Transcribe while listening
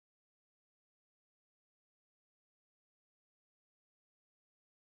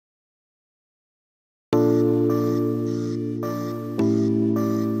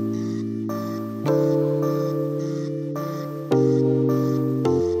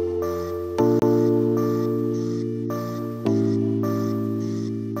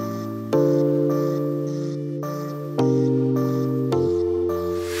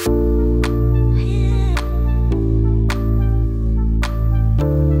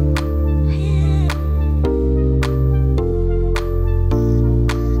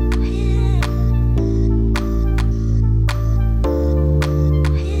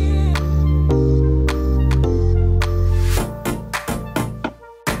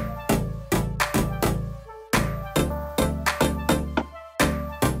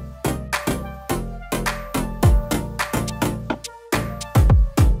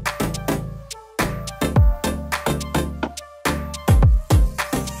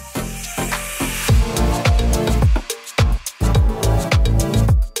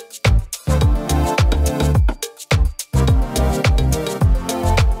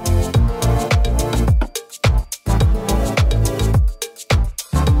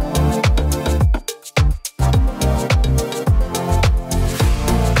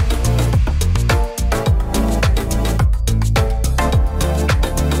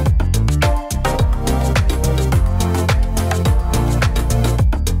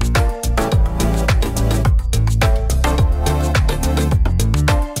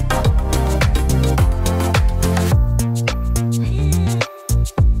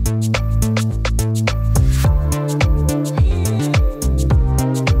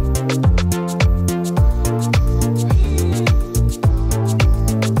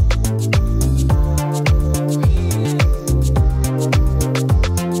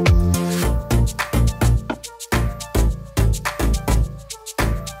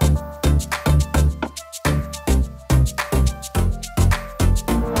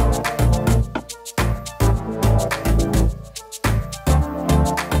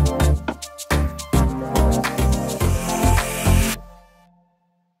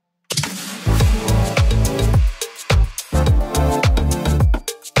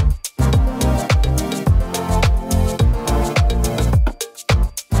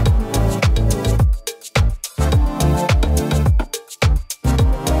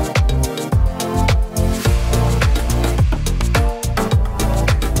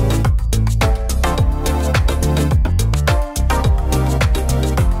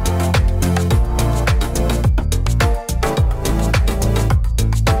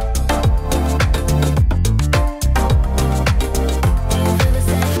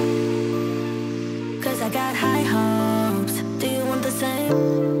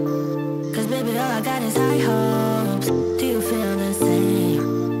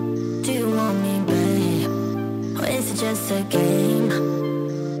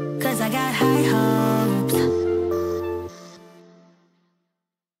got high hopes.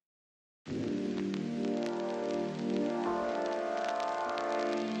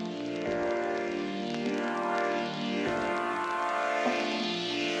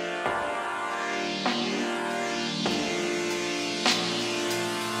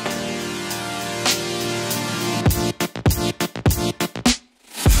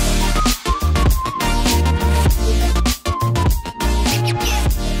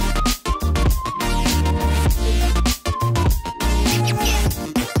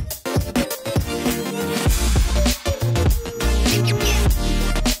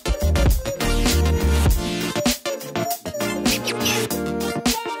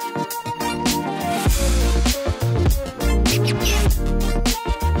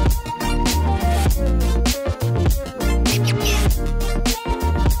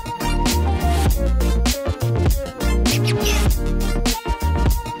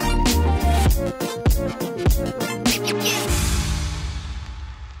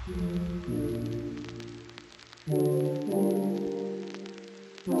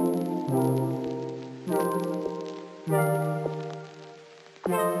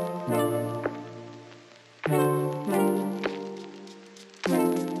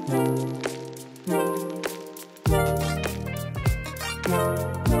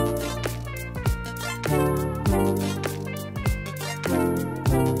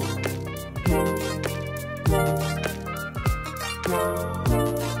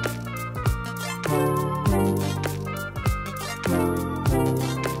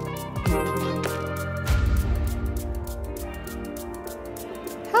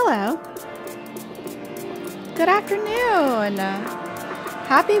 Hello. Good afternoon.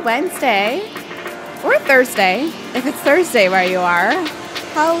 Happy Wednesday. Or Thursday, if it's Thursday where you are.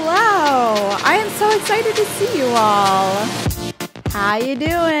 Hello. I am so excited to see you all. How you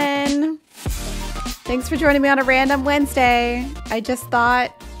doing? Thanks for joining me on a random Wednesday. I just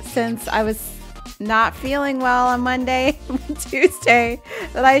thought since I was not feeling well on Monday and Tuesday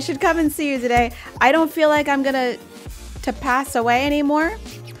that I should come and see you today. I don't feel like I'm gonna pass away anymore.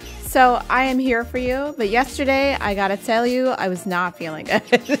 So I am here for you. But yesterday, I gotta tell you, I was not feeling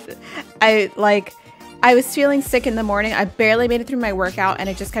good. I was feeling sick in the morning. I barely made it through my workout and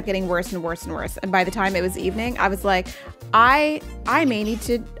it just kept getting worse and worse and worse. And by the time it was evening, I was like, I'm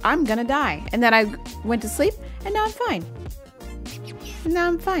gonna die. And then I went to sleep and now I'm fine. Now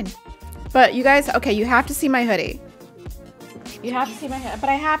I'm fine. But you guys, okay, you have to see my hoodie. You have to see my hoodie. But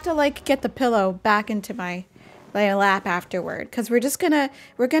I have to like get the pillow back into my lap afterward. Because we're gonna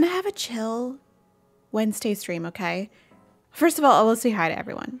have a chill Wednesday stream, okay? First of all, I will say hi to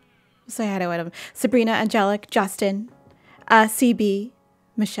everyone. We'll say hi to everyone. Sabrina, Angelic, Justin, CB,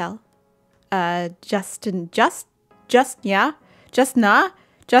 Michelle, Justin, Justina,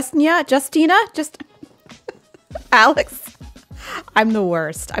 Alex. I'm the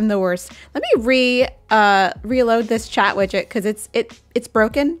worst. I'm the worst. Let me reload this chat widget because it's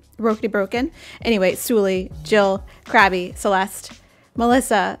broken. Broken. Anyway, Suli, Jill, Krabby, Celeste,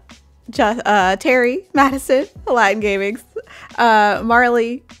 Melissa, Terry, Madison, Latin Gaming,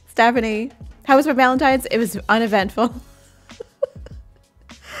 Marley, Stephanie. How was my Valentine's? It was uneventful.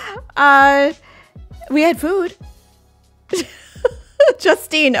 We had food.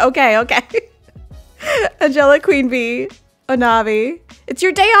 Justine, okay. Angelic Queen Bee, Onavi. It's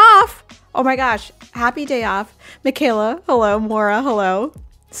your day off. Oh my gosh. Happy day off. Michaela, hello. Mora, hello.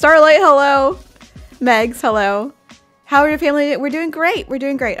 Starlight, hello. Megs, hello. How are your family? We're doing great. We're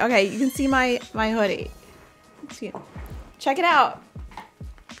doing great. Okay, you can see my hoodie. Check it out.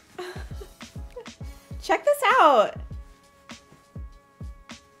 Check this out.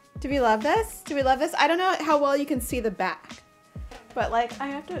 Do we love this? Do we love this? I don't know how well you can see the back. But like, I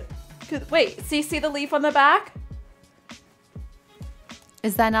have to... Wait, see the leaf on the back?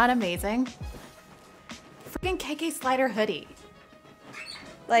 Is that not amazing? Freaking KK Slider hoodie.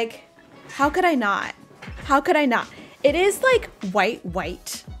 Like, how could I not? How could I not? It is like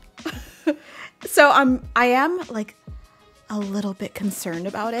white. So I am like a little bit concerned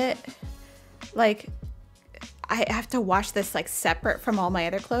about it. Like, I have to wash this like separate from all my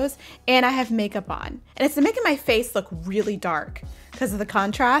other clothes, and I have makeup on. And it's making my face look really dark because of the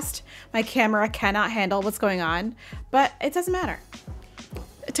contrast. My camera cannot handle what's going on, but it doesn't matter.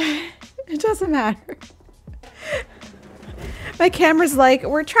 It doesn't matter. My camera's like,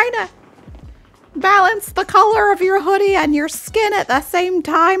 we're trying to balance the color of your hoodie and your skin at the same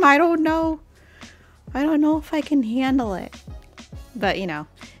time. I don't know if I can handle it. But, you know,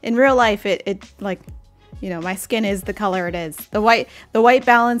 in real life, it like, you know, my skin is the color it is. The white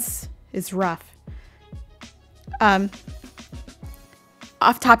balance is rough. Off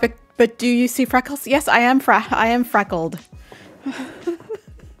topic But do you see freckles? Yes, I am freckled. I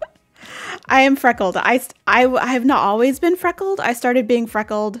am freckled. I have not always been freckled. I started being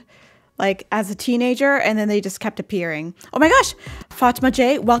freckled like as a teenager, and then they just kept appearing. Oh my gosh, Fatima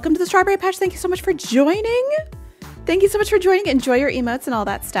J, welcome to the Strawberry Patch. Thank you so much for joining. Thank you so much for joining. Enjoy your emotes and all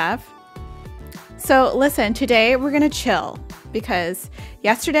that stuff. So listen, today we're gonna chill because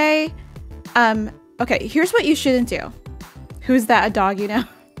yesterday, okay, here's what you shouldn't do. Who's that, a dog you know?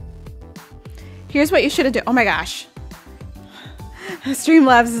 Here's what you shouldn't do. Oh my gosh.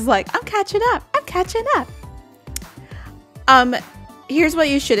 Streamlabs is like, I'm catching up. I'm catching up. Here's what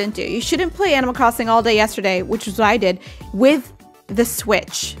you shouldn't do. You shouldn't play Animal Crossing all day yesterday, which is what I did, with the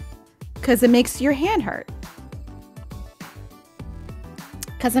Switch. Because it makes your hand hurt.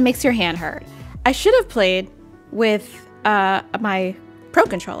 I should have played with my Pro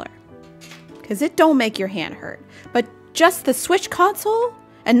Controller. Because it don't make your hand hurt. But just the Switch console,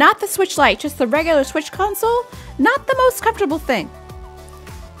 and not the Switch Lite, just the regular Switch console, not the most comfortable thing.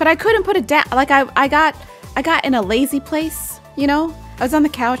 But I couldn't put it down. Like I got in a lazy place, you know? I was on the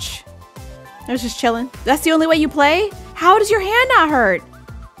couch. I was just chilling. That's the only way you play? How does your hand not hurt?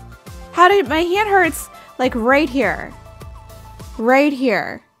 My hand hurts like right here. Right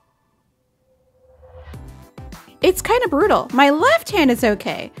here. It's kind of brutal. My left hand is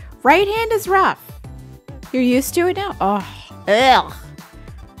okay. Right hand is rough. You're used to it now? Oh, ugh.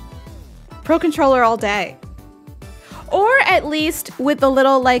 Pro Controller all day. Or at least with the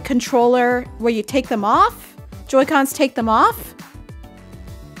little like controller where you take them off. Joy-Cons take them off.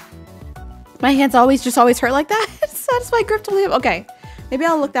 My hands always hurt like that. Satisfy grip to live. Okay, maybe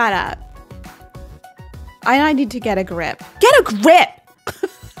I'll look that up. I need to get a grip. Get a grip!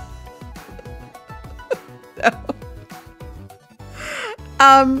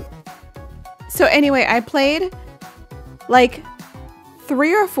 No. So anyway, I played like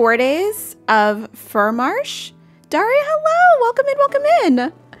 3 or 4 days of Fur Marsh. Daria, hello! Welcome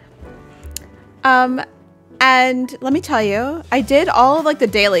in. And let me tell you, I did all of like the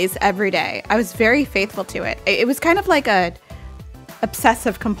dailies every day. I was very faithful to it. It was kind of like a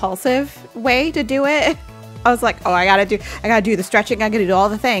obsessive compulsive way to do it. I was like, oh, I gotta do the stretching. I gotta do all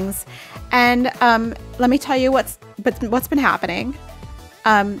the things. And let me tell you what's been happening.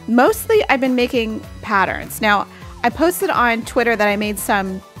 Mostly I've been making patterns. Now, I posted on Twitter that I made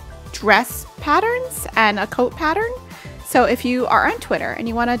some dress patterns and a coat pattern. So if you are on Twitter and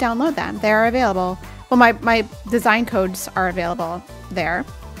you want to download them, they're available. Well, my design codes are available there.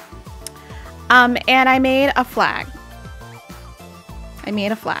 And I made a flag.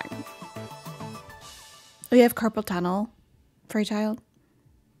 Oh, you have carpal tunnel for a child?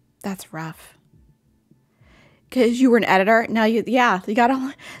 That's rough. Because you were an editor. Now you got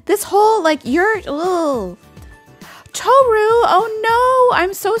all this whole like Toru, oh no,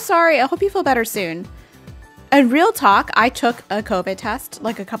 I'm so sorry. I hope you feel better soon. And real talk, I took a COVID test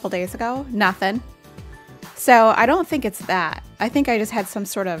like a couple days ago. Nothing. So I don't think it's that. I think I just had some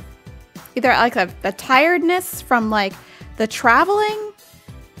sort of either like the tiredness from like the traveling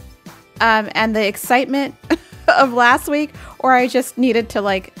and the excitement of last week, or I just needed to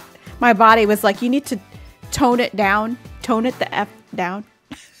like, my body was like, you need to tone it down, tone it the F down.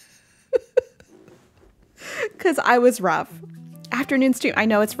 Because I was rough. Afternoon stream, I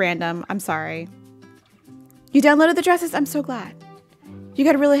know it's random. I'm sorry. You downloaded the dresses? I'm so glad. You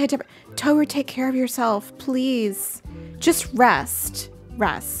got to really hit to Toru, take care of yourself, please. Just rest.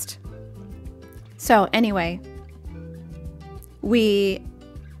 Rest. So anyway, we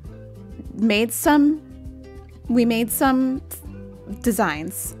made some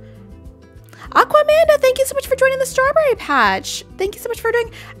designs. Aquamanda, thank you so much for joining the Strawberry Patch. Thank you so much for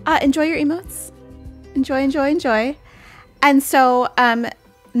doing, enjoy your emotes. Enjoy. And so,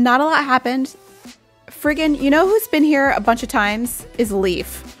 not a lot happened. Friggin', you know who's been here a bunch of times is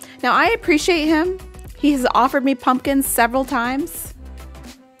Leaf. Now, I appreciate him. He has offered me pumpkins several times.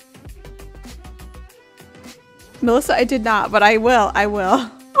 Melissa, I did not, but I will.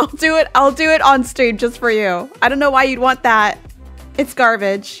 I'll do it on stream just for you. I don't know why you'd want that. It's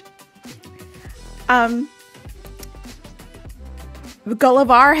garbage.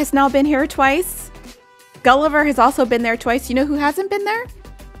 Gullivar has now been here twice. Gulliver has also been there twice. You know who hasn't been there?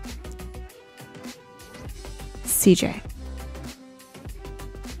 CJ.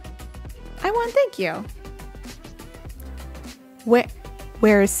 I won, thank you.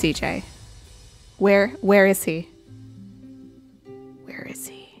 Where is CJ? Where is he? Where is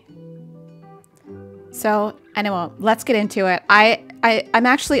he? So, anyway, let's get into it. I'm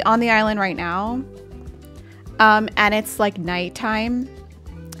actually on the island right now. And it's like nighttime.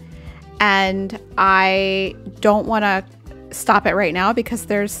 And I don't want to stop it right now because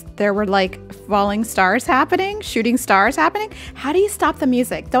there were like falling stars happening, shooting stars happening. How do you stop the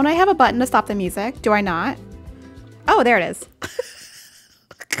music? Don't I have a button to stop the music? Do I not? Oh, there it is.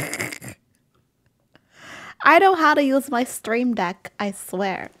 I know how to use my Stream Deck, I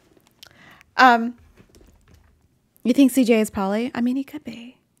swear. You think CJ is poly? I mean, he could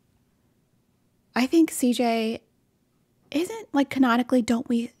be. I think CJ isn't, like, canonically, aren't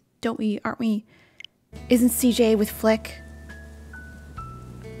we, isn't CJ with Flick?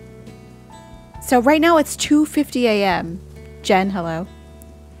 So right now it's 2:50 a.m. Jen, hello.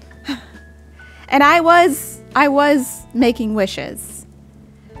 And I was making wishes.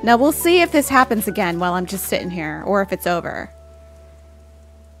 Now we'll see if this happens again while I'm just sitting here or if it's over.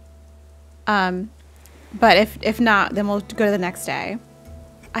 But if not, then we'll go to the next day.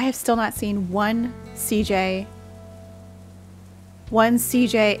 I have still not seen one CJ. One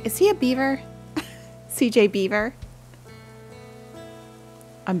CJ. Is he a beaver? CJ Beaver.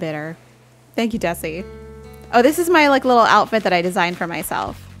 I'm bitter. Thank you, Desi. Oh, this is my like little outfit that I designed for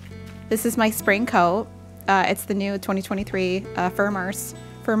myself. This is my spring coat. It's the new 2023 Fur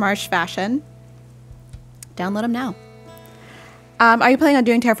Marsh fashion. Download them now. Are you planning on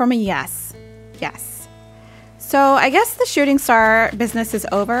doing terraforming? Yes. Yes. So I guess the shooting star business is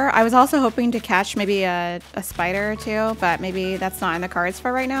over. I was also hoping to catch maybe a spider or two, but maybe that's not in the cards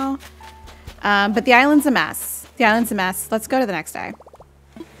for right now. But the island's a mess. The island's a mess. Let's go to the next day.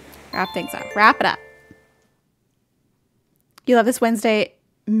 Wrap things up. Wrap it up. You love this Wednesday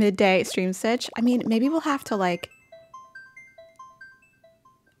midday stream stitch? I mean, maybe we'll have to like...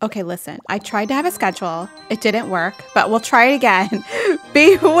 Okay, listen. I tried to have a schedule. It didn't work, but we'll try it again.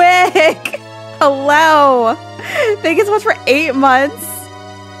 Be Wick! Hello! Thank you so much for 8 months.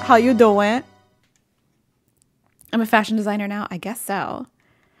 How you doing? I'm a fashion designer now. I guess so.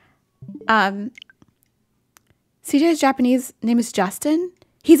 CJ's Japanese name is Justin.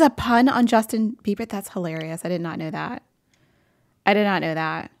 He's a pun on Justin Bieber. That's hilarious. I did not know that. I did not know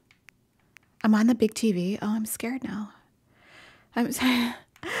that. I'm on the big TV. Oh, I'm scared now. I'm scared. I'm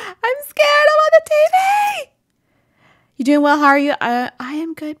on the TV. You doing well? How are you? I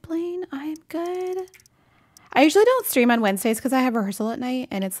am good, Blaine. I am good. I usually don't stream on Wednesdays because I have rehearsal at night,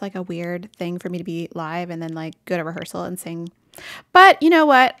 and it's like a weird thing for me to be live and then like go to rehearsal and sing. But you know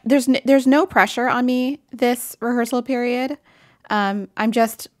what? There's no pressure on me this rehearsal period. I'm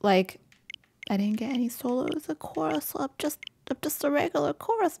just like, I didn't get any solos, a chorus, so I'm just a regular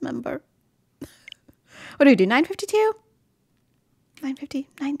chorus member. What do we do? 9:52? 9:50?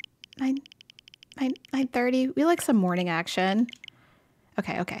 9:30? We like some morning action.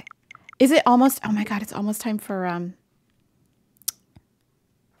 Okay. Is it almost, oh my God, it's almost time for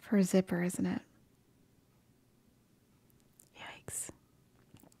Zipper, isn't it? Yikes.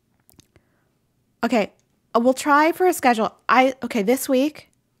 Okay, we'll try for a schedule. Okay, this week,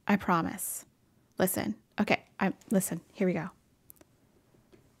 I promise. Listen, okay, listen, here we go.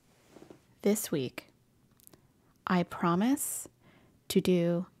 This week, I promise to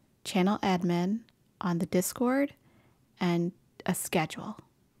do channel admin on the Discord and a schedule.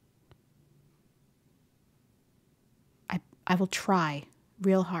 I will try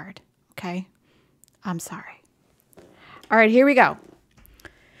real hard, okay? I'm sorry. All right, here we go.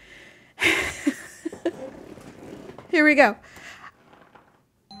 Here we go.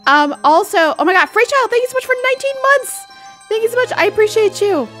 Also, oh my God, Free Child, thank you so much for 19 months. Thank you so much. I appreciate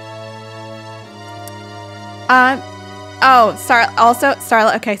you. Oh,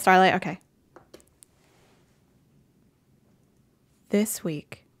 Starlight. Okay, Starlight. Okay. This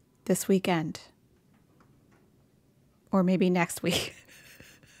weekend, or maybe next week,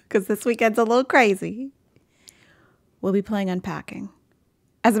 because this weekend's a little crazy, we'll be playing Unpacking.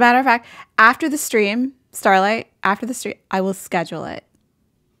 As a matter of fact, after the stream, Starlight, after the stream, I will schedule it.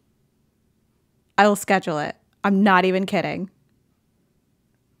 I will schedule it. I'm not even kidding.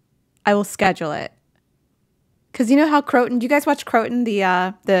 I will schedule it. Because you know how Croton, do you guys watch Croton, the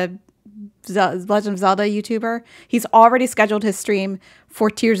Legend of Zelda YouTuber? He's already scheduled his stream for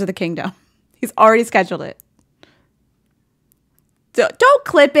Tears of the Kingdom. He's already scheduled it. Don't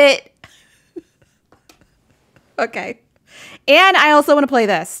clip it. Okay. And I also want to play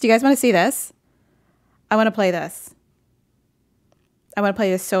this. Do you guys want to see this? I want to play this. I want to play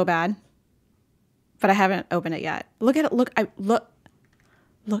this so bad. But I haven't opened it yet. Look at it. Look at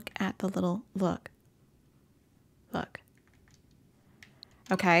the little look.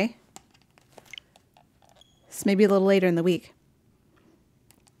 Okay. This may be a little later in the week.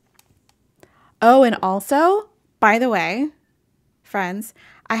 Oh, and also, by the way, friends,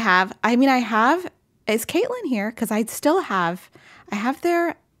 I have, is Caitlin here? Because I have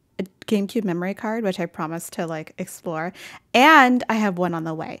their GameCube memory card, which I promised to like explore. And I have one on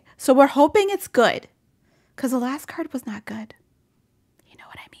the way. So we're hoping it's good. Because the last card was not good. You know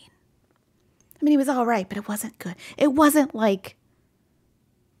what I mean? I mean, it was all right, but it wasn't good. It wasn't like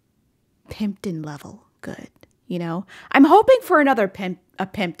Pimpton level good, you know? I'm hoping for another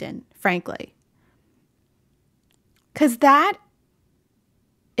Pimpton, frankly. Because that,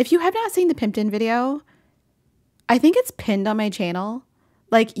 if you have not seen the Pimpton video, I think it's pinned on my channel.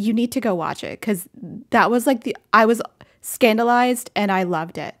 Like, you need to go watch it. Because that was like I was scandalized and I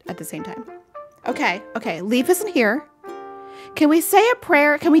loved it at the same time. Okay, Leaf isn't here. Can we say a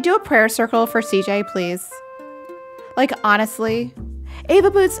prayer? Can we do a prayer circle for CJ, please? Like, honestly. Ava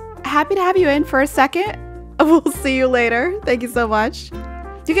Boots, happy to have you in for a second. We'll see you later. Thank you so much.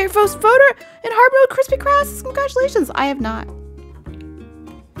 You get your first photo in hard mode crispy crust. Congratulations. I have not.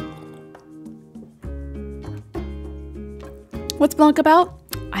 What's Blanc about?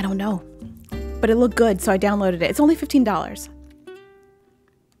 I don't know. But it looked good, so I downloaded it. It's only $15.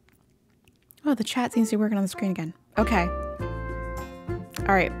 Oh, the chat seems to be working on the screen again. Okay.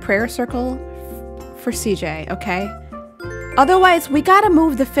 All right, prayer circle for CJ, okay? Otherwise, we gotta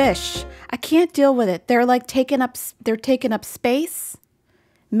move the fish. I can't deal with it. They're like taking up space,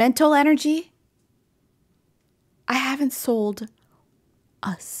 mental energy. I haven't sold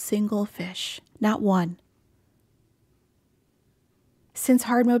a single fish, not one, since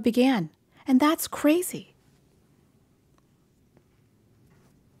hard mode began. And that's crazy.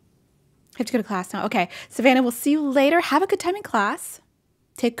 I have to go to class now. Okay, Savannah, we'll see you later. Have a good time in class.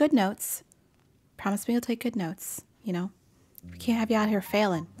 Take good notes. Promise me you'll take good notes, you know? We can't have you out here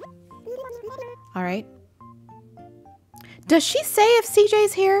failing. All right. Does she say if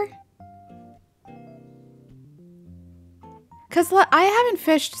CJ's here? Because I haven't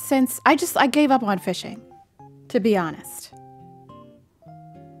fished since... I gave up on fishing, to be honest.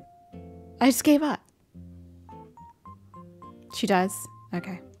 I just gave up. She does?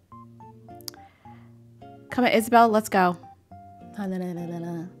 Okay. Come on, Isabel, let's go.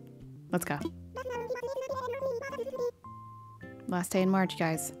 Let's go. Last day in March,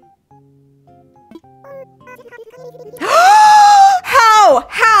 guys. How?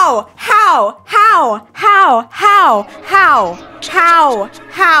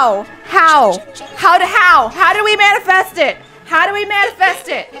 How did we manifest it? How do we manifest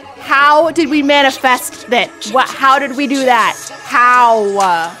it? How did we manifest that? What? How did we do that?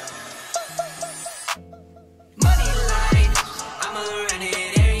 How?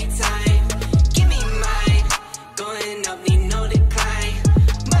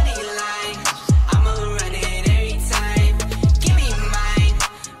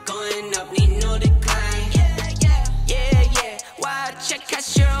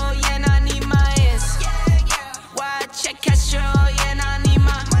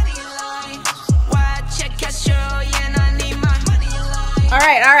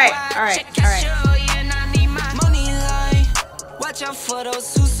 All right.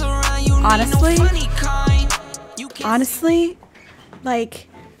 Honestly, like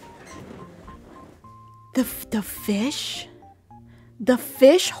the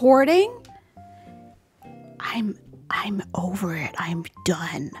fish hoarding, I'm over it. I'm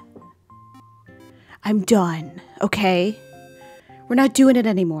done. Okay? We're not doing it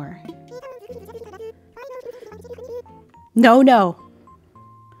anymore. No.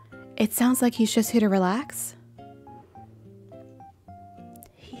 It sounds like he's just here to relax.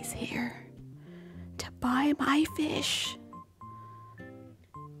 He's here to buy my fish.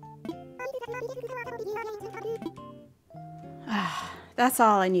 That's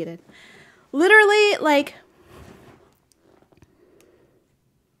all I needed. Literally, like,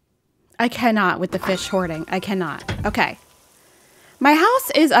 I cannot with the fish hoarding. I cannot. Okay. My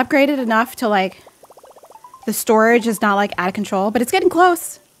house is upgraded enough to, like, the storage is not, like, out of control, but it's getting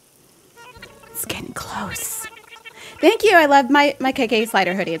close. It's getting close. Thank you. I love my KK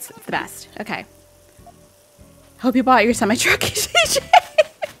slider hoodie. It's the best. Okay. Hope you bought your semi-truck, CJ.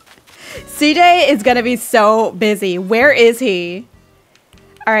 CJ is going to be so busy. Where is he?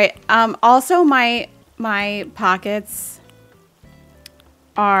 All right. Also, my pockets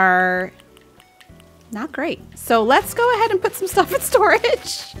are not great. So let's go ahead and put some stuff in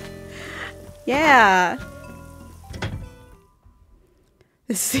storage. Yeah.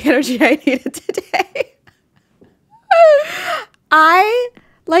 This is the energy I needed today.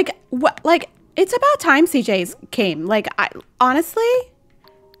 It's about time CJ's came. Like, honestly,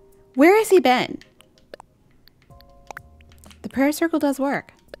 where has he been? The prayer circle does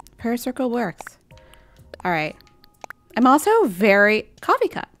work. Prayer circle works. All right. I'm also very... Coffee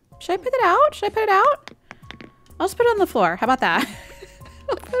cup. Should I put it out? I'll just put it on the floor. How about that?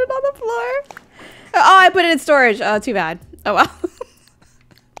 I'll put it on the I put it in storage. Oh, too bad. Oh, well.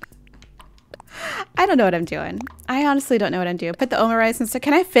 I don't know what I'm doing. I honestly don't know what I'm doing. Put the omurice and stuff.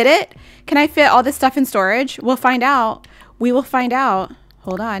 Can I fit it? Can I fit all this stuff in storage? We'll find out. We will find out.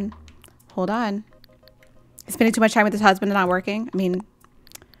 Hold on. Hold on. Spending too much time with his husband and not working. I mean,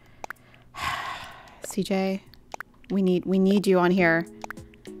 CJ, we need you on here.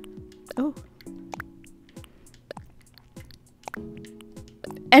 Oh.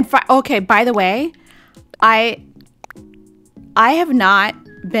 And okay, by the way, I have not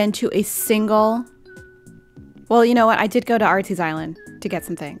been to a single. Well, you know what? I did go to Artie's Island to get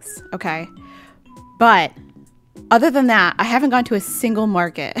some things. Okay, but other than that, I haven't gone to a single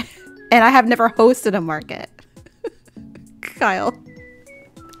market, and I have never hosted a market. Kyle.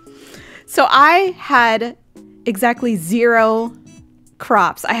 So I had exactly 0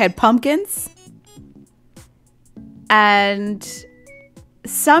 crops. I had pumpkins, and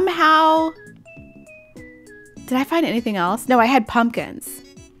somehow, did I find anything else? No, I had pumpkins.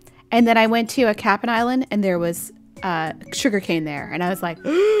 And then I went to a Cap'n Island and there was sugarcane there. And I was like,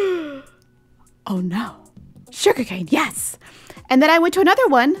 oh no, sugarcane, yes. And then I went to another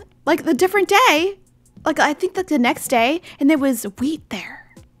one, like the different day, like I think like the next day, and there was wheat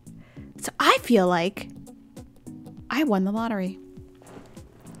there. So I feel like I won the lottery.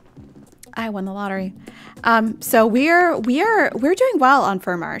 I won the lottery. So we're doing well on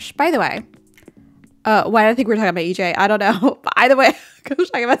Marsh. By the way, why do I think we're talking about EJ? I don't know. But either way, I was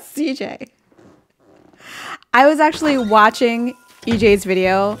talking about CJ. I was actually watching EJ's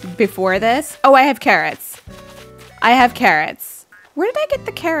video before this. Oh, I have carrots. I have carrots. Where did I get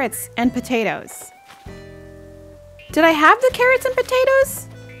the carrots and potatoes? Did I have the carrots and potatoes?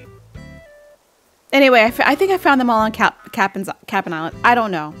 Anyway, I think I found them all on Cap'n Island. I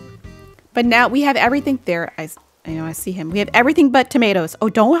don't know. But now we have everything there. I know, I see him. We have everything but tomatoes. Oh,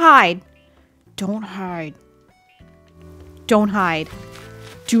 don't hide. Don't hide. Don't hide.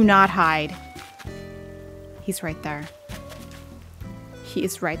 Do not hide. He's right there. He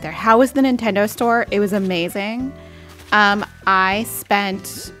is right there. How was the Nintendo store? It was amazing. I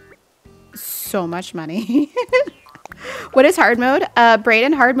spent so much money. What is hard mode?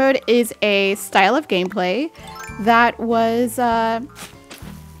 Brayden, hard mode is a style of gameplay that was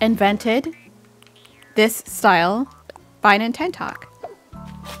invented, this style, by Nintendo.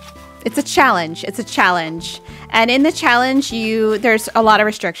 It's a challenge. It's a challenge. And in the challenge, there's a lot of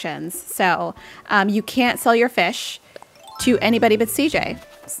restrictions. So you can't sell your fish to anybody but CJ.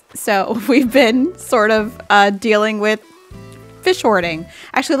 So we've been sort of dealing with fish hoarding.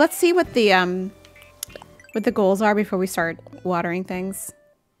 Actually, let's see what the goals are before we start watering things.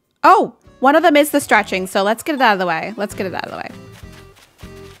 Oh, one of them is the stretching. So let's get it out of the way. Let's get it out of the way.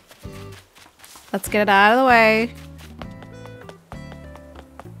 Let's get it out of the way.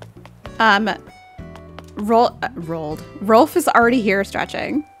 Rolf is already here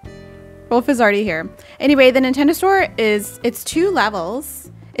stretching. Rolf is already here. Anyway, the Nintendo store it's 2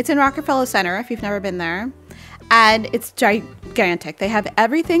 levels. It's in Rockefeller Center if you've never been there. And it's gigantic. They have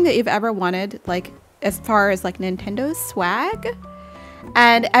everything that you've ever wanted, like as far as like Nintendo swag.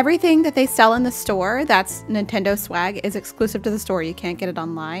 And everything that they sell in the store that's Nintendo swag is exclusive to the store. You can't get it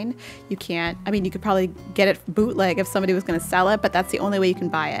online. You can't, I mean, you could probably get it bootleg if somebody was going to sell it, but that's the only way you can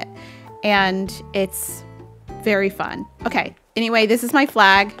buy it. And it's very fun. Okay, anyway, this is my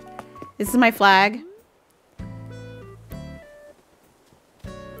flag. This is my flag.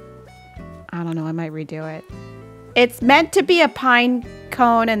 I don't know, I might redo it. It's meant to be a pine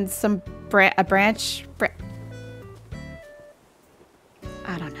cone and some a branch.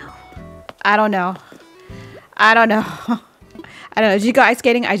 I don't know. I don't know. I don't know. I don't know. Did you go ice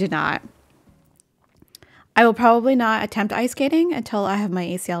skating? I did not. I will probably not attempt ice skating until I have my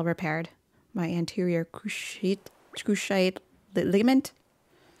ACL repaired. My anterior cruciate ligament.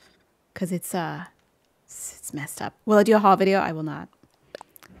 Because it's messed up. Will I do a haul video? I will not.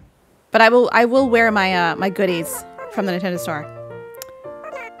 But I will wear my my goodies from the Nintendo store.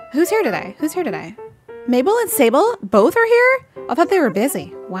 Who's here today? Who's here today? Mabel and Sable both are here? I thought they were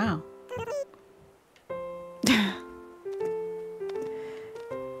busy. Wow.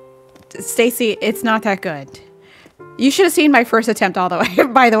 Stacy, it's not that good. You should have seen my first attempt all the way.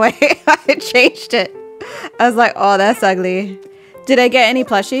 By the way, I changed it. I was like, oh, that's ugly. Did I get any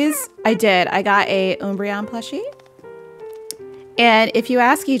plushies? I did. I got a Umbreon plushie. And if you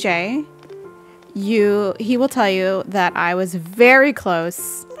ask EJ, he will tell you that I was very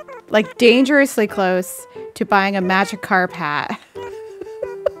close, like dangerously close to buying a Magikarp hat.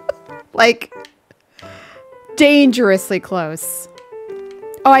 Like dangerously close.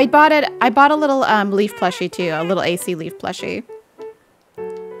 Oh, I bought a little leaf plushie too, a little AC leaf plushie.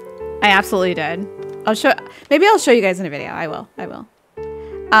 I absolutely did. Maybe I'll show you guys in a video. I will.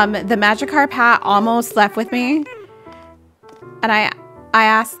 The Magikarp hat almost left with me. And I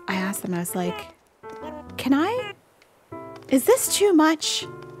asked them, I was like, is this too much?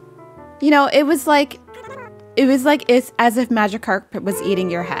 You know, it was like it's as if Magikarp was eating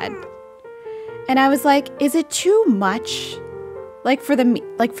your head. And I was like, is it too much? Like for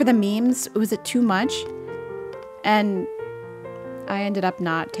the memes, was it too much? And I ended up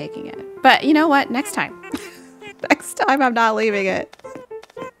not taking it. But you know what? Next time. Next time I'm not leaving it.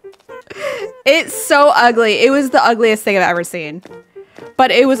 It's so ugly. It was the ugliest thing I've ever seen. But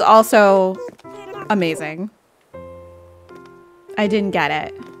it was also amazing. I didn't get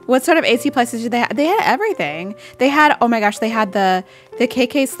it. What sort of AC pluses did they have? They had everything. They had, oh my gosh, they had the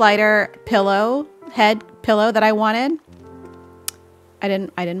KK Slider pillow, head pillow that I wanted. I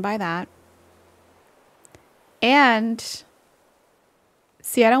didn't buy that. And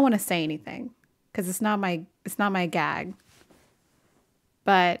see, I don't want to say anything because it's not my gag.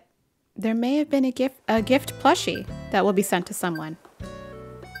 But there may have been a gift plushie that will be sent to someone.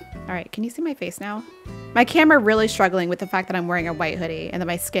 All right, can you see my face now? My camera really struggling with the fact that I'm wearing a white hoodie and that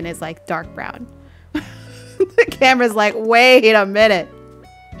my skin is like dark brown. The camera's like, wait a minute.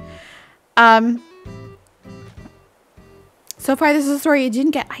 So far, this is a story you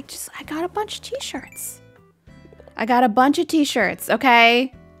didn't get. I got a bunch of t-shirts. I got a bunch of t-shirts,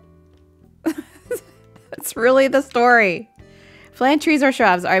 okay? That's really the story. Plant trees or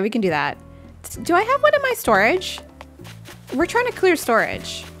shrubs. All right, we can do that. Do I have one in my storage? We're trying to clear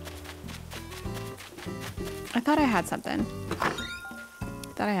storage. I thought I had something.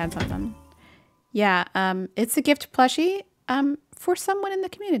 Yeah, it's a gift plushie for someone in the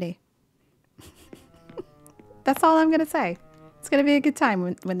community. That's all I'm going to say. It's going to be a good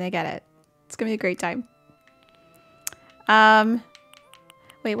time when they get it. It's going to be a great time.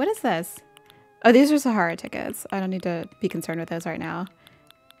 Wait, what is this? Oh, these are Sahara tickets. I don't need to be concerned with those right now.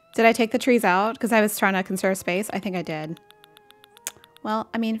 Did I take the trees out because I was trying to conserve space? I think I did. Well,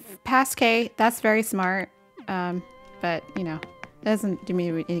 I mean, past K, that's very smart. But, you know, it doesn't do me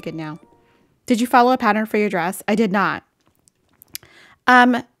any good now. Did you follow a pattern for your dress? I did not.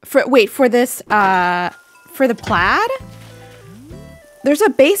 For this, for the plaid, there's a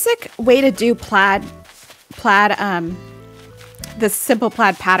basic way to do plaid, the simple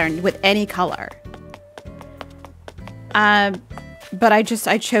plaid pattern with any color. But I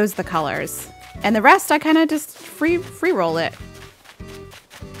chose the colors and the rest I kind of just free roll it.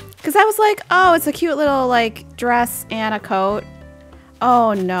 Cause I was like, oh, it's a cute little like dress and a coat.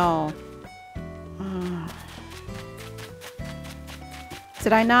 Oh no.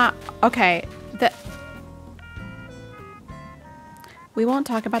 Did I not? Okay. We won't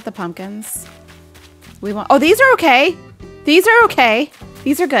talk about the pumpkins. We won't. Oh, these are okay. These are okay.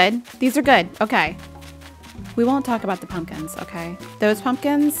 These are good. These are good. Okay. We won't talk about the pumpkins. Okay. Those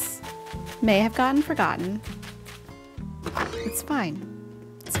pumpkins may have gotten forgotten. It's fine.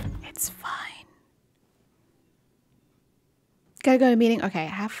 It's fine. Gotta go to a meeting. Okay.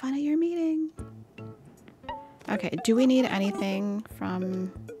 Have fun at your meeting. Okay. Do we need anything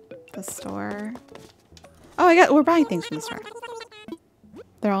from the store? Oh, we're buying things from the store.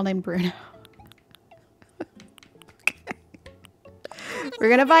 They're all named Bruno. Okay. We're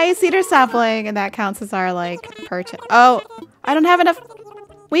gonna buy a cedar sapling, and that counts as our like purchase. Oh, I don't have enough.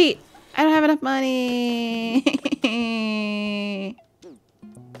 Wait, I don't have enough money.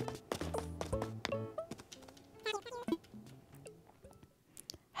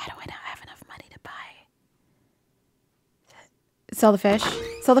 How do I not have enough money to buy? Sell the fish.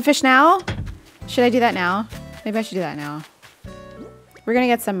 Sell the fish now? Should I do that now? Maybe I should do that now. We're gonna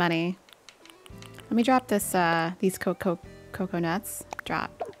get some money. Let me drop this these cocoa nuts.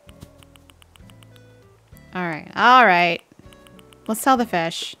 Drop. All right. Let's sell the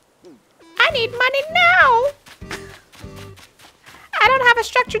fish. I need money now. I don't have a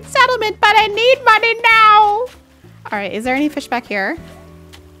structured settlement, but I need money now. All right. Is there any fish back here?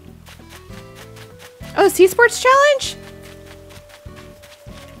 Oh, Sea Sports Challenge.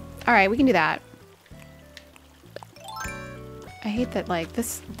 All right, we can do that. I hate that, like,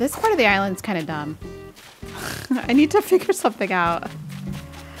 this part of the island's kind of dumb. I need to figure something out.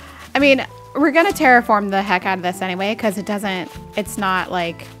 I mean, we're gonna terraform the heck out of this anyway, because it's not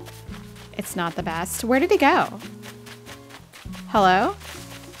the best. Where did he go? Hello?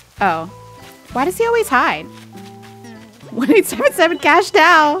 Oh. Why does he always hide? 1877 cash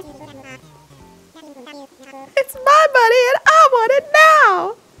now. It's my money and I want it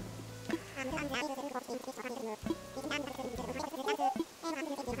now.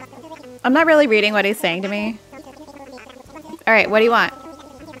 I'm not really reading what he's saying to me. All right, what do you want?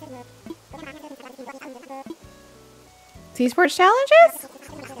 Sea sports challenges?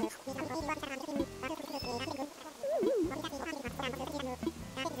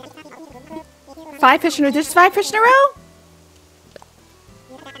 Five fish in a row. There's 5 fish in a row?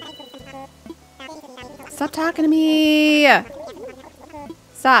 Stop talking to me.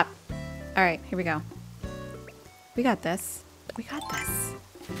 Stop. All right, here we go. We got this. We got this.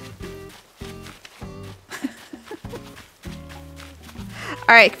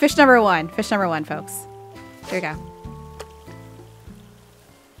 All right, fish number 1. Fish number 1, folks. Here we go.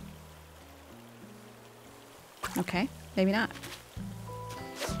 Okay, maybe not.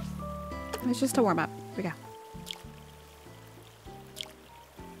 It's just a warm-up. Here we go.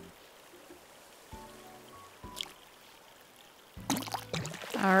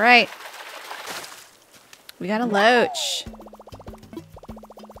 All right. We got a loach.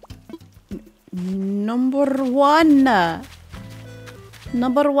 Number 1.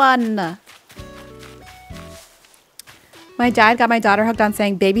 Number 1. My dad got my daughter hooked on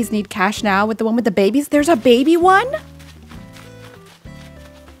saying babies need cash now with the one with the babies. There's a baby one?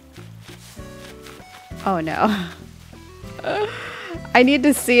 Oh no. I need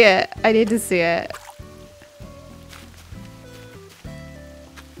to see it. I need to see it.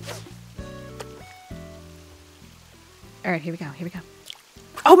 All right, here we go. Here we go.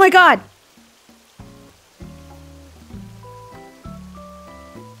 Oh my God.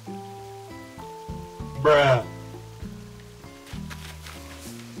 Bruh.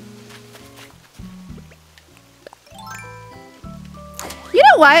 You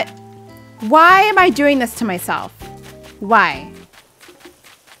know what? Why am I doing this to myself? Why?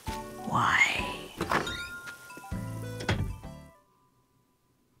 Why?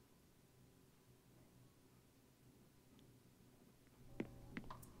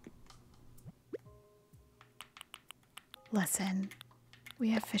 Listen,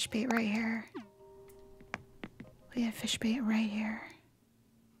 we have fish bait right here. We have fish bait right here.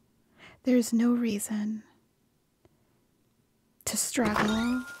 There's no reason to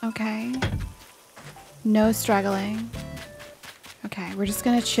struggle, okay? No struggling. Okay, we're just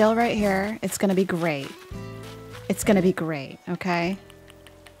gonna chill right here. It's gonna be great. It's gonna be great, okay?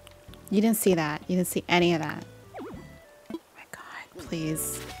 You didn't see that. You didn't see any of that. Oh my God,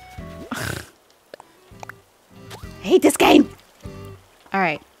 please. I hate this game! All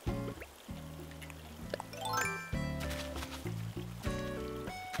right.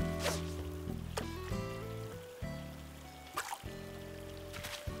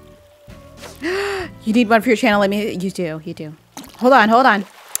 You need one for your channel. Let me. You do. You do. Hold on. Hold on.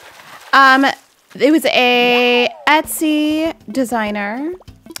 It was a Etsy designer.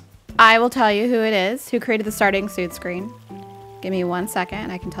 I will tell you who it is. Who created the starting suit screen? Give me 1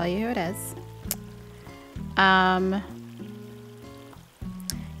 second. I can tell you who it is. And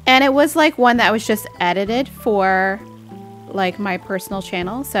it was like one that was just edited for like my personal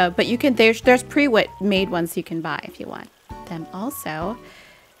channel. So, but you can. There's pre-made ones you can buy if you want them. Also,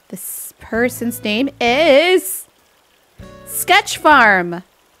 this person's name is Sketch Farm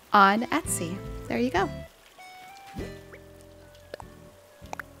on Etsy. There you go.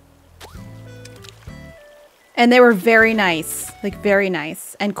 And they were very nice, like very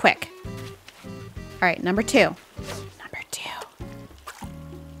nice and quick. All right, number 2. Number 2.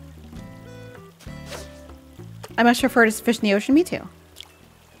 I much prefer to fish in the ocean. Me too.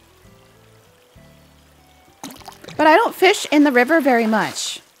 But I don't fish in the river very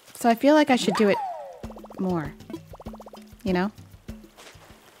much. So I feel like I should do it more. You know?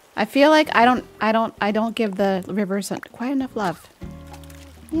 I feel like I don't give the rivers quite enough love.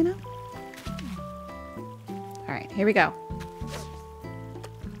 You know? All right, here we go.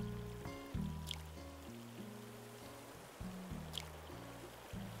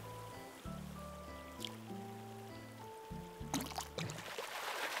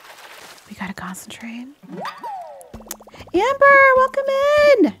 We gotta concentrate. Amber, welcome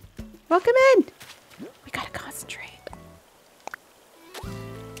in. Welcome in. We gotta concentrate.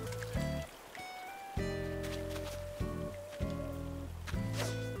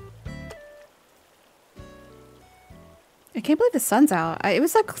 I can't believe the sun's out. It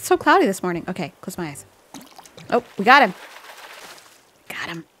was like so cloudy this morning. Okay, close my eyes. Oh, we got him. Got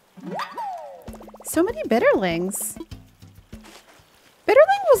him. So many bitterlings.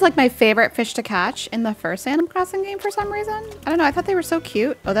 Bitterling was like my favorite fish to catch in the first Animal Crossing game for some reason. I don't know. I thought they were so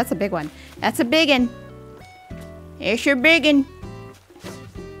cute. Oh, that's a big one. That's a big one. It's your big one.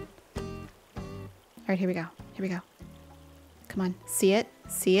 All right, here we go. Here we go. Come on. See it.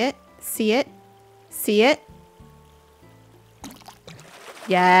 See it. See it. See it.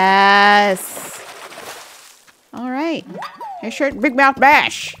 Yes. All right. Here's your big mouth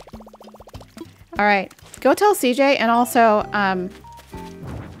bash. All right. Go tell CJ, and also,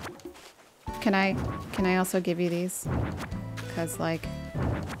 can I also give you these? Because like,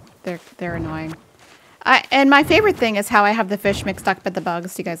 they're annoying. And my favorite thing is how I have the fish mixed up with the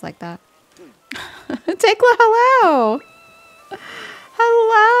bugs. Do you guys like that? Tekla, hello.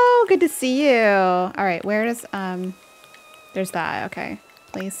 Hello, good to see you. All right, where does there's that. Okay,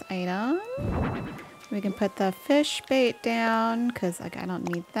 place item. We can put the fish bait down because like I don't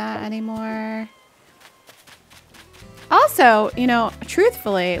need that anymore. Also, you know,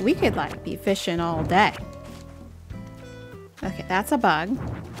 truthfully, we could like be fishing all day. Okay, that's a bug.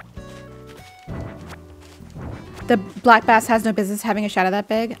 The black bass has no business having a shadow that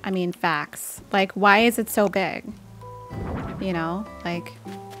big. I mean, facts. Like, why is it so big? You know, like,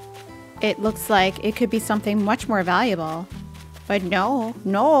 it looks like it could be something much more valuable. But no,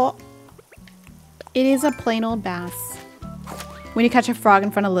 no. It is a plain old bass. When you catch a frog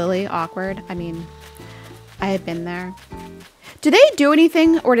in front of Lily, awkward. I mean, I have been there. Do they do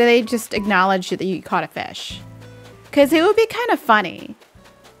anything, or do they just acknowledge that you caught a fish? Because it would be kind of funny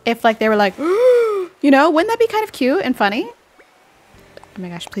if, like, they were like, you know, wouldn't that be kind of cute and funny? Oh my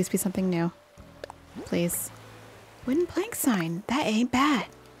gosh, please be something new. Please. Wooden plank sign. That ain't bad.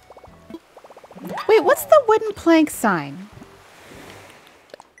 Wait, what's the wooden plank sign?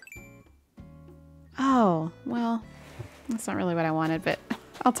 Oh, well, that's not really what I wanted, but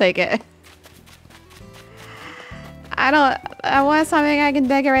I'll take it. I want something I can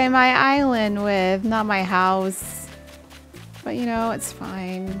decorate my island with, not my house. But you know, it's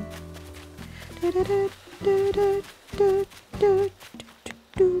fine.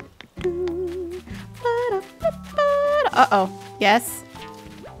 Uh-oh. Yes?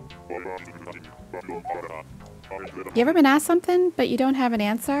 You ever been asked something, but you don't have an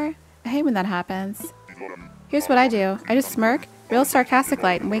answer? I hate when that happens. Here's what I do. I just smirk, real sarcastic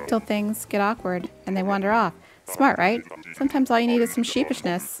light, and wait till things get awkward, and they wander off. Smart, right? Sometimes all you need is some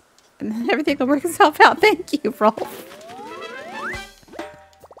sheepishness, and then everything will work itself out. Thank you, Rolf.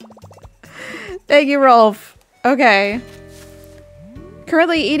 Thank you, Rolf. Okay.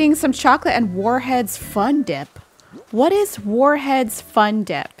 Currently eating some chocolate and Warhead's Fun Dip. What is Warhead's Fun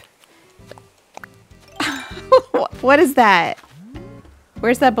Dip? What is that?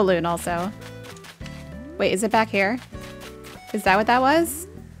 Where's that balloon also? Wait, is it back here? Is that what that was?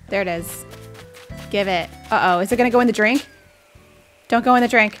 There it is. Give it. Uh-oh, is it gonna go in the drink? Don't go in the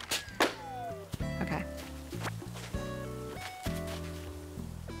drink. Okay.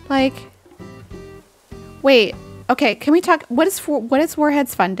 Like, wait, okay, can we talk, what is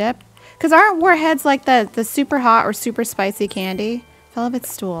Warhead's Fun Dip? Because aren't Warheads like the super hot or super spicy candy? Velvet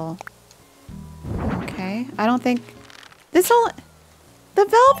Stool. Okay, I don't think, this only, the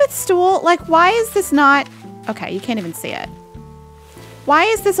Velvet Stool, like why is this not, okay, you can't even see it. Why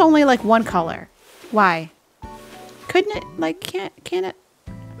is this only like one color? Why? Couldn't it, like, can't it?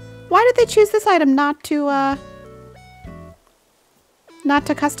 Why did they choose this item not to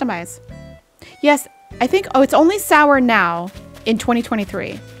customize? Yes, I think, oh, it's only sour now in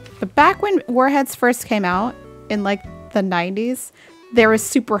 2023. But back when Warheads first came out in like the 90s, there was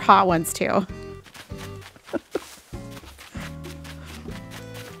super hot ones too.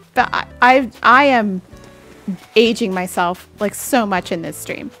 But I am aging myself like so much in this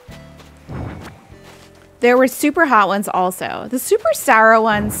stream. There were super hot ones also. The super sour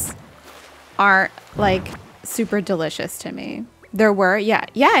ones aren't like super delicious to me. There were, yeah,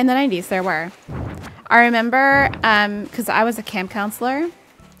 in the 90s there were. I remember, because I was a camp counselor,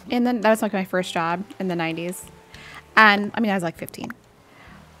 that was like my first job in the 90s. And I mean, I was like 15.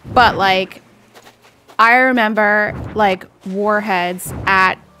 But like, I remember like Warheads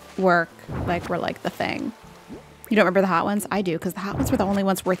at work, like were like the thing. You don't remember the hot ones? I do, because the hot ones were the only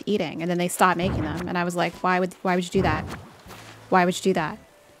ones worth eating, and then they stopped making them. And I was like, why would you do that? Why would you do that?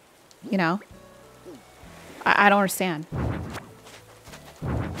 You know? I don't understand.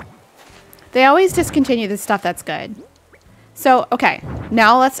 They always discontinue the stuff that's good. So, okay,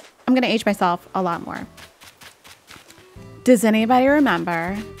 now I'm gonna age myself a lot more. Does anybody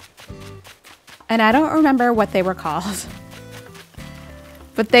remember? And I don't remember what they were called.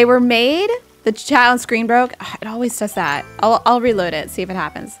 But they were made. The chat on screen broke. Oh, it always does that. I'll reload it, see if it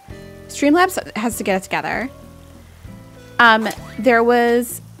happens. Streamlabs has to get it together. There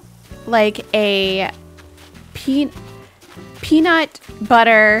was like a peanut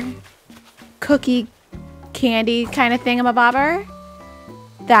butter cookie candy kind of thingamabobber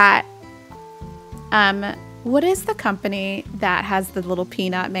that, what is the company that has the little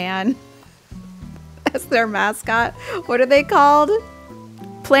peanut man as their mascot? What are they called?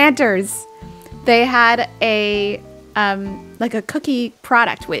 Planters. They had a like a cookie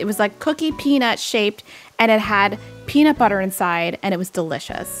product. It was like cookie peanut shaped, and it had peanut butter inside, and it was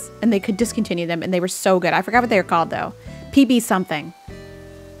delicious. And they could discontinue them, and they were so good. I forgot what they were called though. PB something.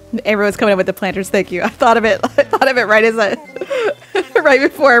 Everyone's coming up with the planters. Thank you. I thought of it right as right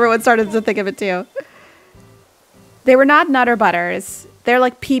before everyone started to think of it too. They were not Nutter Butters. They're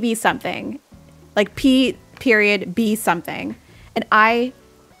like PB something, like P period B something, and I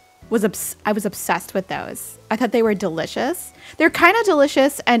was obsessed with those. I thought they were delicious. They're kind of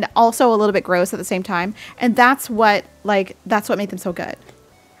delicious and also a little bit gross at the same time, and that's what made them so good.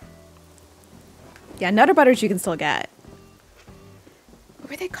 Yeah, Nutter Butters you can still get.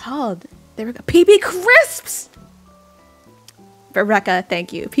 What were they called? They were PB Crisps. Rebecca,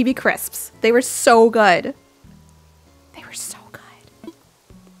 thank you. PB Crisps. They were so good. They were so good.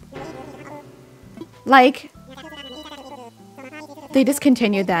 Like, they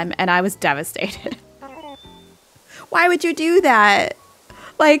discontinued them and I was devastated. Why would you do that?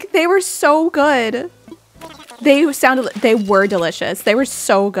 Like, they were so good. They were delicious. They were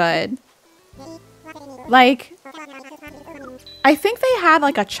so good. Like, I think they had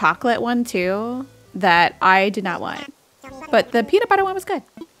like a chocolate one too that I did not want. But the peanut butter one was good.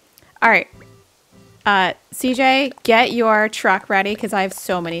 All right. CJ, get your truck ready because I have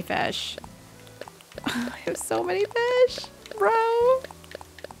so many fish. I have so many fish, bro.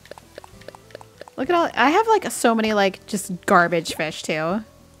 Look at all. I have like so many like just garbage fish too.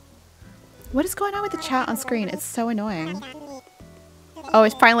 What is going on with the chat on screen? It's so annoying. Oh,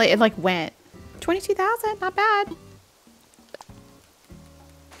 it's finally, it like went. 22,000, not bad.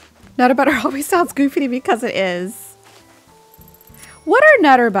 Nutter Butter always sounds goofy to me because it is. What are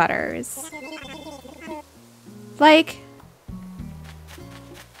Nutter Butters? Like,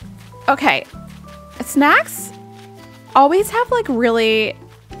 okay, snacks always have like really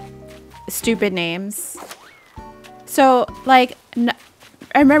stupid names. So like,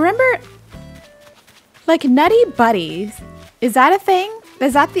 I remember like Nutty Buddies. Is that a thing?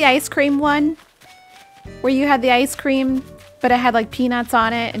 Is that the ice cream one? Where you had the ice cream, but it had like peanuts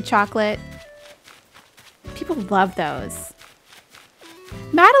on it and chocolate. People love those.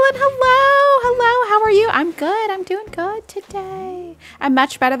 Madeline, hello. Hello, how are you? I'm good. I'm doing good today. I'm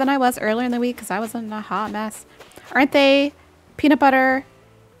much better than I was earlier in the week because I was in a hot mess. Aren't they peanut butter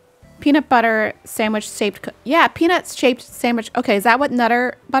sandwich shaped? Yeah, peanut shaped sandwich. Okay, is that what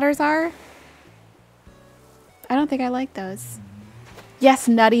Nutter Butters are? I don't think I like those. Yes,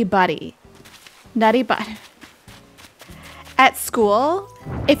 Nutty Buddy. Nutty Buddy. At school,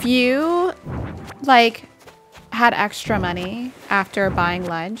 if you like had extra money after buying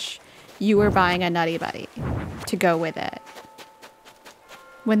lunch, you were buying a Nutty Buddy to go with it.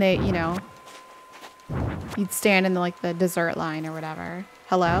 When they, you know, you'd stand in the dessert line or whatever.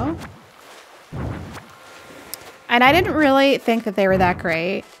 Hello? And I didn't really think that they were that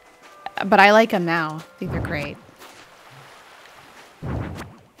great, but I like them now. I think they're great.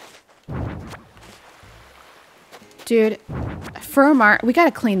 Dude, we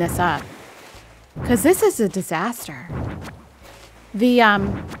gotta clean this up. Because this is a disaster. The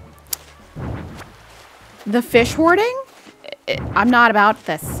fish hoarding, I'm not about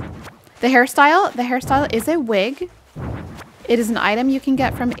this. The hairstyle is a wig. It is an item you can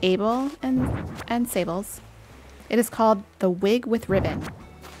get from Abel and Sables. It is called the wig with ribbon.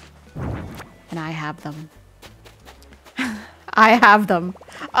 And I have them. I have them.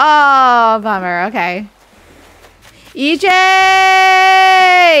 Oh, bummer. Okay. EJ!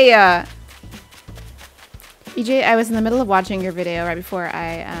 EJ, I was in the middle of watching your video right before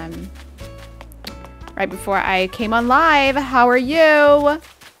I came on live. How are you?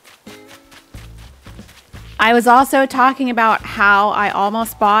 I was also talking about how I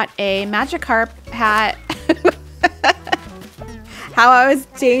almost bought a Magikarp hat. How I was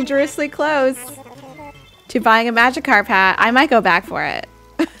dangerously close to buying a Magikarp hat. I might go back for it.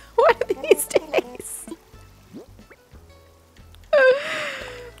 One of these days.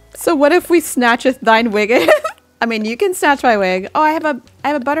 So what if we snatch thine wig? I mean, you can snatch my wig. Oh, I have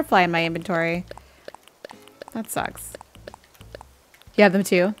a butterfly in my inventory. That sucks. You have them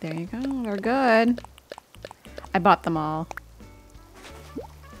too? There you go. They're good. I bought them all.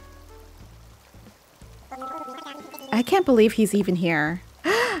 I can't believe he's even here.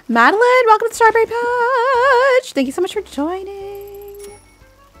 Madeline, welcome to Strawberry Patch. Thank you so much for joining.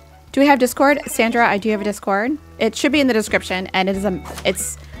 Do we have Discord? Sandra, I do have a Discord. It should be in the description, and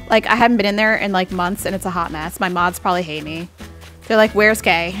it's like I haven't been in there in like months, and it's a hot mess. My mods probably hate me. They're like, "Where's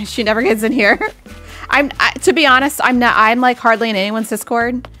Kay? She never gets in here." To be honest, I'm like hardly in anyone's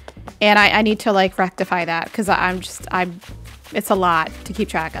Discord, and I need to like rectify that because it's a lot to keep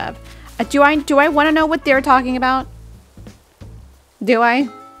track of. Do I want to know what they're talking about? Do I?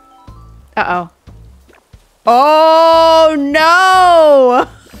 Uh-oh. Oh, no!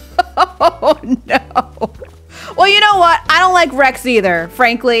 Oh, no. Well, you know what? I don't like Rex either,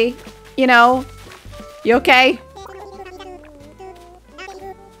 frankly. You know? You okay?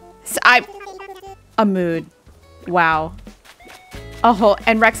 So a mood. Wow. Oh,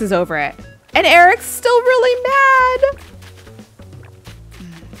 and Rex is over it. And Eric's still really mad.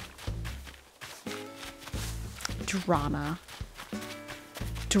 Drama.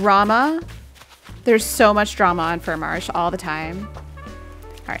 Drama? There's so much drama on Fur Marsh all the time.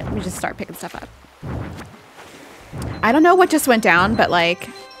 All right, let me just start picking stuff up. I don't know what just went down, but like,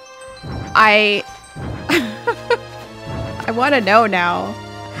 I want to know now.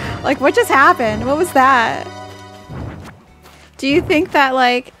 Like, what just happened? What was that? Do you think that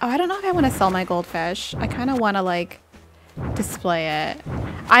like, oh, I don't know if I want to sell my goldfish. I kind of want to like display it.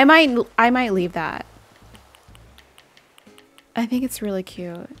 I might leave that. I think it's really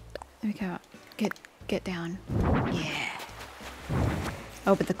cute. There we go. Get down. Yeah.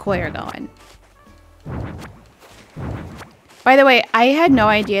 Oh, but the koi are going. By the way, I had no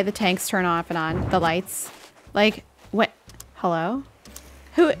idea the tanks turn off and on, the lights. Like, what? Hello?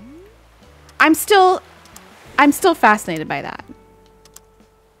 Who? I'm still fascinated by that.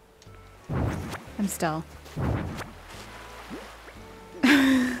 I'm still.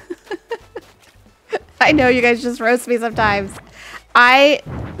 I know you guys just roast me sometimes.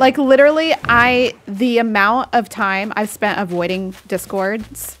 Like literally, the amount of time I've spent avoiding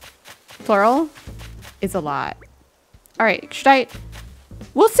discords, plural, is a lot. All right,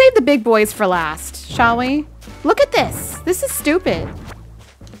 we'll save the big boys for last, shall we? Look at this. This is stupid.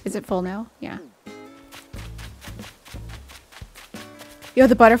 Is it full now? Yeah. Yo,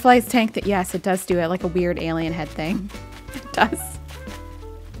 the butterflies tank that, yes, it does do it like a weird alien head thing. It does.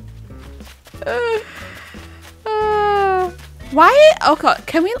 Why? Okay,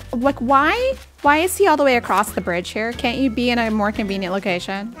 can we, like, why is he all the way across the bridge here? Can't you be in a more convenient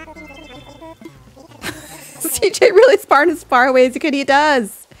location? CJ really spawned as far away as he could. He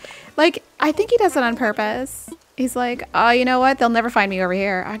does. Like, I think he does it on purpose. He's like, oh, you know what? They'll never find me over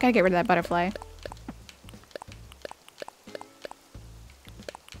here. I gotta get rid of that butterfly.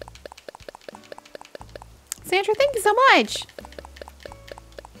 Sandra, thank you so much.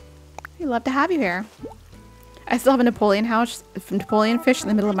 We'd love to have you here. I still have a Napoleon fish in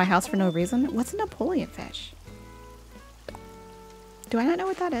the middle of my house for no reason. What's a Napoleon fish? Do I not know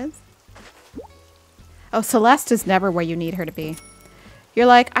what that is? Oh, Celeste is never where you need her to be. You're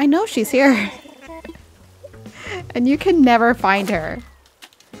like, I know she's here. And you can never find her.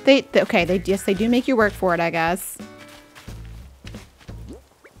 Okay, they do make you work for it, I guess.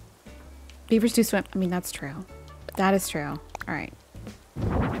 Beavers do swim. I mean, that's true. That is true. All right.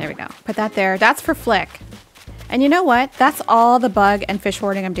 There we go. Put that there. That's for Flick. And you know what? That's all the bug and fish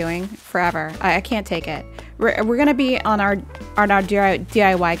hoarding I'm doing forever. I can't take it. We're gonna be on our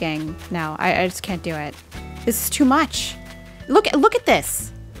DIY gang now. I just can't do it. This is too much. Look at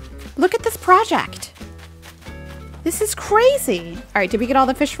this. Look at this project. This is crazy. All right, did we get all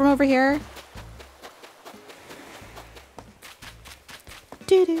the fish from over here?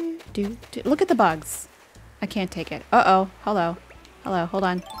 Look at the bugs. I can't take it. Uh-oh. Hello. Hello. Hold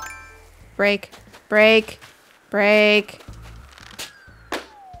on. Break. Break. Break.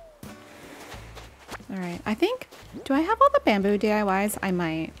 All right. I think... Do I have all the bamboo DIYs? I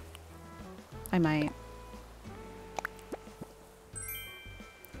might.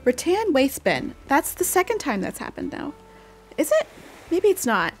 Rattan waste bin. That's the second time that's happened now. Is it? Maybe it's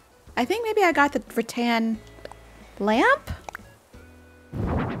not. I think maybe I got the rattan lamp?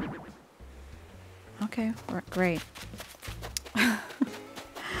 Okay, great.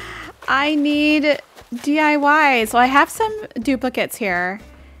 I need DIY. So I have some duplicates here.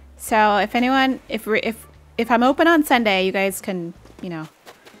 So if anyone, if I'm open on Sunday, you guys can, you know,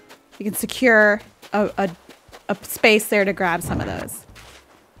 you can secure a space there to grab some of those.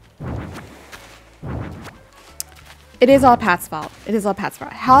 It is all Pat's fault. It is all Pat's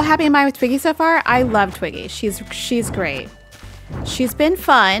fault. How happy am I with Twiggy so far? I love Twiggy. She's great. She's been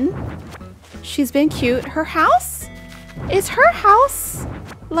fun. She's been cute. Her house? Is her house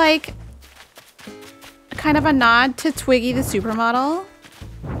like kind of a nod to Twiggy the supermodel?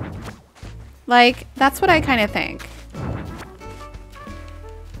 Like, that's what I kind of think.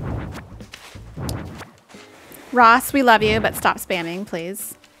 Ross, we love you, but stop spamming,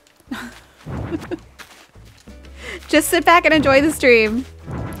 please. Just sit back and enjoy the stream.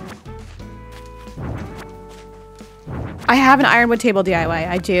 I have an ironwood table DIY.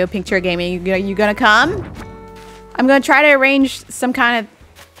 I do. Pink Chair Gaming. You gonna come? I'm gonna try to arrange some kind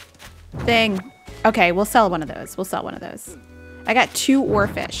of thing. Okay, we'll sell one of those. We'll sell one of those. I got 2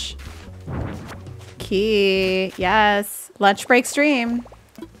 oarfish. Key. Yes. Lunch break stream.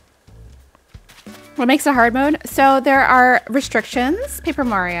 What makes a hard mode? So there are restrictions, Paper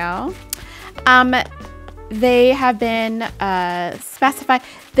Mario. They have been specified.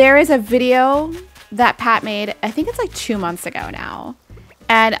 There is a video that Pat made, I think it's like 2 months ago now.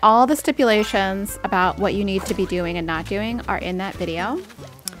 And all the stipulations about what you need to be doing and not doing are in that video.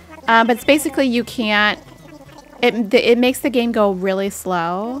 But it's basically you can't, it makes the game go really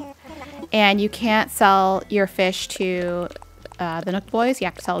slow. And you can't sell your fish to the Nook Boys. You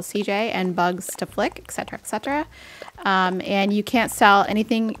have to sell to CJ and Bugs to Flick, etc., etc. And you can't sell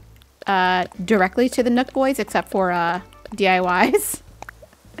anything directly to the Nook Boys except for DIYs.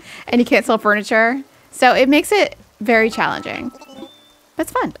 And you can't sell furniture. So it makes it very challenging. But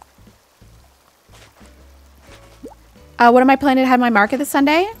it's fun. What am I planning to have my market this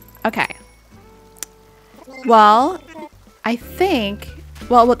Sunday? Okay. Well, I think...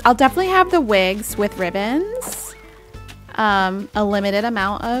 Well, I'll definitely have the wigs with ribbons. A limited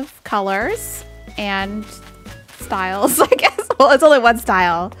amount of colors and styles, I guess. Well, it's only one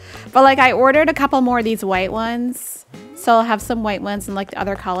style. But, like, I ordered a couple more of these white ones. So I'll have some white ones and, like, the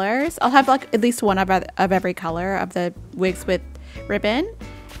other colors. I'll have, like, at least one of every color of the wigs with ribbon.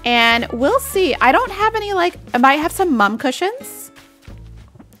 And we'll see. I don't have any, like... I might have some mum cushions.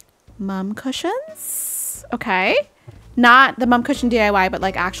 Mum cushions? Okay. Not the mum cushion DIY, but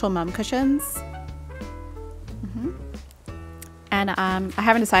like actual mum cushions. And I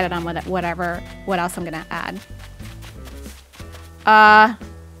haven't decided on what else I'm gonna add.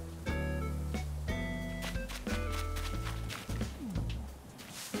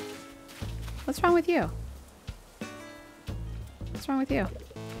 What's wrong with you? What's wrong with you?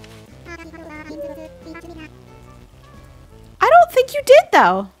 I don't think you did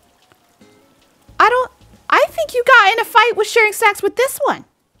though. I think you got in a fight with sharing snacks with this one.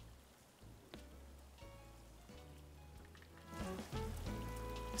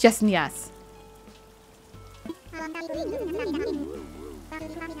 Just yes.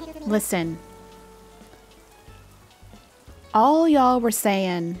 Listen. All y'all were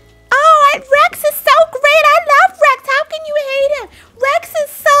saying, oh, Rex is so great. I love Rex. How can you hate him? Rex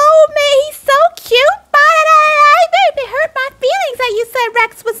is he's so cute. It hurt my feelings that you said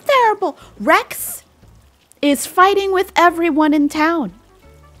Rex was terrible. Rex is fighting with everyone in town.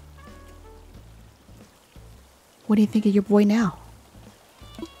 What do you think of your boy now?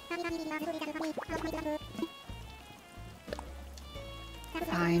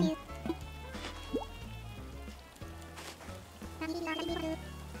 Fine.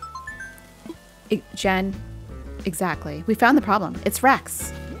 Jen, exactly. We found the problem. It's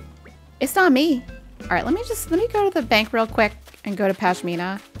Rex. It's not me. All right, let me go to the bank real quick and go to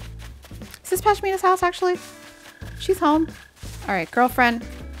Pashmina. Is this Pashmina's house, actually? She's home. All right, girlfriend.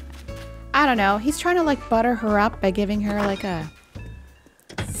 I don't know. He's trying to, like, butter her up by giving her, like,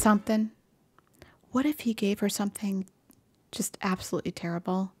 something. What if he gave her something just absolutely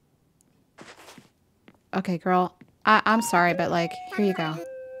terrible? Okay, girl. I'm sorry, but, like, here you go.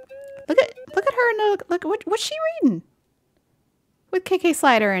 Look at her and look what's she reading? With KK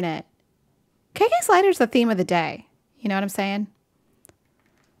Slider in it. KK Slider's the theme of the day. You know what I'm saying?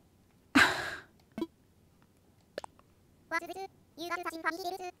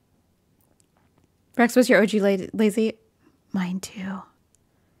 Rex was your OG lazy? Mine too.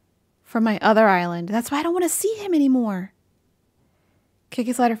 From my other island. That's why I don't want to see him anymore.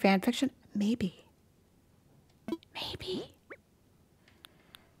 KK Slider fanfiction? Maybe. Maybe.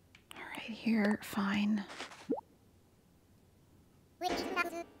 Alright, here. Fine.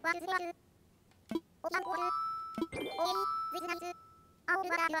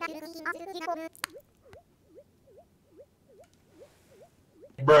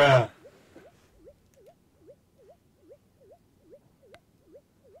 Bruh.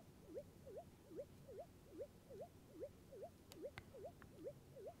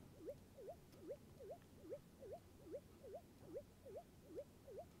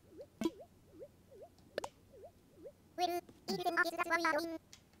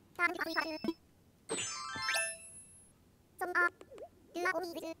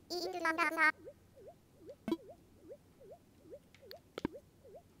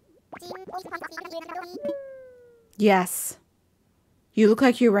 Yes. You look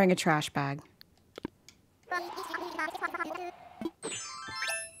like you're wearing a trash bag.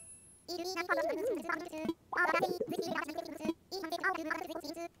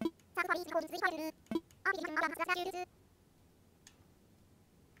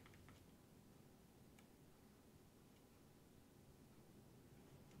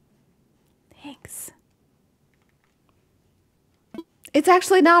 Thanks. It's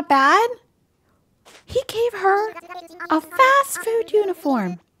actually not bad. He gave her a fast food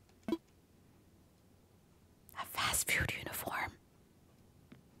uniform. A fast food uniform.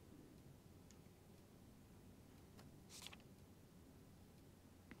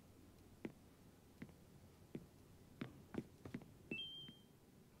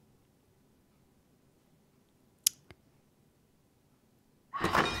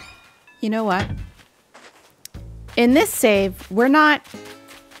 You know what? In this save, we're not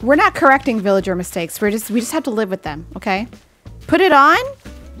correcting villager mistakes. We just have to live with them, okay? Put it on?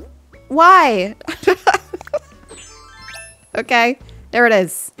 Why? Okay, there it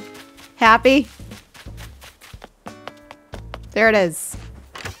is. Happy? There it is.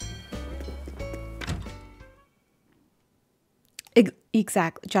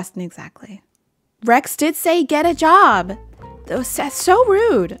 Exactly, Justin, exactly. Rex did say get a job. That's so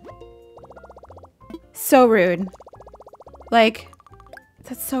rude. So rude. Like,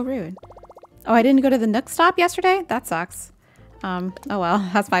 that's so rude. Oh, I didn't go to the Nook stop yesterday? That sucks. Oh well,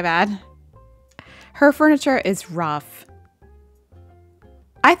 that's my bad. Her furniture is rough.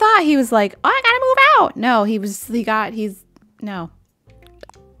 I thought he was like, oh, I gotta move out. No, no.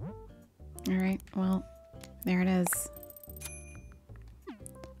 All right, well, there it is.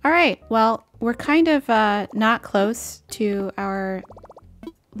 All right, well, we're kind of not close to our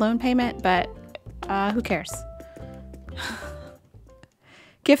loan payment, but who cares?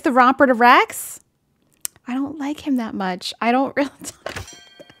 Gift the romper to Rex? I don't like him that much. I don't really...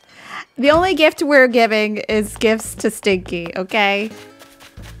 The only gift we're giving is gifts to Stinky, okay?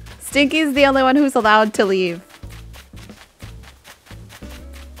 Stinky's the only one who's allowed to leave.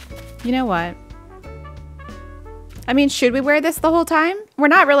 You know what? I mean, should we wear this the whole time? We're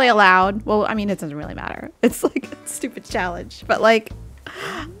not really allowed. Well, I mean, it doesn't really matter. It's like a stupid challenge. But like,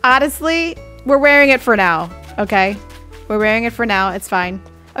 honestly, we're wearing it for now, okay? We're wearing it for now. It's fine.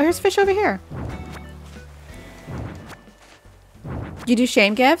 Oh, here's fish over here. You do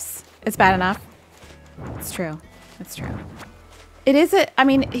shame gifts? It's bad enough. It's true. It's true. It is I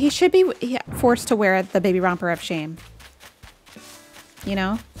mean, he should be forced to wear the baby romper of shame. You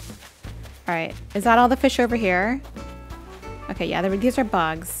know? All right. Is that all the fish over here? Okay, yeah, these are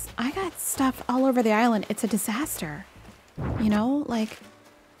bugs. I got stuff all over the island. It's a disaster. You know? Like,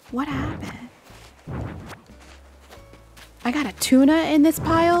 what happened? I got a tuna in this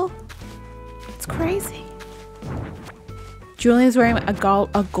pile? It's crazy. Julian's wearing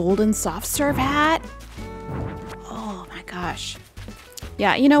a golden soft serve hat. Oh my gosh.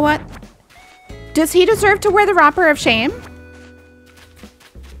 Yeah, you know what? Does he deserve to wear the romper of shame?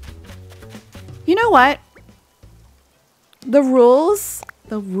 You know what? The rules.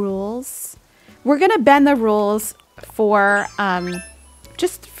 We're gonna bend the rules for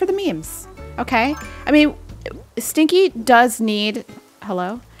just for the memes. Okay? I mean, Stinky does need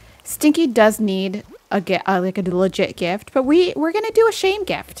Stinky does need like a legit gift, but we're gonna do a shame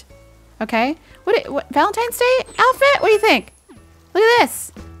gift. Okay? What Valentine's Day outfit? What do you think? Look at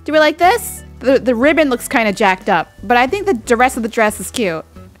this. Do we like this? The ribbon looks kind of jacked up, but I think the rest of the dress is cute.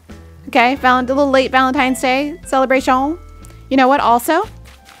 Okay, a little late Valentine's Day celebration. You know what? Also,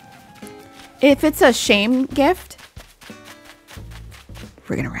 if it's a shame gift,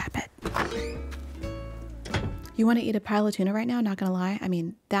 we're gonna wrap it. You want to eat a pile of tuna right now? Not gonna lie. I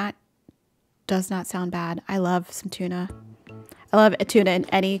mean, that does not sound bad. I love some tuna. I love a tuna in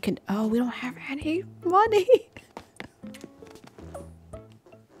any oh, we don't have any money.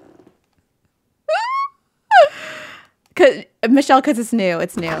 Michelle, because it's new.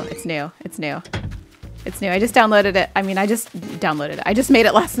 It's new. I just downloaded it. I mean, I just downloaded it. I just made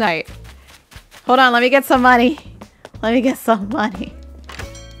it last night. Hold on. Let me get some money. It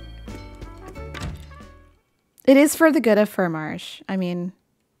is for the good of Fur Marsh. I mean,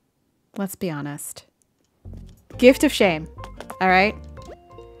 let's be honest. Gift of shame. All right.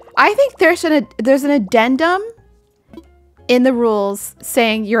 I think there's an addendum in the rules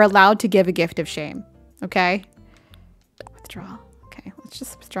saying you're allowed to give a gift of shame. Okay. Withdraw. Okay. Let's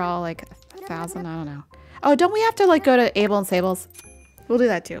just withdraw like 1,000. I don't know. Oh, don't we have to like go to Able and Sables? We'll do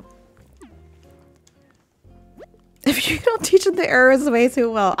that too. If you don't teach them the errors of ways,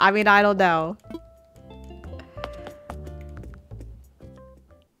 who will? I mean, I don't know.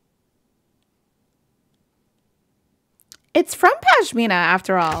 It's from Pashmina,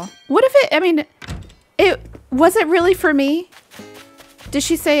 after all. What if it, I mean, was it really for me? Did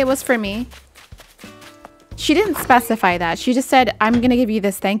she say it was for me? She didn't specify that. She just said, I'm going to give you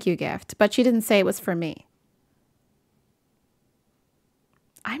this thank you gift. But she didn't say it was for me.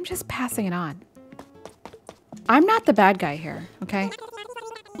 I'm just passing it on. I'm not the bad guy here, okay?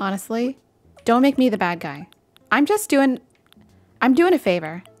 Honestly, don't make me the bad guy. I'm just doing I'm doing a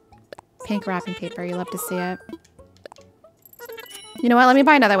favor. Pink wrapping paper. You love to see it. You know what? Let me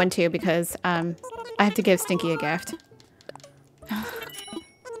buy another one too because I have to give Stinky a gift.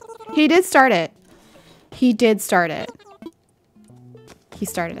 He did start it. He did start it. He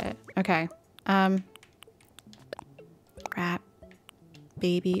started it. Okay. Wrap.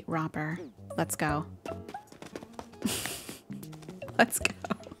 Baby romper. Let's go. Let's go.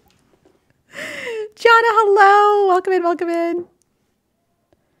 Jana, hello. Welcome in, welcome in.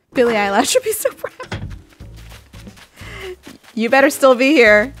 Billie Eilish would be so proud. You better still be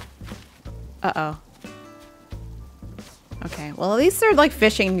here. Uh-oh. Okay, well at least they're like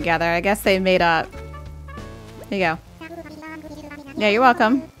fishing together. I guess they made up. Here you go. Yeah, you're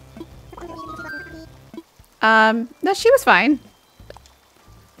welcome. No, she was fine.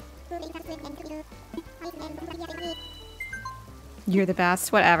 You're the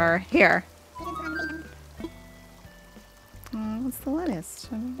best. Whatever. Here. What's the lettuce?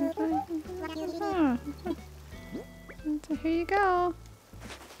 So here you go.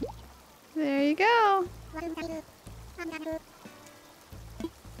 There you go.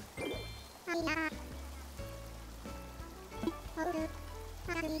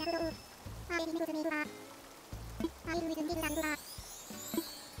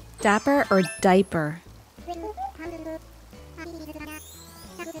 Dapper or diaper?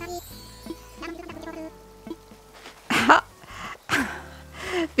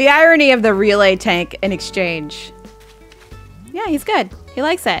 The irony of the relay tank in exchange. Yeah, he's good. He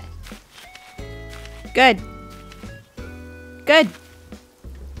likes it. Good. Good.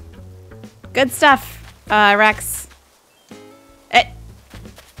 Good stuff, Rex.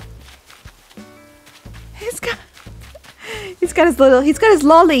 He's got his lolly. He's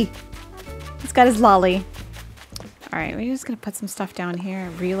got his lolly. All right, we're just gonna put some stuff down here.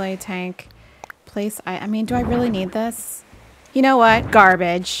 Relay tank. Place. I mean, do I really need this? You know what?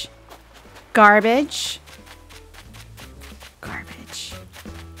 Garbage. Garbage. Garbage.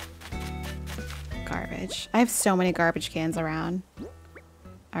 Garbage. I have so many garbage cans around.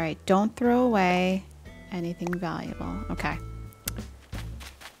 All right, don't throw away anything valuable. Okay.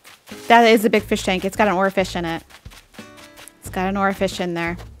 That is a big fish tank. It's got an oarfish in it. It's got an oarfish in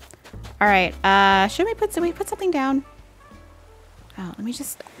there. All right. Should we put something down? Oh, let me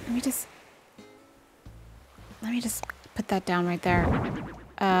just put that down right there.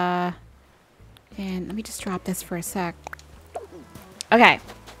 And let me just drop this for a sec. Okay.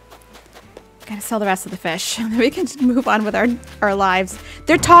 Gotta sell the rest of the fish. We can just move on with our lives.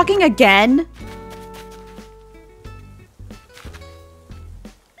 They're talking again.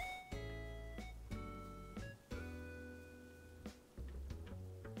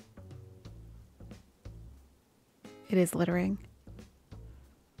 It is littering.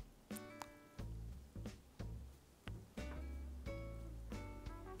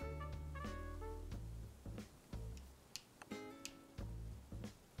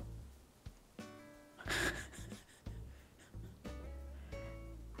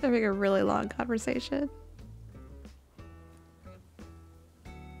 Having a really long conversation.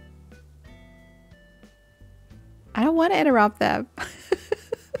 I don't want to interrupt them.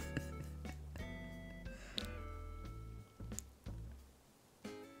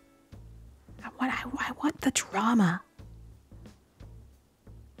 I want the drama.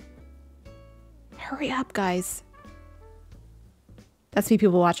 Hurry up, guys. That's me,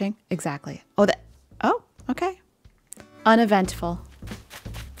 people watching. Exactly. Oh, okay. Uneventful.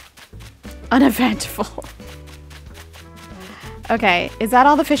 Uneventful. Okay, is that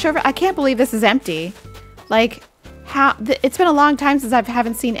all the fish over? I can't believe this is empty. Like, how? It's been a long time since I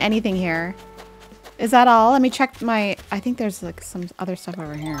haven't seen anything here. Is that all? Let me check my... I think there's like some other stuff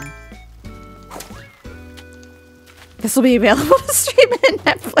over here. This will be available to stream in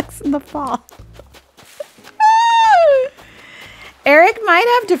Netflix in the fall. Eric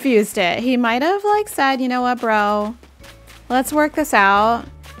might have diffused it. He might have like said, you know what, bro? Let's work this out.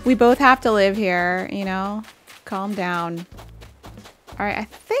 We both have to live here, you know? Calm down. All right, I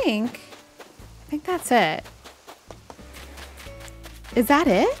think that's it. Is that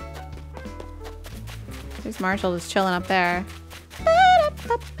it? There's Marshall just chilling up there.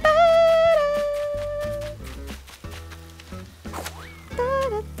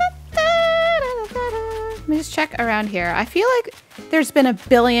 Let me just check around here. I feel like there's been a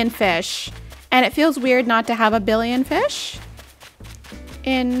billion fish, and it feels weird not to have a billion fish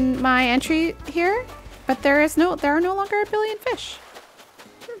in my entry here, but there are no longer a billion fish.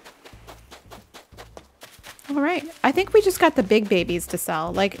 All right, I think we just got the big babies to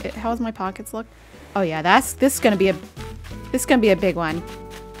sell. Like, how's my pockets look? Oh yeah, this is gonna be a big one.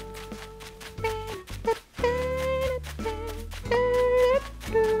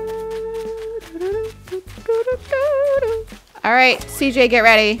 All right, CJ, get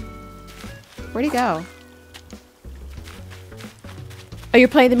ready. Where'd he go? Oh, you're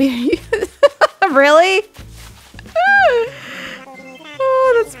playing the music? Really?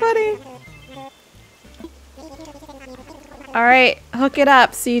 Oh, that's funny. All right, hook it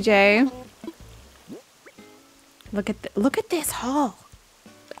up, CJ. Look at this haul.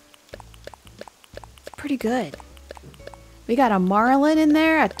 It's pretty good. We got a marlin in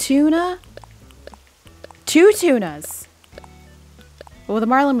there, a tuna. 2 tunas. Well, the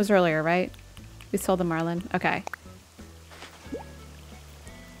marlin was earlier, right? We sold the marlin. Okay.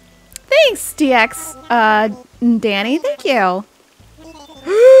 Thanks, DX. Danny, thank you.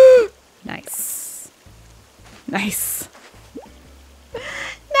 Nice. Nice.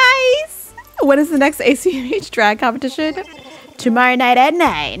 Nice. When is the next ACMH drag competition? Tomorrow night at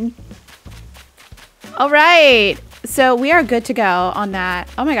 9. All right. So we are good to go on that.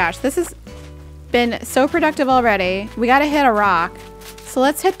 Oh my gosh, this has been so productive already. We got to hit a rock. So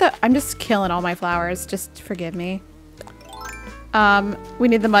let's hit the... I'm just killing all my flowers. Just forgive me. We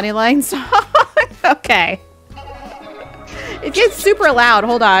need the money line song. Okay. It gets super loud.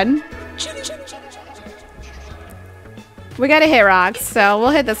 Hold on. We gotta hit rocks, so we'll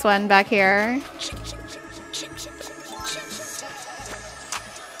hit this one back here.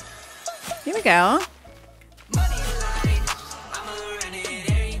 Here we go.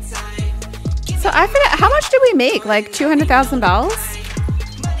 So I forget, how much did we make? Like 200,000 bells?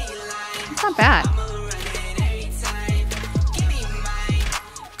 It's not bad.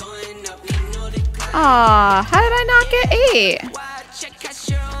 Aw, how did I not get 8?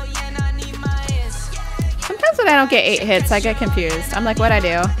 Sometimes when I don't get 8 hits, I get confused. I'm like, what'd I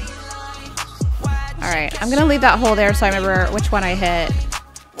do? Alright, I'm gonna leave that hole there so I remember which one I hit.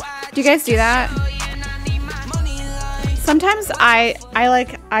 Do you guys do that? Sometimes I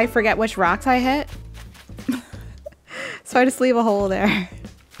forget which rocks I hit. So I just leave a hole there.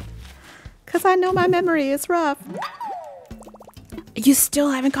 Cause I know my memory is rough. You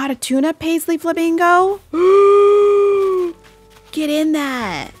still haven't caught a tuna, Paisley Flamingo? Get in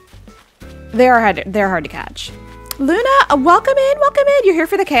that. They're hard to catch. Luna, welcome in, welcome in. You're here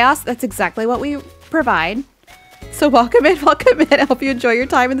for the chaos. That's exactly what we provide. So welcome in, welcome in. I hope you enjoy your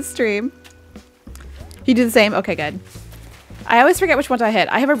time in the stream. You do the same? Okay, good. I always forget which ones I hit.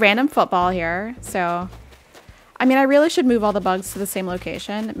 I have a random football here, so... I mean, I really should move all the bugs to the same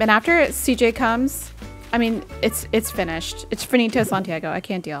location. And after CJ comes... I mean, it's finished. It's finito Santiago. I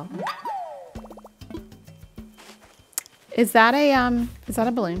can't deal. Is that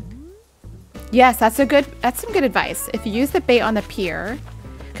a balloon? Yes, that's some good advice. If you use the bait on the pier,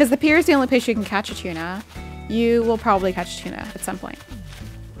 because the pier is the only place you can catch a tuna, you will probably catch a tuna at some point.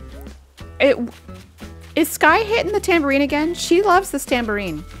 Is Sky hitting the tambourine again? She loves this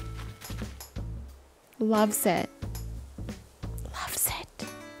tambourine. Loves it. Loves it.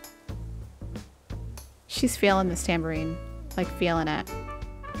 She's feeling this tambourine. Like feeling it.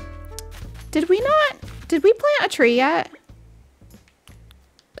 Did we plant a tree yet?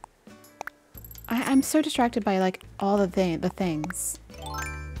 I'm so distracted by like all the things.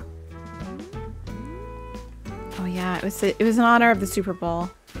 Oh yeah, it was in honor of the Super Bowl,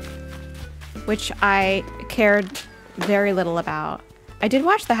 which I cared very little about. I did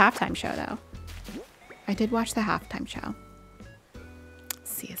watch the halftime show though. I did watch the halftime show.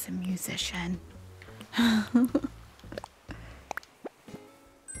 See, as a musician. Oh!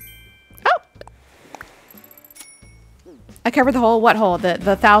 I covered the hole. What hole?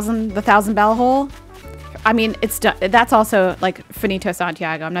 The thousand bell hole? I mean, it's done. That's also like finito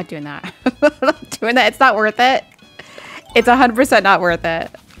Santiago. I'm not doing that. I'm not doing that. It's not worth it. It's 100% not worth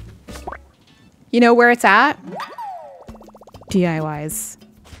it. You know where it's at? DIYs.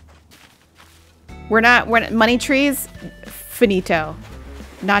 We're money trees. Finito.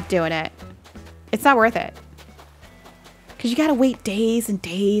 Not doing it. It's not worth it. Because you gotta wait days and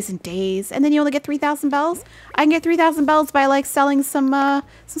days and days. And then you only get 3,000 bells. I can get 3,000 bells by like selling some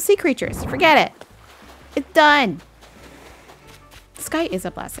sea creatures. Forget it. It's done. Sky is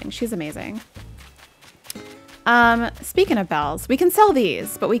a blessing. She's amazing. Speaking of bells, we can sell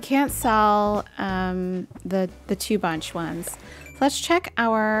these, but we can't sell the 2 bunch ones. So let's check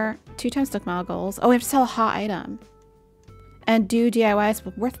our 2 times stock mile goals. Oh, we have to sell a hot item. And do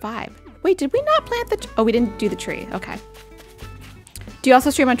DIYs worth 5. Wait, did we not plant the... Oh, we didn't do the tree. Okay. Do you also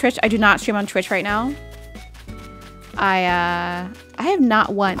stream on Twitch? I do not stream on Twitch right now. I have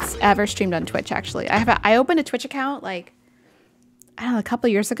not once ever streamed on Twitch, actually. I opened a Twitch account, like, I don't know, a couple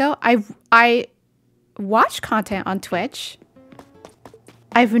of years ago. I watch content on Twitch.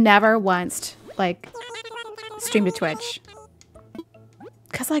 I've never once, like, streamed to Twitch.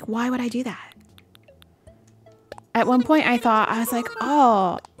 Because, like, why would I do that? At one point I thought, I was like,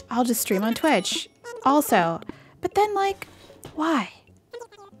 oh, I'll just stream on Twitch also. But then like, why?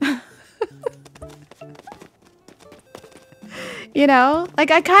 You know,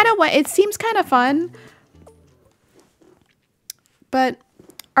 like I kind of want, it seems kind of fun. But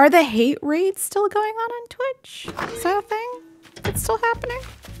are the hate raids still going on Twitch? Is that a thing? It's still happening?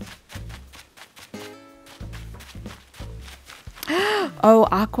 Oh,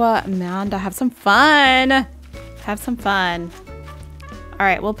 Aqua Amanda, have some fun. Have some fun. All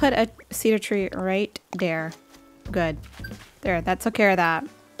right, we'll put a cedar tree right there. Good. There, that took care of that.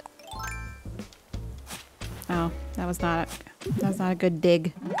 Oh, that was not a good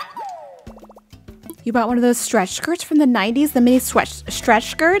dig. You bought one of those stretch skirts from the 90s? The mini stretch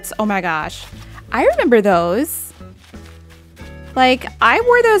skirts? Oh my gosh. I remember those. Like, I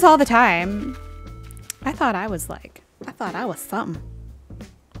wore those all the time. I thought I was something.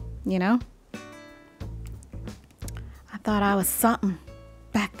 You know? I thought I was something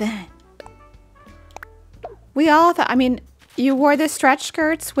back then. We all thought, I mean, you wore the stretch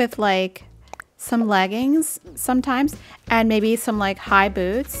skirts with like some leggings sometimes and maybe some like high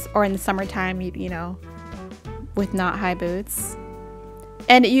boots, or in the summertime, you know, with not high boots.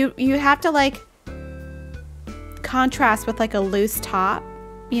 And you have to like contrast with like a loose top,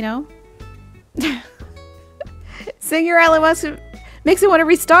 you know? Cinderella makes me want to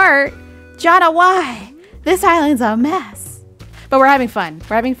restart. Jana, why? This island's a mess. But we're having fun.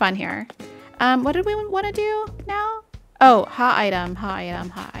 We're having fun here. What did we want to do now? Oh, hot item, hot item,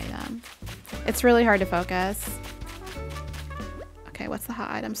 hot item. It's really hard to focus. Okay, what's the hot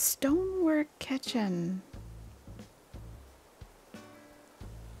item? Stonework kitchen.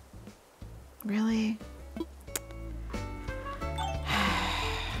 Really?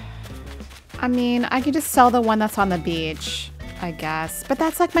 I mean, I could just sell the one that's on the beach, I guess. But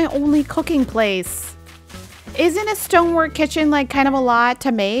that's like my only cooking place. Isn't a stonework kitchen like kind of a lot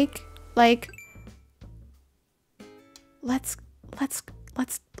to make? Like, let's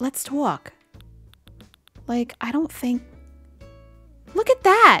talk. Like, I don't think. Look at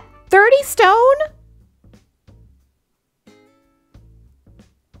that. 30 stone?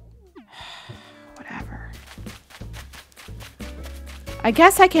 Whatever. I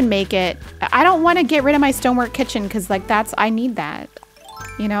guess I can make it. I don't want to get rid of my stonework kitchen because like I need that.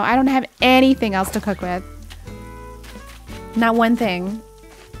 You know, I don't have anything else to cook with. Not one thing.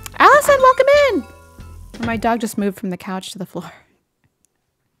 Allison, welcome in. My dog just moved from the couch to the floor.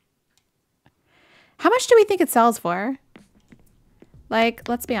 How much do we think it sells for? Like,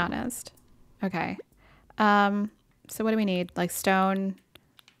 let's be honest. Okay. So what do we need? Like stone.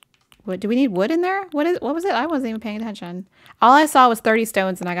 Wood. Do we need wood in there? What was it? I wasn't even paying attention. All I saw was 30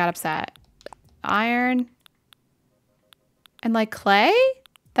 stones and I got upset. Iron. And like clay?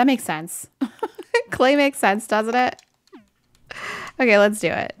 That makes sense. Clay makes sense, doesn't it? Okay, let's do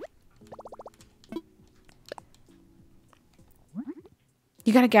it.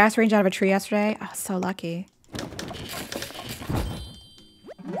 You got a gas range out of a tree yesterday? Oh, so lucky.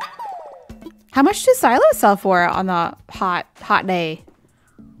 How much do silos sell for on the hot day?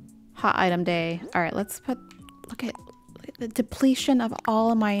 Hot item day. All right, let's look at the depletion of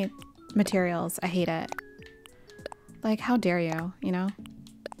all of my materials. I hate it. Like, how dare you, you know?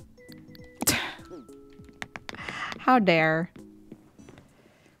 How dare.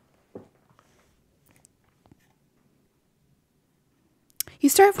 You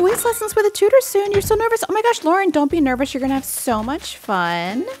start voice lessons with a tutor soon. You're so nervous. Oh my gosh, Lauren, don't be nervous. You're going to have so much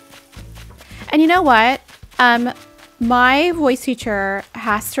fun. And you know what? My voice teacher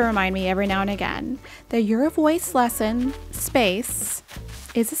has to remind me every now and again that your voice lesson space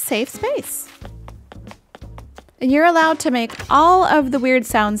is a safe space. And you're allowed to make all of the weird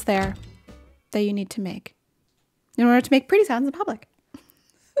sounds there that you need to make in order to make pretty sounds in public.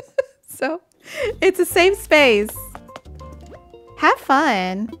 So it's a safe space. Have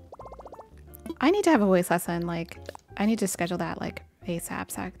fun. I need to have a voice lesson. Like, I need to schedule that like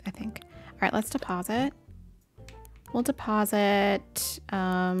ASAP, I think. All right, let's deposit. We'll deposit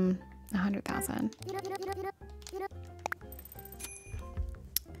 100,000.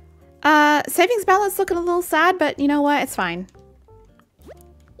 Savings balance looking a little sad, but you know what? It's fine.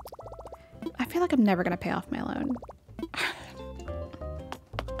 I feel like I'm never gonna pay off my loan.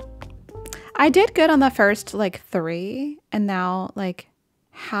 I did good on the first like 3, and now like,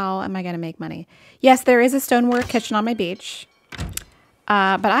 how am I gonna make money? Yes, there is a stonework kitchen on my beach,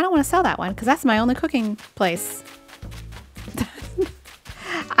 but I don't want to sell that one because that's my only cooking place.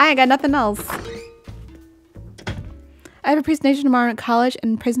 I ain't got nothing else. I have a presentation tomorrow at college,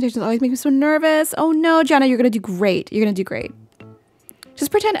 and presentations always make me so nervous. Oh no, Jana, you're gonna do great. You're gonna do great. Just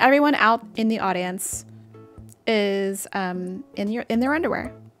pretend everyone out in the audience is in their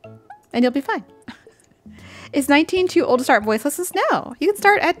underwear, and you'll be fine. Is 19 too old to start voice lessons? No, you can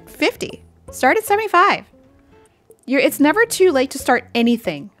start at 50. Start at 75. It's never too late to start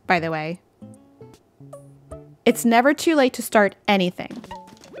anything, by the way. It's never too late to start anything.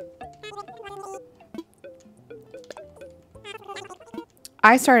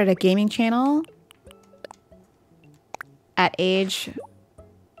 I started a gaming channel at age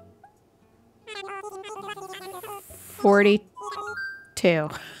 42.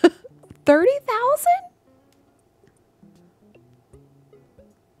 30,000?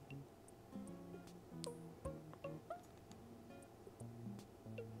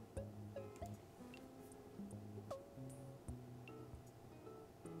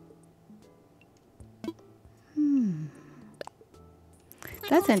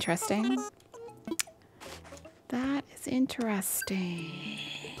 That's interesting. That is interesting.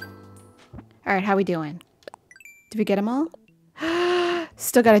 All right, how we doing? Did we get them all?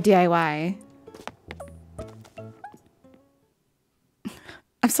 Still got a DIY.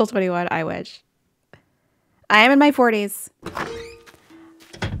 I'm still 21. I wish. I am in my 40s.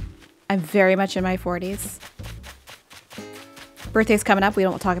 I'm very much in my 40s. Birthday's coming up. We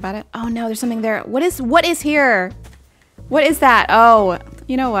don't talk about it. Oh no, there's something there. What is here? What is that? Oh,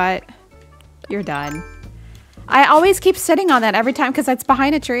 you know what? You're done. I always keep sitting on that every time because it's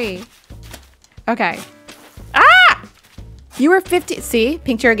behind a tree. Okay. Ah! You were 50. See?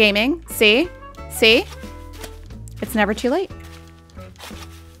 Pink Chair Gaming. See? See? It's never too late.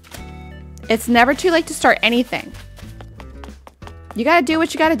 It's never too late to start anything. You gotta do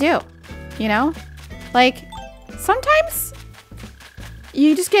what you gotta do. You know? Like, sometimes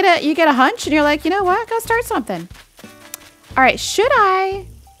you just get a hunch and you're like, you know what? Go start something. All right, should I?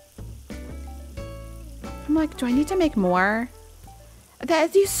 I'm like, do I need to make more?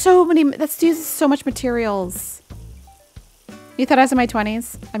 That uses so much materials. You thought I was in my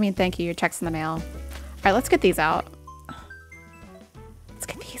 20s? I mean, thank you. Your check's in the mail. All right, let's get these out. Let's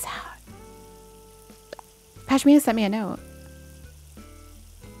get these out. Pashmina sent me a note.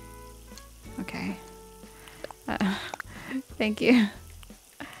 Okay. Thank you.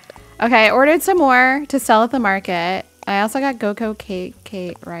 Okay, I ordered some more to sell at the market. I also got Goko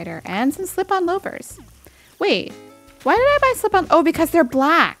Kate Rider and some slip-on loafers. Wait, why did I buy slip-on? Oh, because they're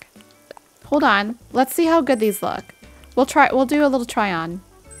black. Hold on. Let's see how good these look. We'll do a little try on.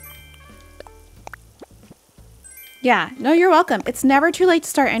 Yeah, no, you're welcome. It's never too late to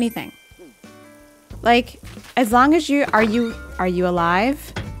start anything. Like, as long as are you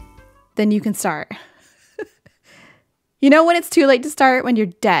alive? Then you can start. You know when it's too late to start? When you're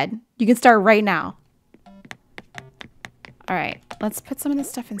dead. You can start right now. All right, let's put some of this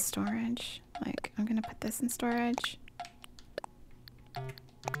stuff in storage. Like, I'm gonna put this in storage.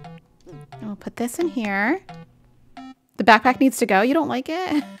 And we'll put this in here. The backpack needs to go. You don't like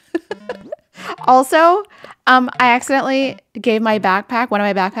it? Also, I accidentally gave one of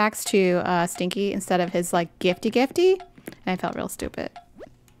my backpacks to Stinky instead of his like gifty. And I felt real stupid.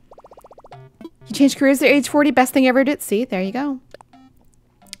 You changed careers at age 40. Best thing you ever did. See, there you go.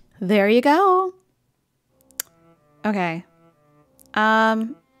 There you go. Okay.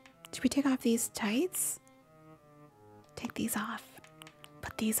 Should we take off these tights? Take these off.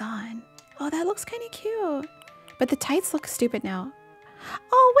 Put these on. Oh, that looks kind of cute. But the tights look stupid now.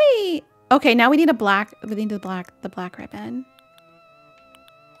 Oh, wait. Okay, now we need the black ribbon.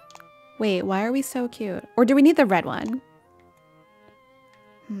 Wait, why are we so cute? Or do we need the red one?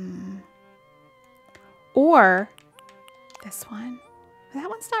 Or this one. That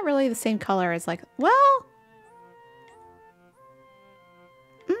one's not really the same color as like, well...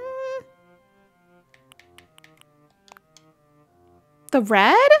 The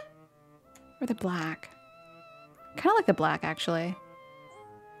red? Or the black? Kind of like the black, actually.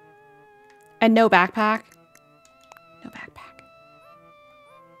 And no backpack. No backpack.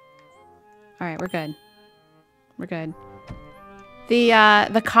 All right, we're good. We're good.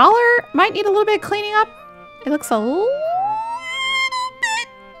 The collar might need a little bit of cleaning up. It looks a little bit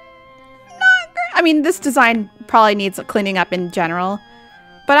not great. I mean, this design probably needs cleaning up in general,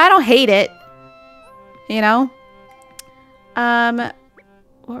 but I don't hate it. You know?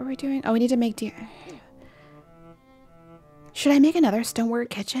 What were we doing? Oh, we need to make Should I make another stoneware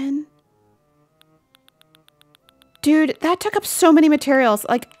kitchen? Dude, that took up so many materials.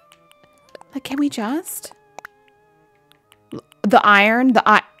 Like, can we just? The iron,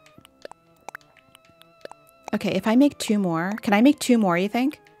 Okay, if I make 2 more, can I make 2 more, you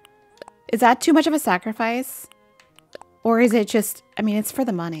think? Is that too much of a sacrifice? Or is it just, I mean, it's for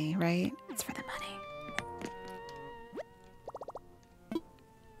the money, right? It's for the money.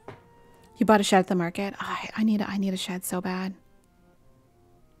 You bought a shed at the market? Oh, I need a shed so bad.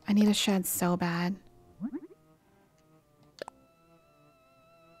 I need a shed so bad.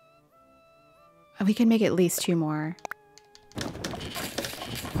 We can make at least 2 more.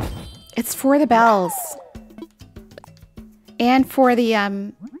 It's for the bells. And for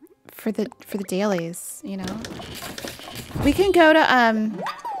the dailies, you know. We can go to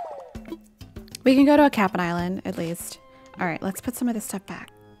a Cap'n Island at least. All right, let's put some of this stuff back.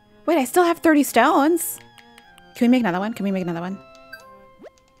 Wait, I still have 30 stones. Can we make another one? Can we make another one?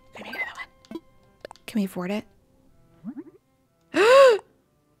 Can we make another one? Can we afford it?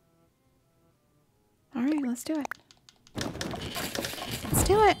 All right, let's do it. Let's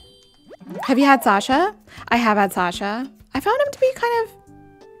do it. Have you had Sasha? I have had Sasha. I found him to be kind of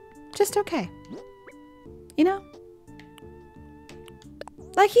just okay. You know?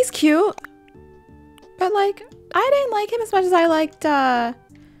 Like, he's cute. But, like, I didn't like him as much as I liked,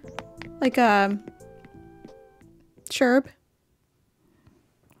 Sherb.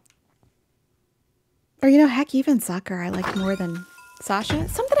 Or, you know, heck, even Sucker I like more than Sasha.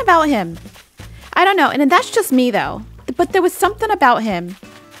 Something about him. I don't know. And that's just me, though. But there was something about him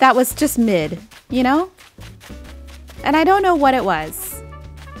that was just mid, you know? And I don't know what it was.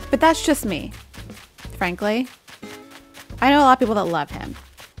 But that's just me, frankly. I know a lot of people that love him.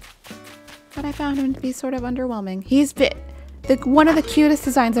 But I found him to be sort of underwhelming. He's one of the cutest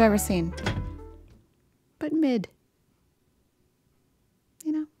designs I've ever seen. But mid.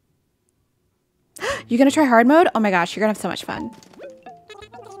 You know? You gonna try hard mode? Oh my gosh, you're gonna have so much fun.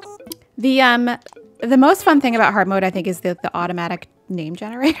 The most fun thing about hard mode, I think, is the automatic name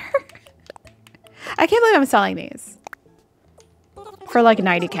generator. I can't believe I'm selling these. For like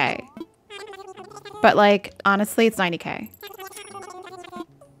 90K. But like, honestly, it's 90K.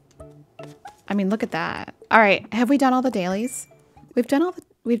 I mean, look at that. All right, have we done all the dailies? We've done all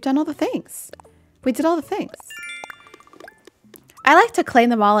the things. We did all the things. I like to claim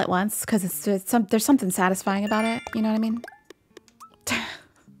them all at once because there's something satisfying about it. You know what I mean?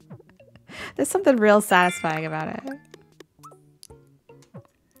 There's something real satisfying about it.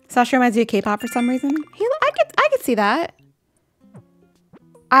 Sasha reminds me of K-pop for some reason. I could see that.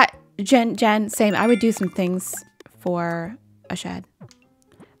 Jen, same. I would do some things for a shed.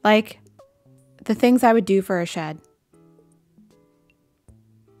 Like, the things I would do for a shed.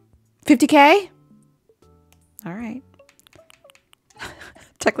 50K? All right.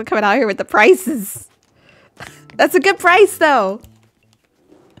 Technically coming out here with the prices. That's a good price, though.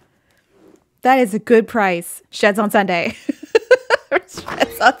 That is a good price. Sheds on Sunday.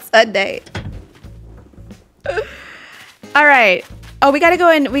 Sheds on Sunday. All right. Oh, we gotta go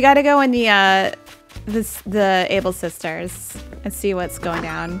in the Able Sisters and see what's going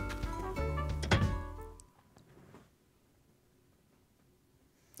down.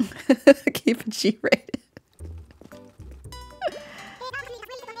 Keep it G-rated.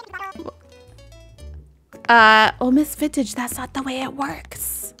 Well, Miss Vintage, that's not the way it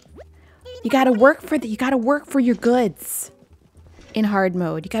works. You gotta work for your goods in hard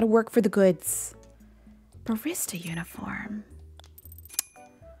mode. You gotta work for the goods. Barista uniform.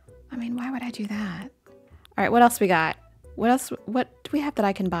 I mean, why would I do that? All right, what else we got? What do we have that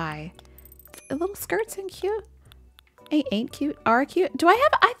I can buy? The little skirts and cute. Ain't cute, are cute.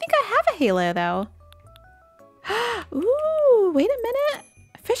 I think I have a halo though. Ooh, wait a minute.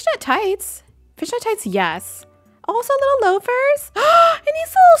 Fishnet tights. Fishnet tights, yes. Also little loafers. And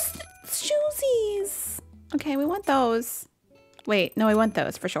these little shoesies. Okay, we want those. Wait, no, we want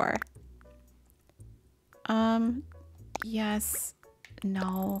those for sure. Yes.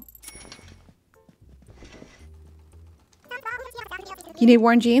 No. You need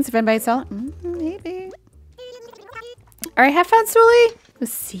worn jeans if anybody's selling? Maybe. All right, have fun, Sully. We'll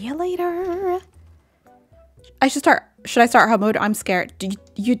see you later. Should I start hard mode? I'm scared.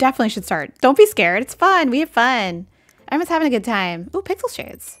 You definitely should start. Don't be scared. It's fun. We have fun. Everyone's having a good time. Ooh, pixel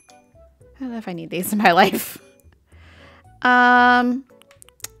shades. I don't know if I need these in my life.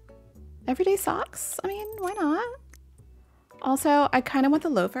 Everyday socks. I mean, why not? Also, I kind of want the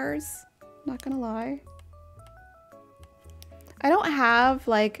loafers. Not gonna lie. I don't have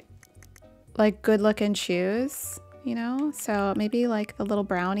like good looking shoes, you know? So maybe like the little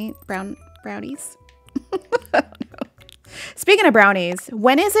brownies. I don't know. Speaking of brownies,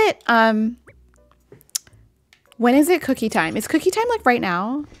 when is it cookie time? Is cookie time like right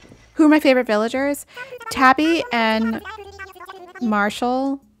now? Who are my favorite villagers? Tabby and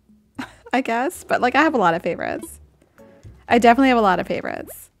Marshall, I guess. But like I have a lot of favorites. I definitely have a lot of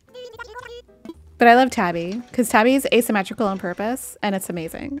favorites. But I love Tabby because Tabby is asymmetrical on purpose and it's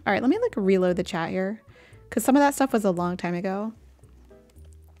amazing. All right, let me like reload the chat here because some of that stuff was a long time ago.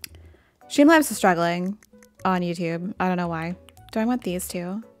 Streamlabs is struggling on YouTube. I don't know why. Do I want these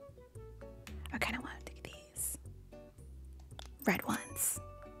two? I kind of want to take these. Red ones.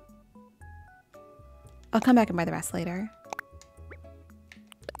 I'll come back and buy the rest later.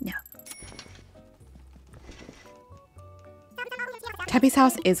 No. Teppy's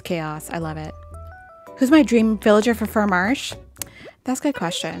house is chaos. I love it. Who's my dream villager for Marsh? That's a good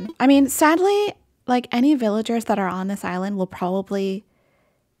question. I mean, sadly, like any villagers that are on this island will probably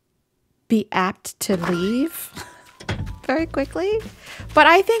be apt to leave very quickly. But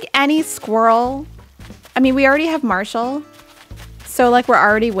I think any squirrel, I mean, we already have Marshall, so like we're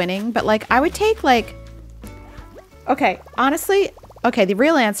already winning, but like I would take like, okay, honestly, okay, the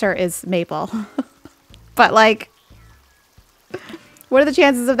real answer is Maple. But like, what are the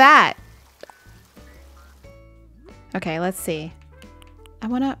chances of that? Okay, let's see. I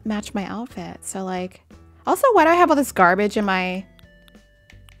want to match my outfit. So like, also, why do I have all this garbage in my,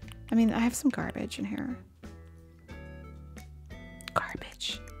 I mean, I have some garbage in here.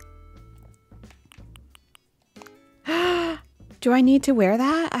 Garbage. Do I need to wear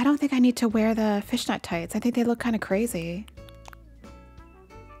that? I don't think I need to wear the fishnet tights. I think they look kind of crazy.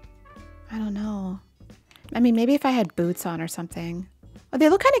 I don't know. I mean, maybe if I had boots on or something. Oh, they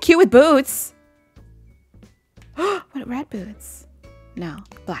look kind of cute with boots. What, red boots? No,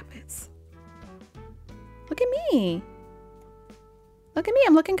 black boots. Look at me. Look at me.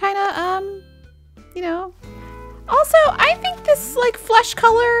 I'm looking kind of, you know. Also, I think this like flesh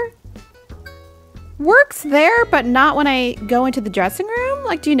color works there, but not when I go into the dressing room.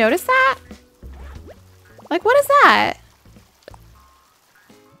 Like, do you notice that? Like, what is that?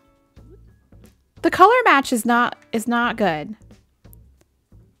 The color match is not good.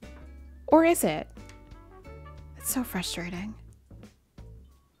 Or is it? It's so frustrating.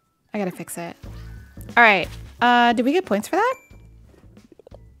 I gotta fix it. All right. Did we get points for that?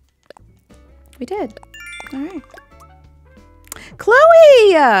 We did. All right.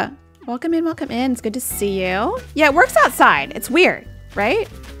 Chloe! Welcome in, welcome in. It's good to see you. Yeah, it works outside. It's weird, right?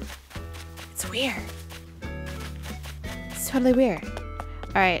 It's weird. It's totally weird.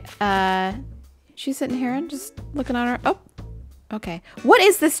 All right. She's sitting here and just looking on her. Oh, okay. What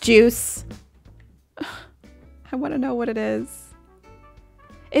is this juice? I want to know what it is.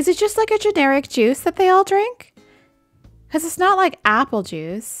 Is it just like a generic juice that they all drink? Because it's not like apple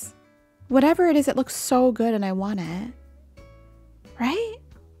juice. Whatever it is, it looks so good and I want it. Right?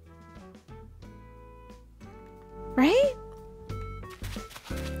 Right?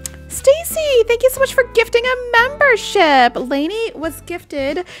 Stacy, thank you so much for gifting a membership. Lainey was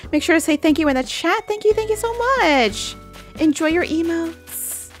gifted. Make sure to say thank you in the chat. Thank you so much. Enjoy your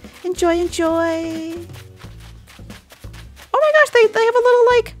emotes. Enjoy, enjoy. Oh my gosh, they have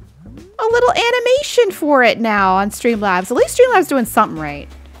a little animation for it now on Streamlabs. At least Streamlabs doing something right.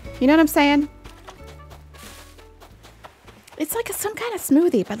 You know what I'm saying? It's like some kind of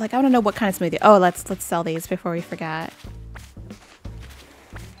smoothie, but like I don't know what kind of smoothie. Oh, let's sell these before we forget.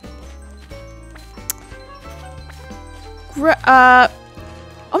 Oh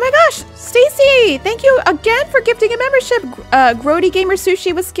my gosh, Stacy! Thank you again for gifting a membership. Grody Gamer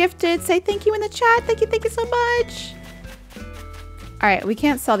Sushi was gifted. Say thank you in the chat. Thank you so much. All right, we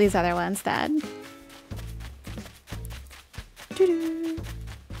can't sell these other ones then.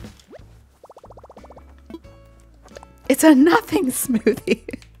 It's a nothing smoothie.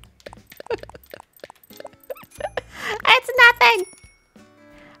 It's nothing.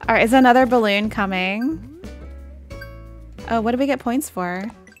 All right, is another balloon coming? Oh, what do we get points for?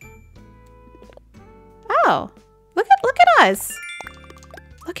 Oh, look at us.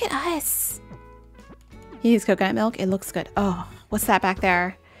 Look at us. You use coconut milk. It looks good. Oh, what's that back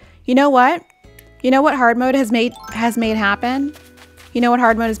there? You know what? You know what hard mode has made happen? You know what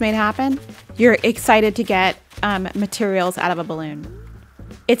hard mode has made happen? You're excited to get materials out of a balloon.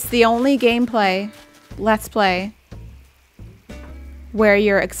 It's the only gameplay, let's play, where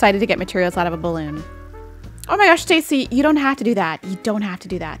you're excited to get materials out of a balloon. Oh my gosh, Stacy, you don't have to do that. You don't have to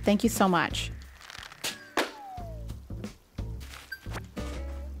do that. Thank you so much.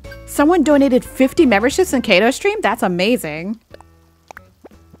 Someone donated 50 memberships in Kato stream? That's amazing.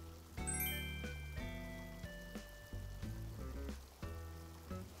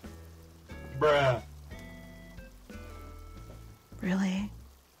 Bruh. Really?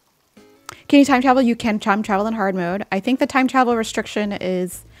 Can you time travel? You can time travel in hard mode. I think the time travel restriction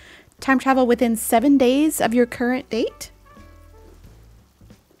is time travel within 7 days of your current date.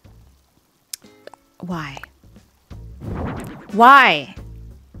 Why? Why?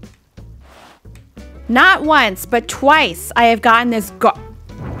 Not once, but twice I have gotten this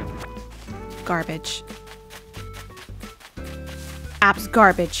garbage. Apps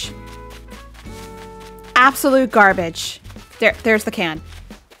garbage. absolute garbage. There's the can.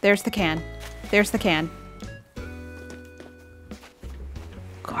 There's the can. There's the can.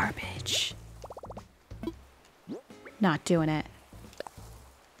 Garbage. Not doing it.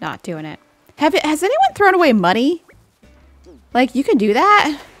 Not doing it. Has anyone thrown away money? Like, you can do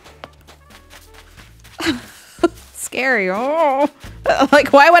that? Scary. Oh.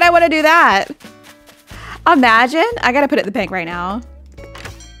 Like, why would I want to do that? Imagine. I gotta put it in the bank right now.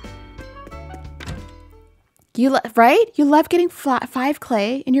 Right? You love getting 5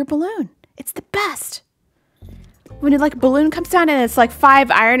 clay in your balloon. It's the best. When like balloon comes down and it's like 5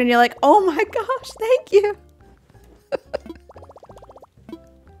 iron and you're like, oh my gosh, thank you.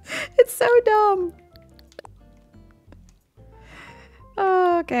 It's so dumb.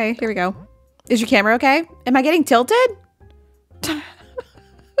 Okay, here we go. Is your camera okay? Am I getting tilted?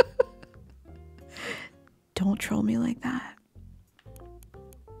 Don't troll me like that.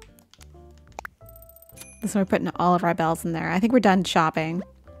 So we're putting all of our bells in there. I think we're done shopping.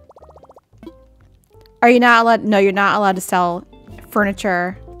 Are you not allowed? No, you're not allowed to sell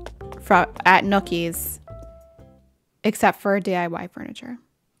furniture at Nookie's, except for DIY furniture.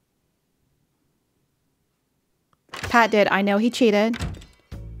 Pat did. I know he cheated.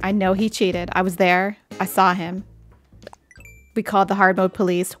 I know he cheated. I was there. I saw him. We called the hard mode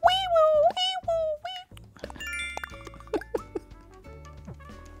police. Wee woo, wee woo,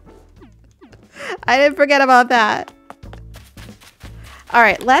 wee. I didn't forget about that. All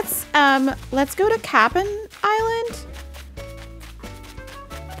right, let's go to Cap'n Island.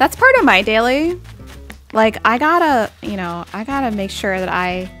 That's part of my daily. Like, I gotta make sure that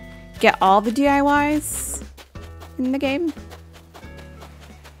I get all the DIYs in the game.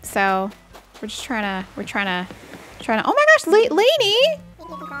 So we're trying to, oh my gosh, Lainey,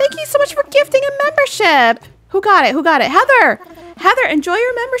 thank you so much for gifting a membership. Who got it? Who got it? Heather, enjoy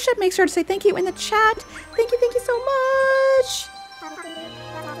your membership. Make sure to say thank you in the chat. Thank you so much.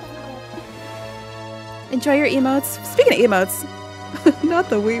 Enjoy your emotes. Speaking of emotes, not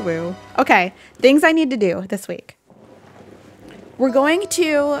the wee woo. Okay, things I need to do this week. We're going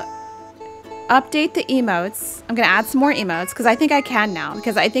to update the emotes. I'm gonna add some more emotes because I think I can now,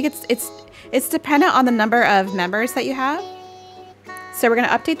 because I think it's dependent on the number of members that you have. So we're gonna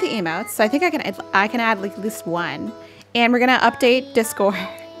update the emotes. So I think I can add like at least one, and we're gonna update Discord,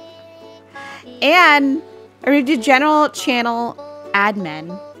 and we're gonna do general channel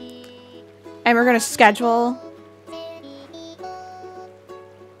admin, and we're gonna schedule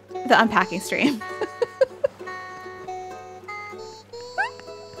the unpacking stream.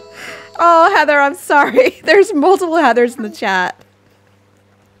 Oh, Heather, I'm sorry. There's multiple Heathers in the chat.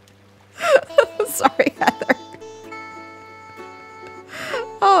 Sorry, Heather.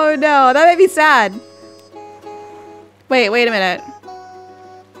 Oh, no. That made me sad. Wait a minute.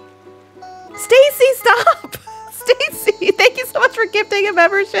 Stacy, stop. Stacy, thank you so much for gifting a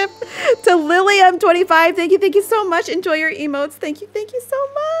membership to Lilium25. Thank you so much. Enjoy your emotes. Thank you so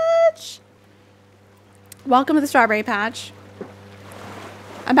much. Welcome to the Strawberry Patch.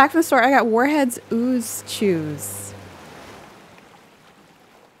 I'm back from the store. I got Warhead's Ooze Chews.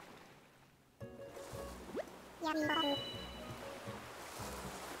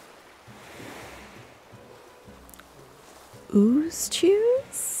 Ooze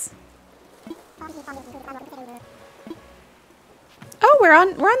Chews? Oh, we're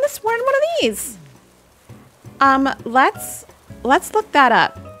on one of these. Let's look that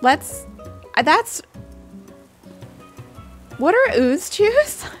up. That's what are ooze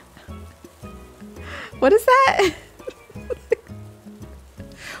chews? What is that?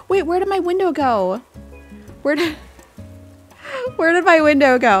 Wait, where did my window go? Where did my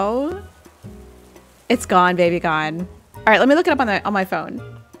window go? It's gone, baby, gone. All right, let me look it up on my phone.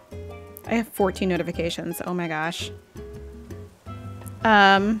 I have 14 notifications. Oh my gosh.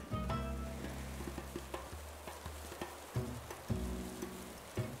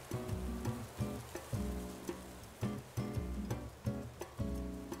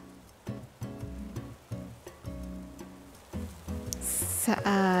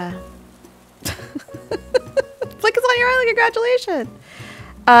 It's like it's on your island. Congratulations.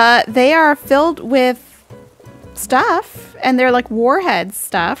 They are filled with stuff, and they're like warhead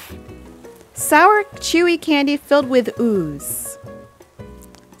stuff. Sour, chewy candy filled with ooze.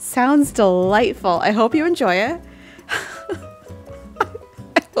 Sounds delightful. I hope you enjoy it.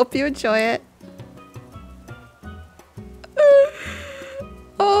 I hope you enjoy it.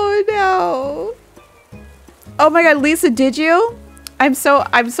 Oh no. Oh my god, Lisa, did you? I'm so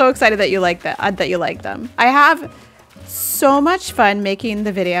excited that you like that you like them. I have so much fun making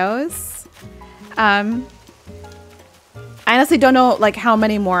the videos. I honestly don't know like how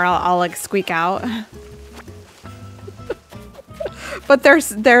many more I'll like squeak out. But there's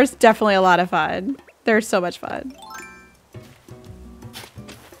definitely a lot of fun. There's so much fun.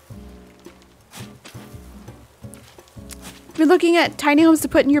 We're looking at tiny homes to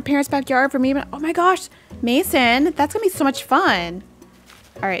put in your parents' backyard for me. Oh my gosh, Mason, that's gonna be so much fun.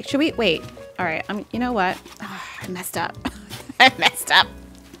 All right, should we wait? All right, you know what? Oh, I messed up. I messed up.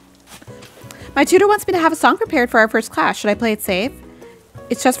 My tutor wants me to have a song prepared for our first class. Should I play it safe?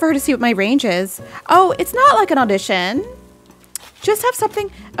 It's just for her to see what my range is. Oh, it's not like an audition. Just have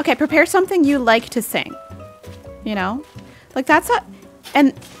something. Okay, prepare something you like to sing. You know, like that's a.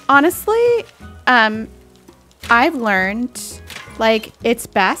 And honestly, I've learned like it's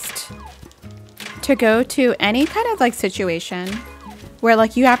best to go to any kind of like situation where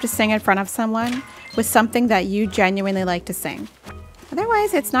like you have to sing in front of someone with something that you genuinely like to sing.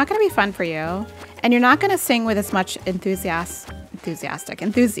 Otherwise, it's not going to be fun for you, and you're not going to sing with as much enthusiasm.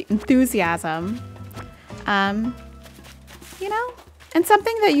 You know, and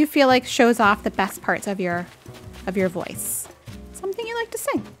something that you feel like shows off the best parts of your voice. Something you like to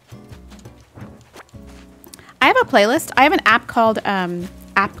sing. I have a playlist. I have an app called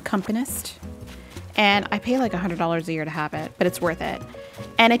App Companist, and I pay like $100 a year to have it, but it's worth it.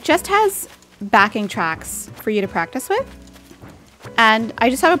 And it just has backing tracks for you to practice with. And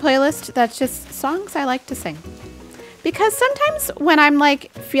I just have a playlist that's just songs I like to sing. Because sometimes when I'm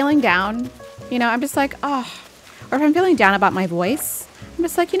like feeling down, you know, I'm just like, oh, or if I'm feeling down about my voice, I'm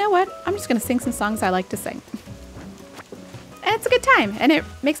just like, you know what? I'm just going to sing some songs I like to sing. And it's a good time. And it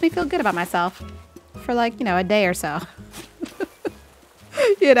makes me feel good about myself for like, you know, a day or so.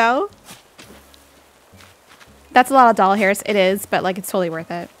 You know? That's a lot of doll hairs. It is, but like it's totally worth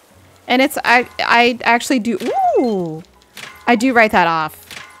it. And it's, I actually do, ooh, I do write that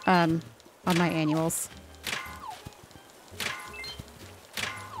off on my annuals.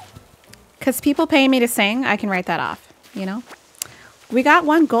 Because people pay me to sing, I can write that off, you know? We got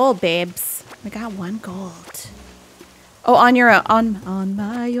 1 gold, babes. We got 1 gold. Oh, on your own. On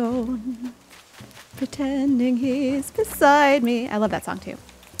my own. Pretending he's beside me. I love that song too.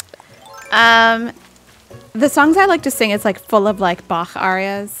 The songs I like to sing is like full of like Bach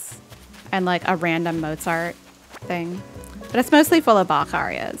arias and like a random Mozart thing. But it's mostly full of Bach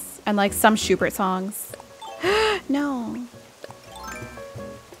arias and like some Schubert songs. No.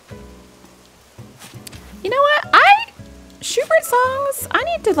 You know what? Schubert songs, I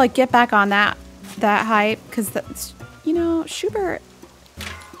need to like get back on that hype because that's, you know,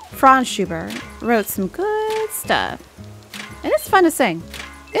 Franz Schubert wrote some good stuff. And it's fun to sing.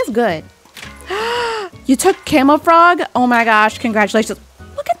 It's good. You took Camel Frog? Oh my gosh, congratulations.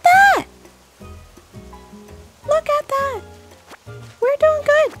 Look at that. Look at that. We're doing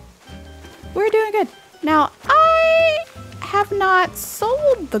good. We're doing good. Now, I have not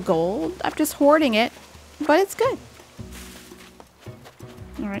sold the gold. I'm just hoarding it, but it's good.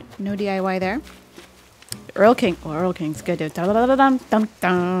 All right, no DIY there. Earl King. Oh, Earl King's good, dude. It's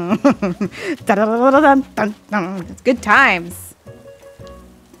good times.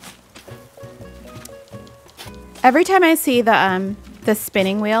 Every time I see the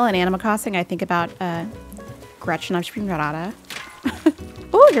spinning wheel in Animal Crossing, I think about Gretchen of Springrada.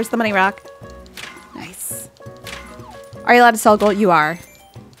 Oh, here's the money rock. Nice. Are you allowed to sell gold? You are.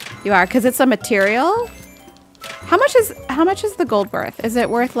 You are, because it's a material. How much is the gold worth? Is it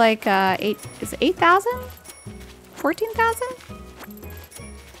worth like is it 8,000? 14,000?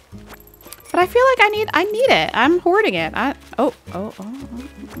 But I feel like I need it. I'm hoarding it. Oh.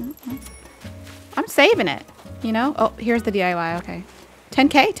 I'm saving it. You know? Oh, here's the DIY. Okay.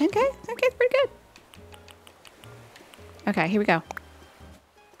 10K? 10K? 10K is pretty good. Okay, here we go.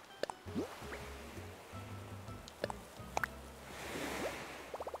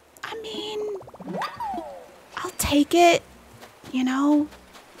 I mean, I'll take it, you know?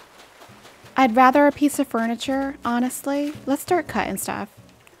 I'd rather a piece of furniture, honestly. Let's start cutting stuff.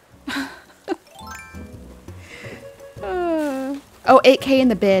 Oh, 8K in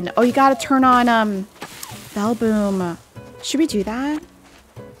the bin. Oh, you gotta turn on Bell Boom. Should we do that?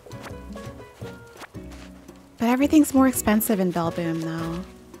 But everything's more expensive in Bell Boom, though.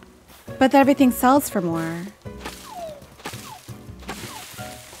 But everything sells for more.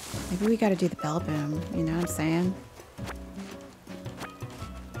 Maybe we gotta do the Bell Boom. You know what I'm saying?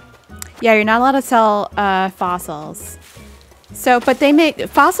 Yeah, you're not allowed to sell fossils. So, but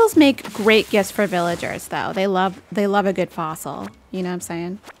fossils make great gifts for villagers, though. They love a good fossil. You know what I'm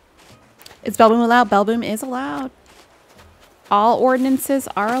saying? Is Bell Boom allowed? Bell Boom is allowed. All ordinances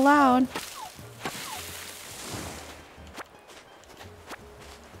are allowed.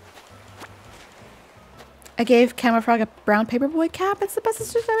 I gave Camel Frog a brown paperboy cap. It's the best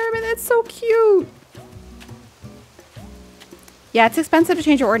it's ever been. It's so cute. Yeah, it's expensive to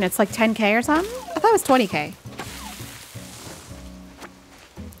change your ordinance. Like 10K or something? I thought it was 20K.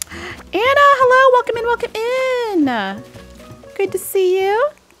 Anna, hello. Welcome in, welcome in. Good to see you.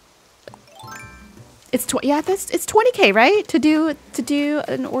 It's it's 20K, right? To do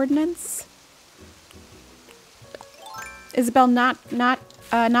an ordinance. Isabel not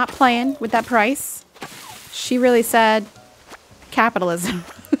playing with that price. She really said capitalism.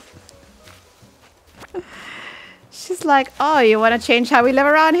 She's like, oh, you want to change how we live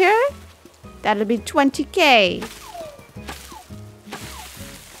around here? That'll be 20K.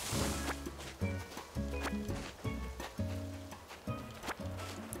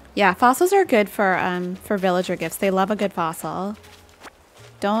 Yeah, fossils are good for villager gifts. They love a good fossil.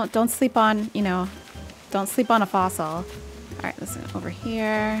 Don't sleep on, you know, don't sleep on a fossil. All right, listen over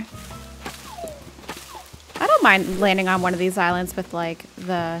here. I don't mind landing on one of these islands with like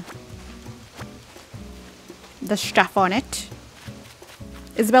the stuff on it.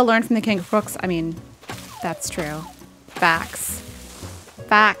 Isabel learned from the King of Crooks. I mean, that's true. Facts.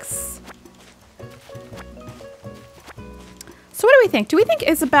 Facts. So what do we think? Do we think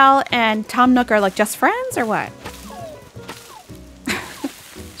Isabel and Tom Nook are like just friends or what?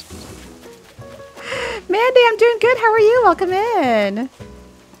 Mandy, I'm doing good. How are you? Welcome in.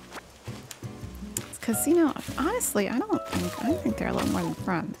 It's because, you know, honestly, I think they're a little more than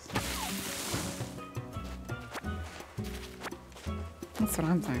friends. That's what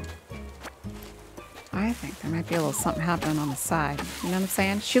I'm saying. I think there might be a little something happening on the side. You know what I'm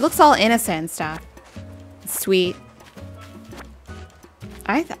saying? She looks all innocent and stuff. Sweet.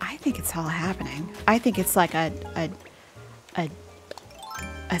 I think it's all happening. I think it's like a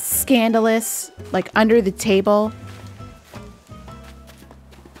scandalous, like under the table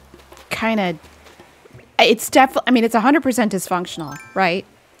kind of. It's definitely. I mean, it's 100% dysfunctional, right?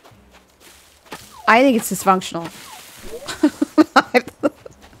 I think it's dysfunctional.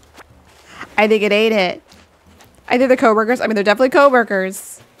 I think it ain't it. I think they're coworkers. I mean, they're definitely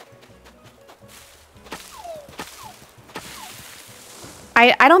coworkers.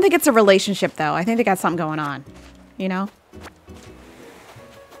 I don't think it's a relationship, though. I think they got something going on. You know?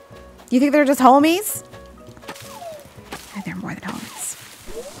 You think they're just homies? I think they're more than homies.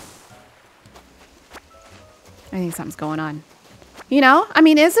 I think something's going on. You know? I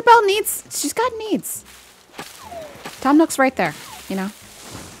mean, Isabel needs... She's got needs. Tom Nook's right there. You know?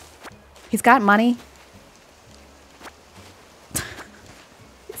 He's got money.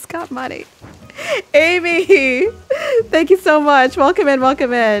 He's got money. Amy! Thank you so much. Welcome in,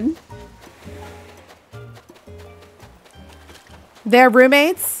 welcome in. They're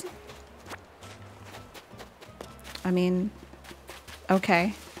roommates? I mean,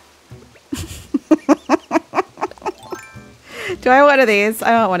 okay. Do I want one of these?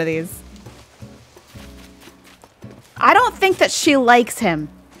 I want one of these. I don't think that she likes him.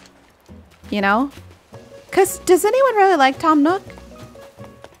 You know? Because does anyone really like Tom Nook?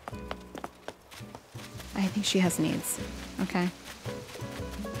 I think she has needs. Okay.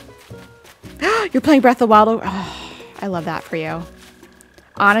 You're playing Breath of the Wild. Oh, I love that for you.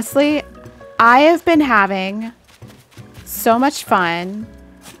 Honestly, I have been having so much fun.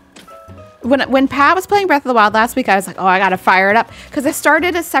 When Pat was playing Breath of the Wild last week, I was like, oh, I gotta fire it up. Because I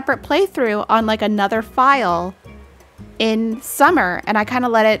started a separate playthrough on like another file in summer. And I kind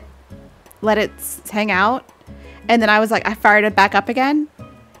of let it hang out. And then I was like, I fired it back up again.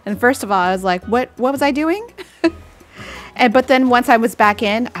 And first of all, I was like, what was I doing? But then once I was back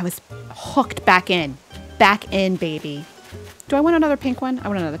in, I was hooked back in. Back in, baby. Do I want another pink one? I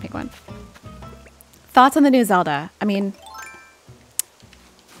want another pink one. Thoughts on the new Zelda? I mean,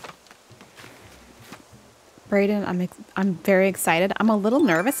 Brayden, I'm very excited. I'm a little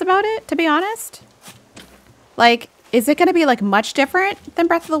nervous about it, to be honest. Like, is it going to be like much different than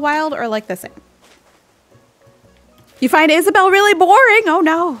Breath of the Wild or like the same? You find Isabel really boring? Oh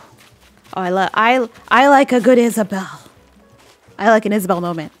no. Oh, I like a good Isabel. I like an Isabel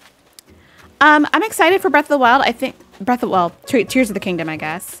moment. I'm excited for Breath of the Wild. I think Tears of the Kingdom, I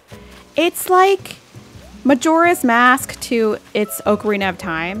guess. It's like Majora's Mask to its Ocarina of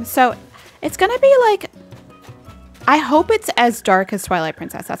Time. So it's gonna be like, I hope it's as dark as Twilight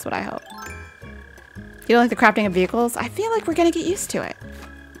Princess. That's what I hope. You don't like the crafting of vehicles? I feel like we're gonna get used to it.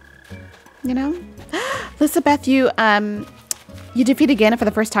 You know? Elizabeth, you defeated Ganon for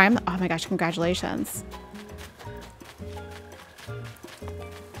the first time. Oh my gosh, congratulations.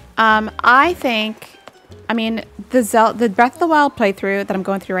 I mean, the Breath of the Wild playthrough that I'm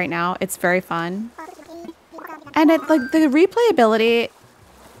going through right now, it's very fun. And it, like, the replayability,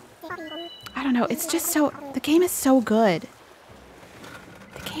 I don't know, it's just so, the game is so good.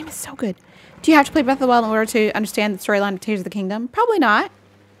 The game game is so good. Do you have to play Breath of the Wild in order to understand the storyline of Tears of the Kingdom? Probably not.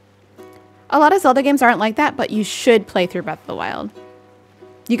 A lot of Zelda games aren't like that, but you should play through Breath of the Wild.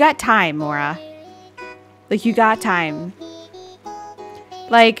 You got time, Mora. Like, you got time.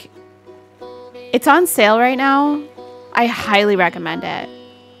 Like, it's on sale right now. I highly recommend it.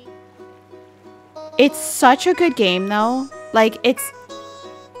 It's such a good game, though. Like, it's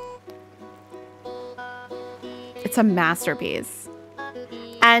a masterpiece.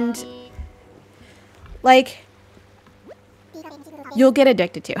 And, like, you'll get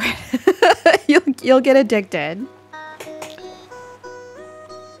addicted to it. You'll get addicted.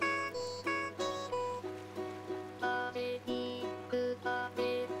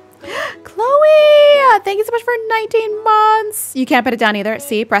 Chloe! Thank you so much for 19 months. You can't put it down either.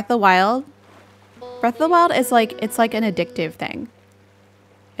 See, Breath of the Wild. Breath of the Wild is like, it's like an addictive thing.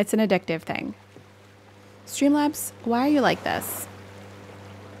 It's an addictive thing. Streamlabs, why are you like this?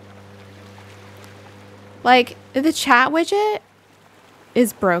 Like, the chat widget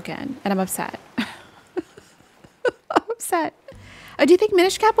is broken, and I'm upset. I'm upset. Oh, do you think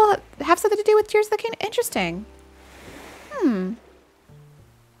Minish Cap will have something to do with Tears of the Kingdom? Interesting.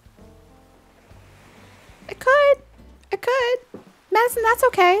 It could. It could. Madison, that's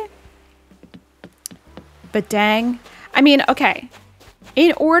okay. But dang. I mean, okay.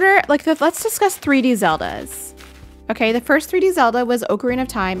 In order, like, let's discuss 3D Zeldas. Okay, the first 3D Zelda was Ocarina of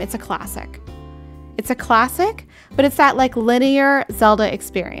Time. It's a classic. It's a classic, but it's that, like, linear Zelda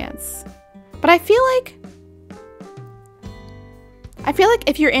experience. But I feel like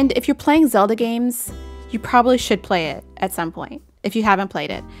if you're playing Zelda games, you probably should play it at some point if you haven't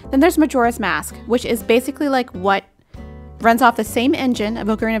played it. Then there's Majora's Mask, which is basically like what runs off the same engine of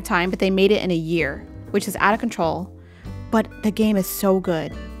Ocarina of Time, but they made it in a year, which is out of control. But the game is so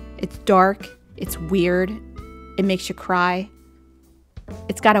good. It's dark, it's weird, it makes you cry.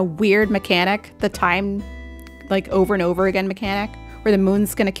 It's got a weird mechanic, the time, like, over and over again mechanic, where the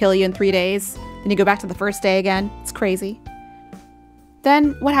moon's gonna kill you in 3 days, then you go back to the first day again. It's crazy.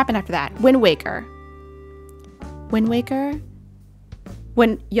 Then what happened after that? Wind Waker. Wind Waker?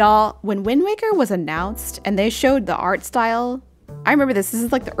 When Wind Waker was announced and they showed the art style, I remember this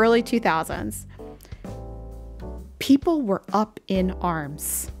is like the early 2000s. People were up in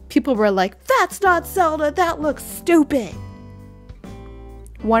arms. People were like, that's not Zelda, that looks stupid.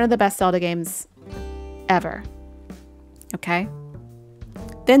 One of the best Zelda games ever. Okay?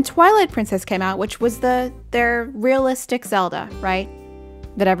 Then Twilight Princess came out, which was their realistic Zelda, right?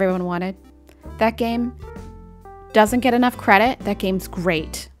 That everyone wanted. That game doesn't get enough credit. That game's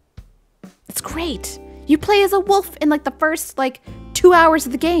great. It's great. You play as a wolf in like the first like 2 hours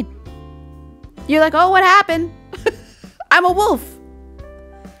of the game. You're like, oh, what happened? I'm a wolf.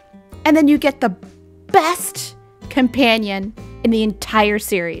 And then you get the best companion in the entire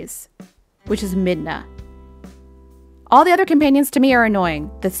series, which is Midna. All the other companions to me are annoying.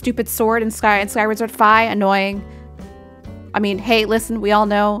 The stupid sword in Skyward Sword Fi, annoying. I mean, hey, listen, we all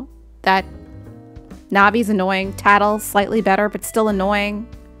know that Navi's annoying. Tattle, slightly better, but still annoying.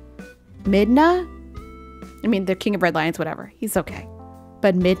 Midna? I mean, they're King of Red Lions, whatever. He's okay.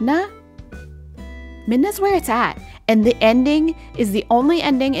 But Midna? Midna's where it's at. And the ending is the only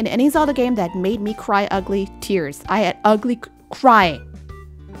ending in any Zelda game that made me cry ugly tears. I had ugly crying.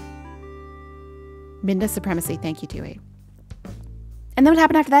 Midna Supremacy. Thank you, Dewey. And then what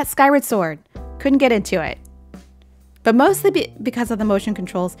happened after that? Skyward Sword. Couldn't get into it. But mostly because of the motion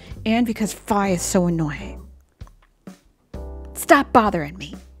controls and because Fi is so annoying. Stop bothering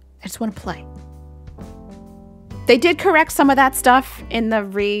me. I just want to play. They did correct some of that stuff in the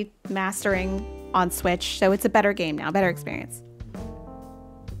remastering on Switch, so it's a better game now, better experience.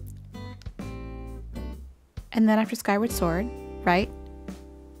 And then after Skyward Sword, right,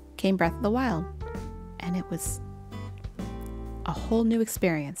 came Breath of the Wild. And it was a whole new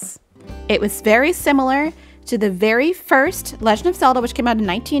experience. It was very similar to the very first Legend of Zelda, which came out in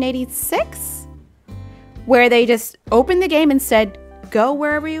 1986, where they just opened the game and said, go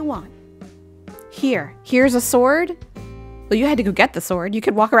wherever you want. Here's a sword. Well, you had to go get the sword. You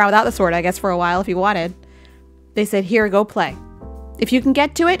could walk around without the sword, I guess, for a while if you wanted. They said, here, go play. If you can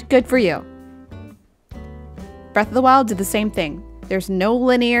get to it, good for you. Breath of the Wild did the same thing. There's no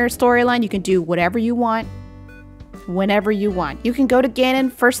linear storyline. You can do whatever you want, whenever you want. You can go to Ganon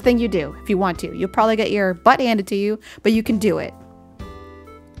first thing you do if you want to. You'll probably get your butt handed to you, but you can do it.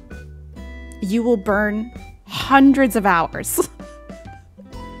 You will burn hundreds of hours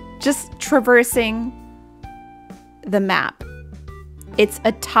just traversing the map. It's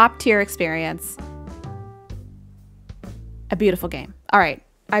a top tier experience. A beautiful game. All right.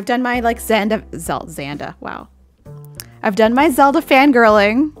 I've done my like Xanda. Wow. I've done my Zelda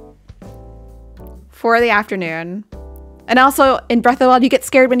fangirling for the afternoon. And also, in Breath of the Wild, you get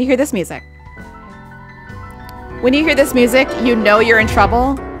scared when you hear this music. When you hear this music, you know you're in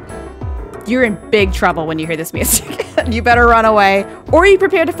trouble. You're in big trouble when you hear this music. You better run away, or you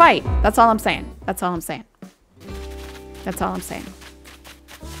prepare to fight. That's all I'm saying. That's all I'm saying. That's all I'm saying.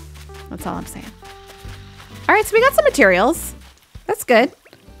 That's all I'm saying. All right, so we got some materials. That's good.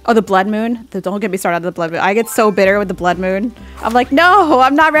 Oh, the blood moon. Don't get me started on the blood moon. I get so bitter with the blood moon. I'm like, no,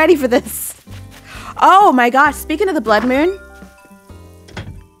 I'm not ready for this. Oh my gosh, speaking of the blood moon.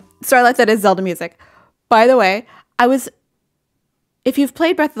 Starlight, that is Zelda music. By the way, if you've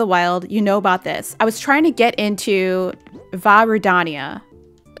played Breath of the Wild, you know about this. I was trying to get into Vah Rudania,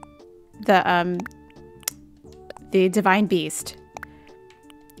 the divine beast.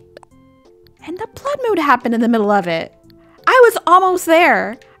 And the blood moon happened in the middle of it. I was almost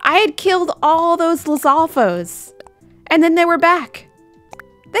there. I had killed all those Lizalfos. And then they were back.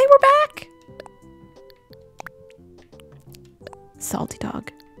 They were back. Salty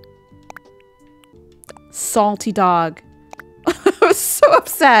dog. Salty dog. I was so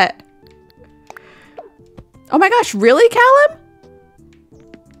upset. Oh my gosh, really, Callum?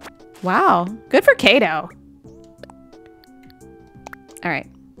 Wow, good for Kato. All right.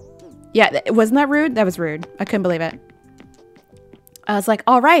 Yeah, wasn't that rude? That was rude. I couldn't believe it. I was like,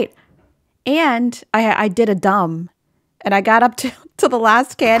 all right. And I did a dumb. And I got up to the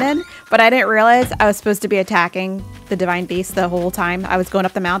last cannon, but I didn't realize I was supposed to be attacking the divine beast the whole time I was going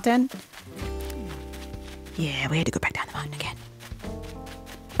up the mountain. Yeah, we had to go back down the mountain again.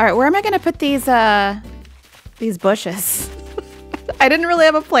 All right, where am I going to put these bushes? I didn't really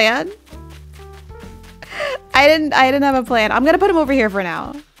have a plan. I didn't have a plan. I'm going to put them over here for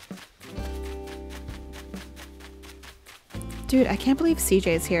now. Dude, I can't believe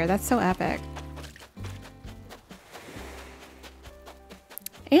CJ's here. That's so epic.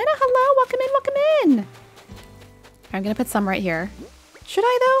 Anna, hello. Welcome in. Welcome in. I'm going to put some right here. Should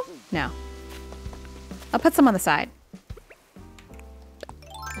I, though? No. I'll put some on the side.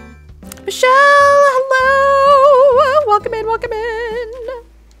 Michelle, hello. Welcome in. Welcome in.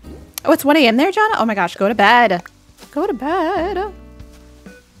 Oh, it's 1 a.m. there, Jonna? Oh, my gosh. Go to bed. Go to bed.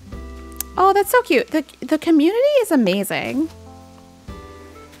 Oh, that's so cute. The community is amazing.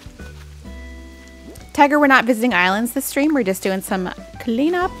 Tiger, we're not visiting islands this stream. We're just doing some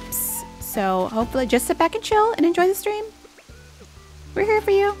cleanups. So hopefully just sit back and chill and enjoy the stream. We're here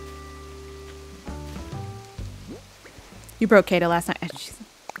for you. You broke Kato last night. She's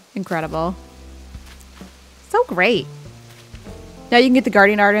incredible. So great. Now you can get the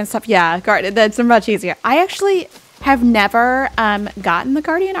guardian armor and stuff. Yeah, that's much easier. I actually have never gotten the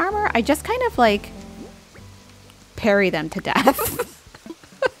guardian armor. I just kind of like parry them to death.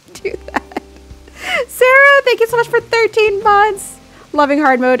 Do that. Sarah, thank you so much for 13 months. Loving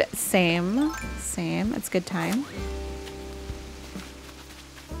hard mode. Same. It's a good time.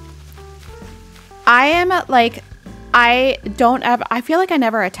 I am like, I feel like I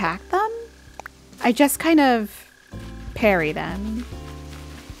never attack them. I just kind of parry them.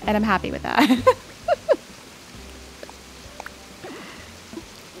 And I'm happy with that.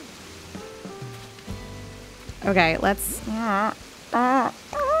 Okay, let's... No,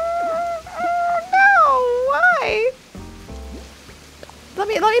 why? Let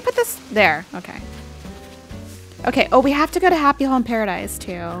me put this there. Okay. Okay, oh, we have to go to Happy Home Paradise,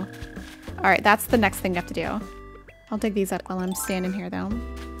 too. All right, that's the next thing you have to do. I'll dig these up while I'm standing here, though.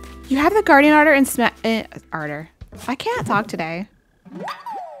 You have the Guardian Ardor and Ardor. I can't talk today.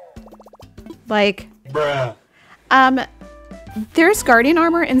 Like... Bruh. There's Guardian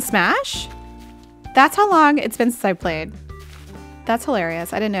Armor in Smash? That's how long it's been since I played. That's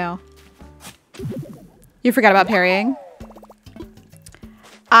hilarious. I didn't know. You forgot about parrying?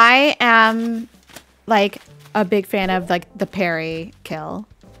 I am like a big fan of like the parry kill.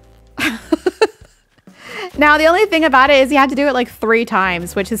 Now, the only thing about it is you have to do it like 3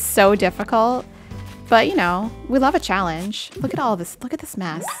 times, which is so difficult. But, you know, we love a challenge. Look at all this. Look at this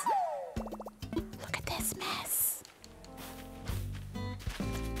mess. Look at this mess.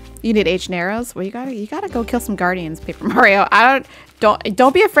 You need H and arrows? Well, you gotta go kill some guardians, Paper Mario.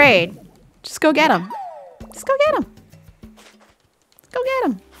 Don't be afraid. Just go get them. Just go get them. Go get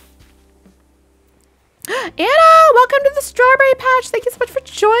them. Anna, welcome to the Strawberry Patch. Thank you so much for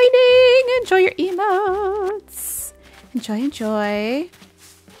joining. Enjoy your emotes. Enjoy.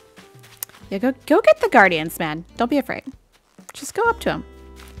 Yeah, go get the guardians, man. Don't be afraid. Just go up to them.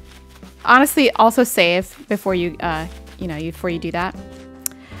 Honestly, also save before you, before you do that.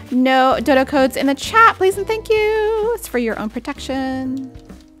 No dodo codes in the chat, please and thank you. It's for your own protection.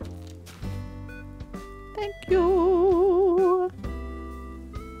 Thank you.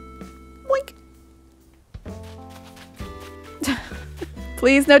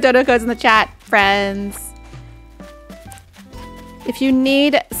 Please, no dodo codes in the chat, friends. If you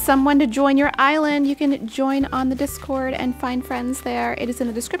need someone to join your island, you can join on the Discord and find friends there. It is in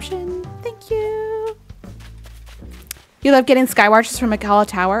the description. Thank you. You love getting Skywatchers from Macala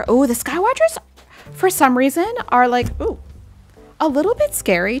Tower. Oh, the Skywatchers, for some reason, are like, ooh, a little bit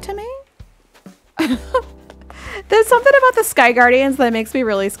scary to me. There's something about the Sky Guardians that makes me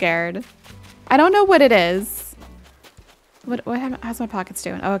really scared. I don't know what it is. How's my pockets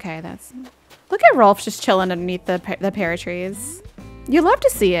doing? Oh, okay, that's... Look at Rolf just chilling underneath the pear trees. You love to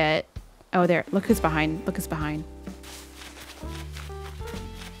see it. Oh, there. Look who's behind. Look who's behind.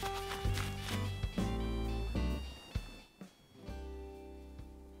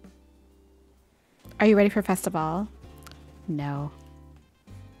 Are you ready for festival? No.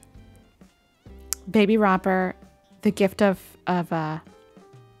 Baby romper, the gift of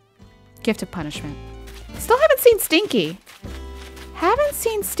punishment. Still haven't seen Stinky. Haven't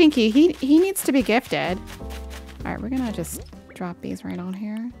seen Stinky. He needs to be gifted. All right, we're gonna just drop these right on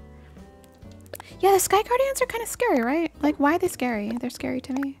here. Yeah, the Sky Guardians are kind of scary, right? Like, why are they scary? They're scary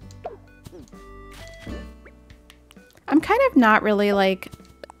to me. I'm kind of not really like,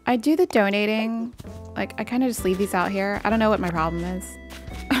 I do the donating. Like, I kind of just leave these out here. I don't know what my problem is.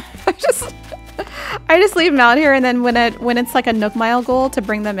 I just leave them out here, and then when it's like a Nook Mile goal to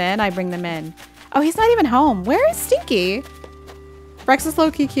bring them in, I bring them in. Oh, he's not even home. Where is Stinky? Rex is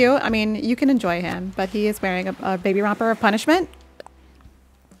low-key cute. I mean, you can enjoy him, but he is wearing a baby romper of punishment.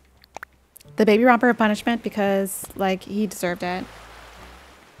 The baby romper of punishment because, like, he deserved it.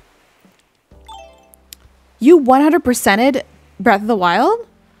 You 100%ed Breath of the Wild?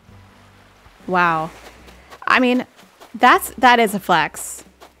 Wow. I mean, that is a flex.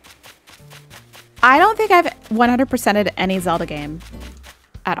 I don't think I've 100%ed any Zelda game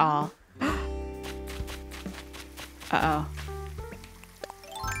at all. Uh-oh.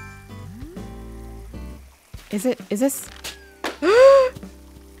 Is this?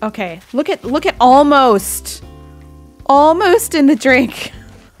 Okay, look at almost in the drink.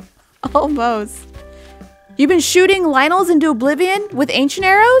 Almost. You've been shooting Lionels into oblivion with ancient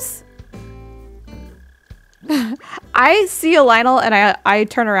arrows? I see a Lionel and I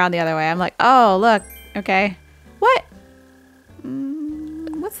turn around the other way. I'm like, oh, look. Okay. What?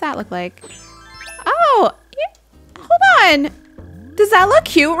 What's that look like? Oh, yeah. Hold on. Does that look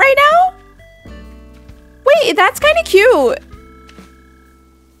cute right now? Wait, that's kind of cute.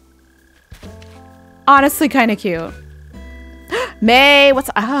 Honestly, kind of cute. May, what's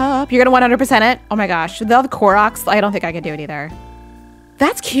up? You're gonna 100% it? Oh my gosh. The other Koroks, I don't think I can do it either.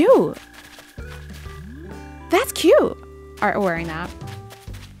 That's cute. That's cute. All right, we're wearing that.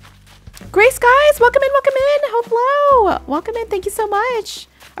 Grace, guys, welcome in, welcome in. Hello. Welcome in, thank you so much.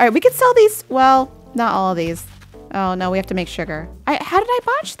 All right, we can sell these. Well, not all of these. Oh no, we have to make sugar. How did I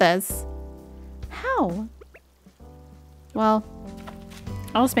botch this? How? Well,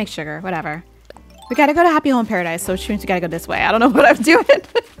 I'll just make sugar, whatever. We gotta go to Happy Home Paradise, so which means we gotta go this way. I don't know what I'm doing.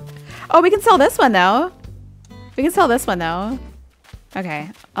 Oh, we can sell this one though. We can sell this one though. Okay,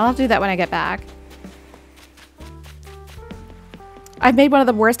 I'll have to do that when I get back. I've made one of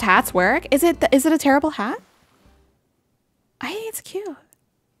the worst hats work. Is it a terrible hat? I think it's cute.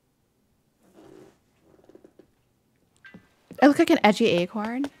 I look like an edgy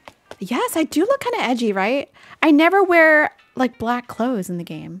acorn. Yes, I do look kind of edgy, right? I never wear like black clothes in the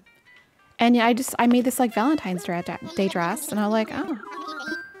game. And yeah, I made this like Valentine's Day dress and I'm like, oh.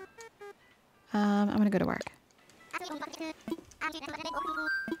 I'm gonna go to work.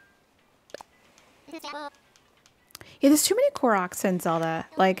 Yeah, there's too many Koroks in Zelda.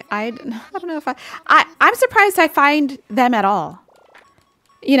 Like, I don't know if I'm surprised I find them at all.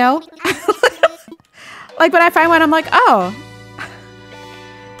 You know? Like, when I find one, I'm like, oh.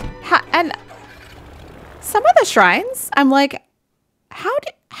 And some of the shrines, I'm like, how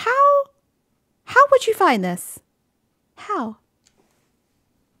would you find this? How?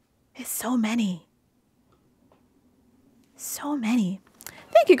 There's so many. So many.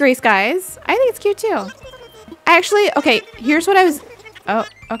 Thank you, Grace, guys. I think it's cute, too. Actually, okay, here's what I was... Oh,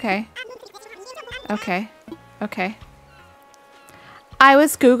 okay. Okay. Okay. I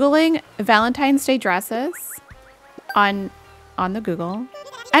was Googling Valentine's Day dresses on the Google.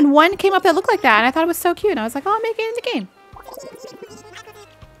 And one came up that looked like that, and I thought it was so cute. And I was like, oh, I'll make it in the game.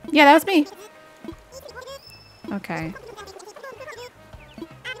 Yeah, that was me. Okay.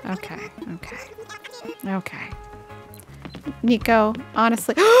 Okay. Okay. Okay. Nico,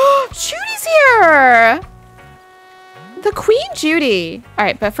 honestly... Judy's here! The Queen Judy. All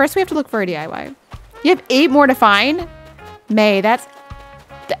right, but first we have to look for a DIY. You have 8 more to find? May, that's...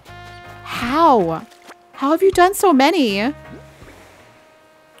 How? How have you done so many?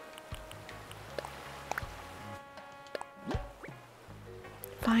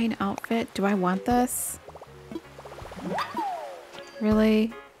 fine outfit. Do I want this?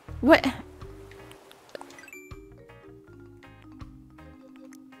 Really? What?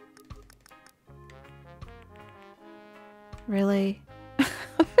 Really?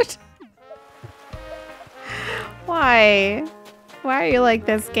 Why? Why are you like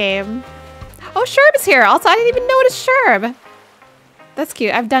this game? Oh, Sherb is here. Also, I didn't even notice Sherb. That's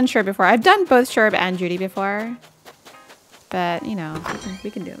cute. I've done Sherb before. I've done both Sherb and Judy before. But, you know,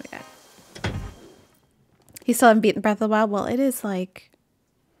 we can do it again. He still haven't beaten Breath of the Wild? Well, it is like...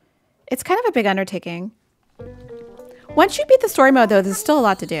 It's kind of a big undertaking. Once you beat the story mode, though, there's still a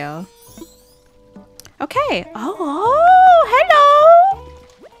lot to do. Okay. Oh, hello.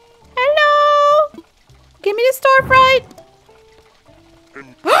 Hello. Give me the storefront.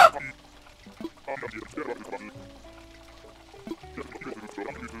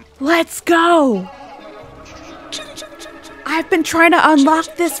 Let's go. I've been trying to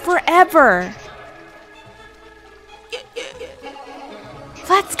unlock this forever.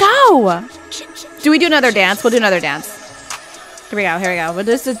 Let's go. Do we do another dance? We'll do another dance. Here we go. Here we go. We'll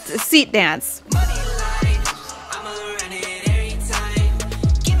do a seat dance.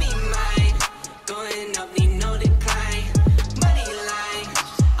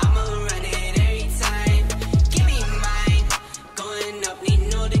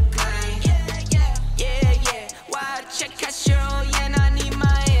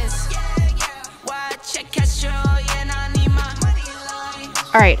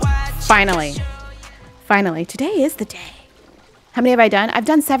 All right, finally. Finally, today is the day. How many have I done? I've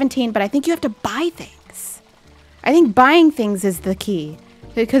done 17, but I think you have to buy things. I think buying things is the key.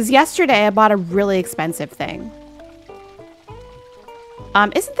 Because yesterday I bought a really expensive thing.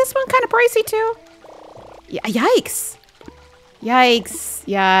 Isn't this one kind of pricey too? Yeah, yikes. Yikes.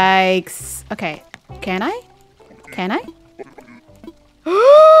 Yikes. Okay, can I? Can I?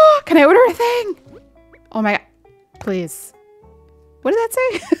 Can I order a thing? Oh my god. Please. What did that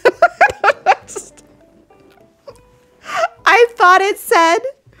say? I thought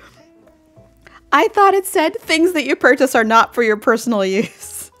it said things that you purchase are not for your personal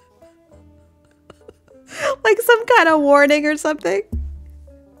use. Like some kind of warning or something.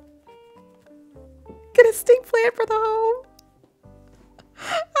 Get a stink plant for the home.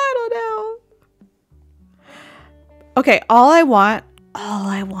 I don't know. Okay, all I want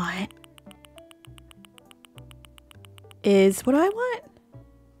is, what do I want?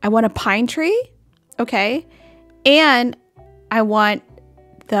 I want a pine tree, okay, and I want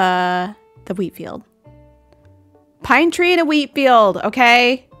the wheat field. Pine tree and a wheat field,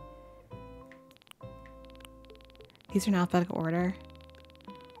 okay? These are in alphabetical order.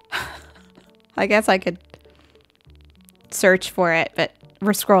 I guess I could search for it, but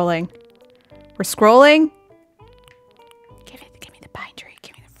we're scrolling. We're scrolling. Give me the pine tree.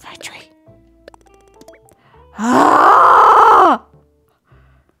 Give me the pine tree. Ah!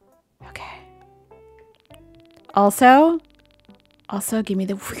 Okay. Also, give me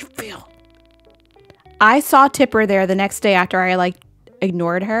the refill. I saw Tipper there the next day after I like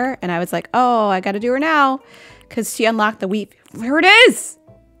ignored her, and I was like, "Oh, I got to do her now," because she unlocked the wheat. There it is.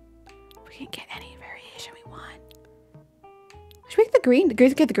 We can get any variation we want. Should we get the green?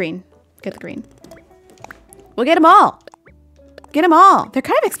 Get the green. Get the green. We'll get them all. Get them all. They're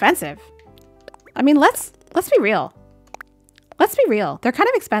kind of expensive. I mean, let's be real. Let's be real. They're kind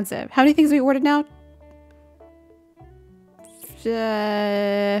of expensive. How many things have we ordered now?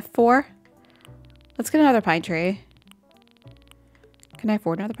 4. Let's get another pine tree. Can I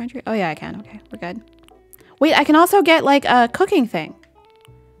afford another pine tree? Oh yeah, I can. Okay, we're good. Wait, I can also get like a cooking thing.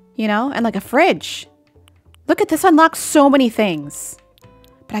 You know, and like a fridge. Look at this, unlocks so many things.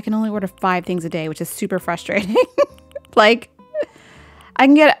 But I can only order 5 things a day, which is super frustrating. Like, I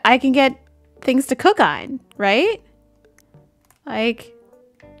can get things to cook on, right? Like,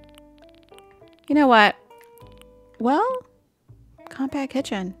 you know what? Well, compact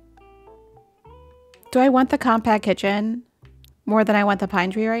kitchen. Do I want the compact kitchen more than I want the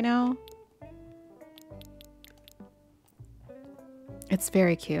pine tree right now? It's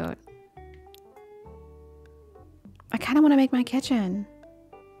very cute. I kind of want to make my kitchen.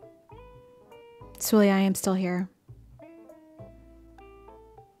 Sully, I am still here.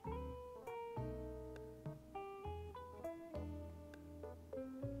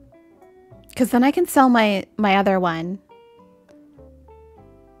 Because then I can sell my other one.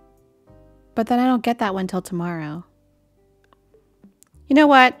 But then I don't get that one till tomorrow. You know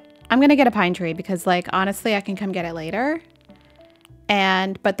what? I'm going to get a pine tree because, like, honestly, I can come get it later.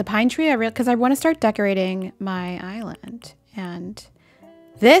 But the pine tree, because I want to start decorating my island. And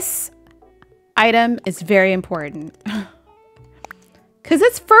this item is very important. Because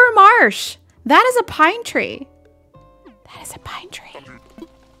it's fir marsh. That is a pine tree. That is a pine tree.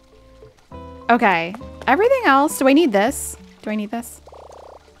 Okay. Everything else. Do I need this? Do I need this?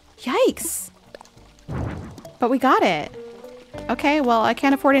 Yikes. But we got it. Okay, well, I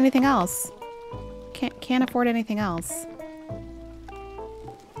can't afford anything else. Can't afford anything else.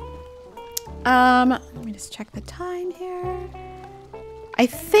 Let me just check the time here. I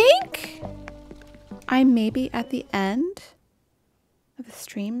think I may be at the end of the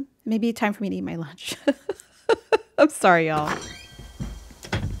stream. Maybe time for me to eat my lunch. I'm sorry, y'all.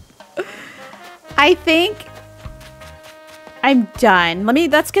 I think I'm done.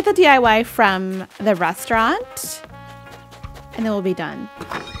 Let's get the DIY from the restaurant and then we'll be done.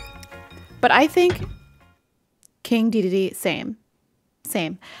 But I think King DDD, same.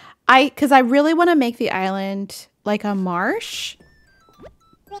 Because I really want to make the island like a marsh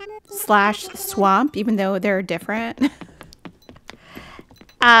 / swamp, even though they're different.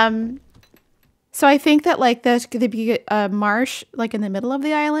 So I think that like there's going to be a marsh like in the middle of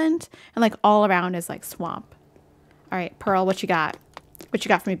the island and like all around is like swamp. All right, Pearl, what you got? What you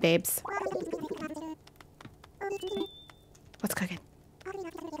got for me, babes? What's cooking?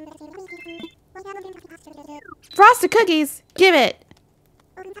 Frosted cookies! Give it!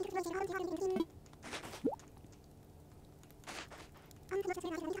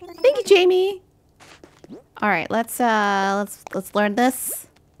 Thank you, Jamie. All right, let's learn this.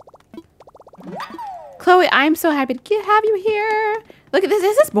 Chloe, I'm so happy to have you here. Look at this.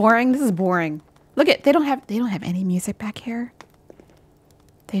 This is boring. This is boring. Look at they don't have any music back here.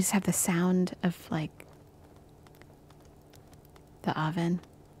 They just have the sound of like the oven.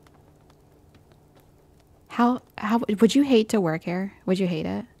 How would you hate to work here? Would you hate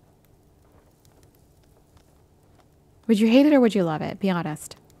it? Would you hate it or would you love it? Be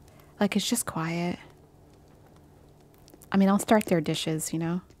honest. Like it's just quiet. I mean, I'll start their dishes, you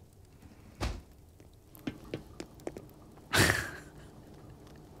know.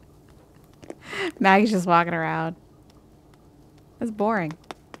 Maggie's just walking around. That's boring.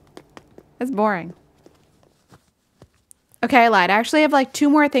 That's boring. Okay, I lied. I actually have like 2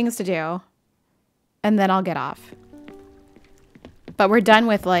 more things to do. And then I'll get off. But we're done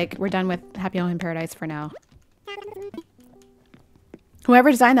with Happy Home in Paradise for now.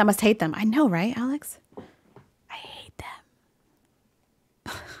 Whoever designed that must hate them. I know, right, Alex? I hate them.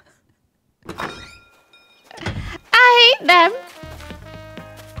 I hate them.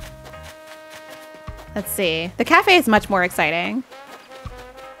 Let's see. The cafe is much more exciting.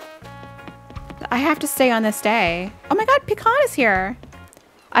 I have to stay on this day. Oh my god, Pecan is here.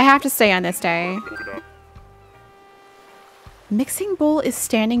 I have to stay on this day. Mixing bowl is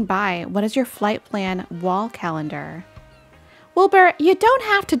standing by. What is your flight plan wall calendar? Wilbur, you don't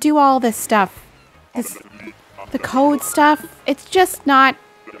have to do all this stuff. The code stuff. It's just not,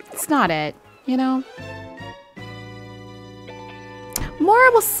 it's not it, you know?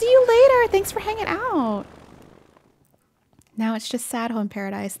 Maura, we'll see you later. Thanks for hanging out. Now it's just sad home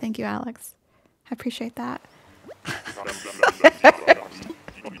paradise. Thank you, Alex. I appreciate that.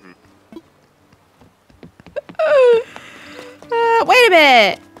 Wait a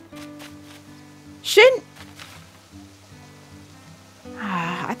minute. Shouldn't...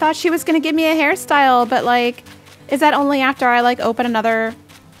 I thought she was going to give me a hairstyle, but like, is that only after I like open another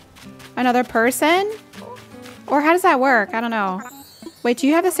person? Or how does that work? I don't know. Wait, do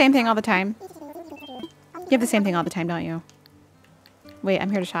you have the same thing all the time? You have the same thing all the time, don't you? Wait, I'm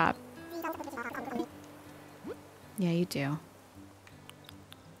here to shop. Yeah, you do.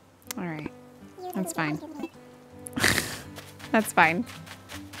 All right. That's fine. That's fine.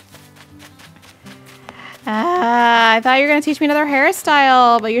 I thought you were going to teach me another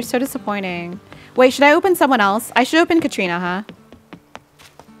hairstyle, but you're so disappointing. Wait, should I open someone else? I should open Katrina, huh?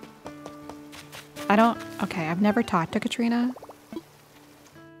 I don't... Okay, I've never talked to Katrina.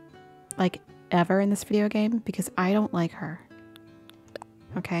 Like, ever in this video game, because I don't like her.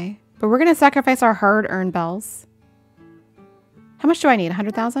 Okay? But we're going to sacrifice our hard-earned bells. How much do I need?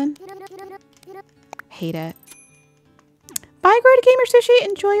 100,000? Hate it. Bye, Grody Gamer Sushi.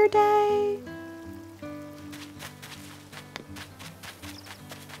 Enjoy your day.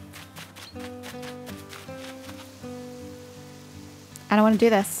 I don't want to do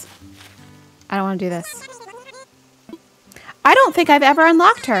this. I don't want to do this. I don't think I've ever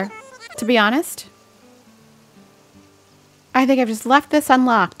unlocked her, to be honest. I think I've just left this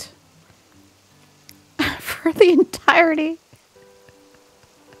unlocked. For the entirety.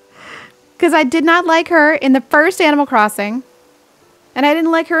 Because I did not like her in the first Animal Crossing. And I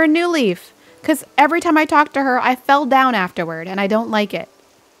didn't like her in New Leaf. Because every time I talked to her, I fell down afterward. And I don't like it.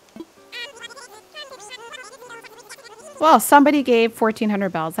 Well, somebody gave 1,400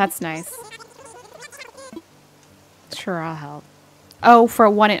 bells. That's nice. Sure, I'll help. Oh, for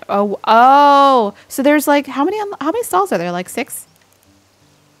one. Oh. So there's like how many stalls are there? Like 6?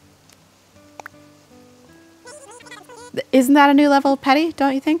 Isn't that a new level, Petty?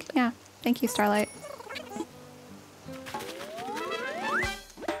 Don't you think? Yeah. Thank you, Starlight.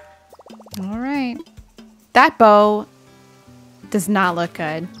 All right. That bow does not look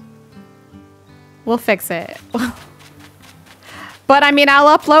good. We'll fix it. But I mean,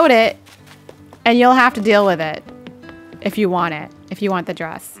 I'll upload it and you'll have to deal with it if you want it. If you want the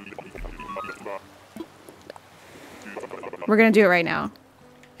dress. We're going to do it right now.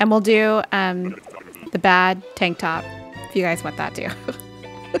 And we'll do the bad tank top if you guys want that too.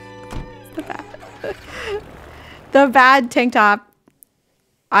 The bad tank top.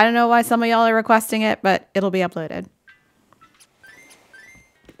 I don't know why some of y'all are requesting it, but it'll be uploaded.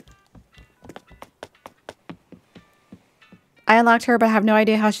 I unlocked her, but I have no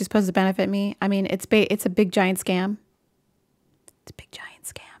idea how she's supposed to benefit me. I mean, it's a big giant scam. It's a big giant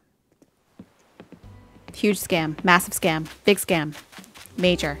scam. Huge scam. Massive scam. Big scam.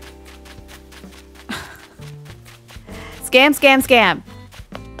 Major. Scam, scam, scam.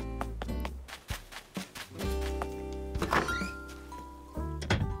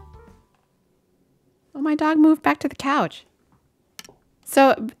 Oh, my dog moved back to the couch.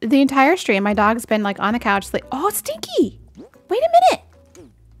 So the entire stream, my dog's been like on the couch. Like, oh, Stinky. Wait a minute.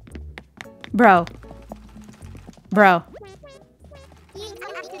 Bro. Bro.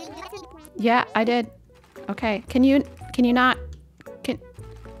 Yeah, I did. Okay. Can you not?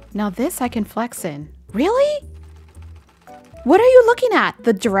 Now this I can flex in. Really? What are you looking at?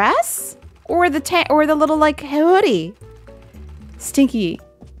 The dress? Or the little like hoodie? Stinky.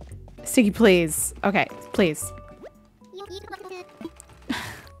 Stinky, please. Okay, please.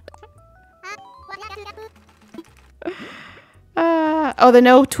 Oh, the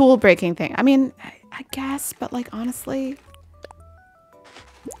no tool breaking thing. I mean, I guess, but like honestly,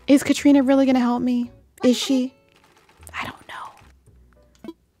 is Katrina really gonna help me? Is she? I don't know.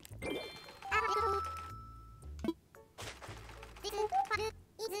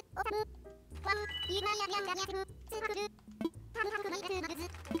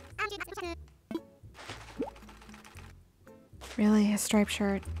 Really? A striped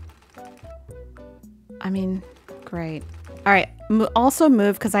shirt? I mean, great. All right. Also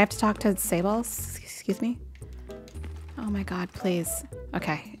move because I have to talk to Sable. Excuse me. Oh my God, please.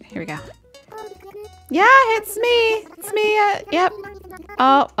 Okay, here we go. Yeah, it's me. It's me. Yep.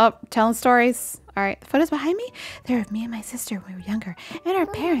 Oh, telling stories. All right, the photos behind me, they're of me and my sister when we were younger, and our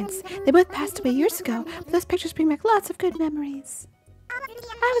parents. They both passed away years ago, but those pictures bring back lots of good memories.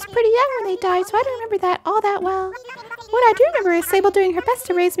 I was pretty young when they died, so I don't remember that all that well. What I do remember is Sable doing her best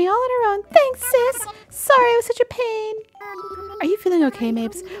to raise me all on her own. Thanks, sis. Sorry I was such a pain. Are you feeling okay,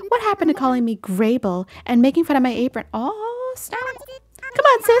 Mapes? What happened to calling me Grable and making fun of my apron? Oh, snap. Come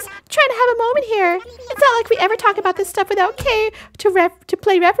on, sis. I'm trying to have a moment here. It's not like we ever talk about this stuff without Kay to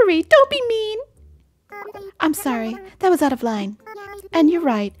play referee. Don't be mean. I'm sorry. That was out of line. And you're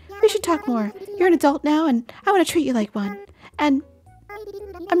right. We should talk more. You're an adult now, and I want to treat you like one. And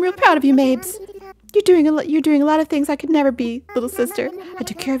I'm real proud of you, Mabes. You're doing a lot of things I could never be, little sister. I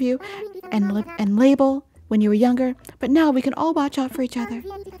took care of you and Label when you were younger, but now we can all watch out for each other.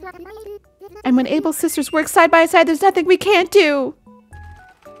 And when Abel's sisters work side by side, there's nothing we can't do.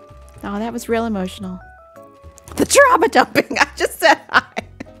 Oh, that was real emotional. The drama dumping. I just said hi.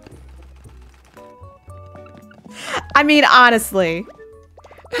 I mean, honestly.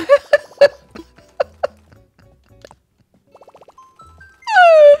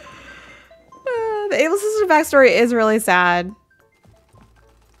 The Able sister backstory is really sad.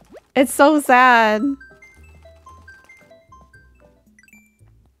 It's so sad.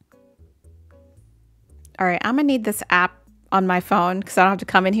 All right, I'm gonna need this app on my phone because I don't have to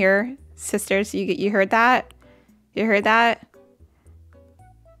come in here. Sisters, you heard that? You heard that?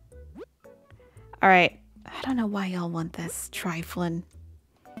 All right. I don't know why y'all want this trifling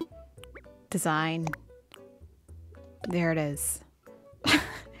design. There it is.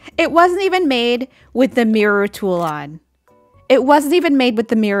 It wasn't even made with the mirror tool on. It wasn't even made with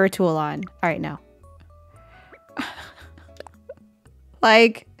the mirror tool on. All right, no.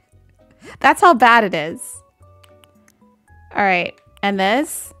 Like, that's how bad it is. All right, and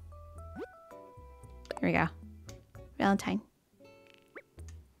this. Here we go. Valentine.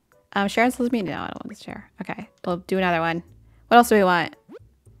 Sharon's supposed to be. No, I don't want this chair. Okay, we'll do another one. What else do we want?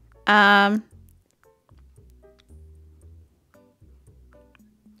 I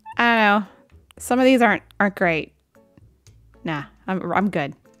don't know. Some of these aren't great. Nah, I'm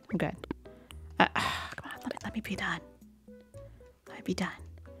good. I'm good. Come on, let me be done. to be done.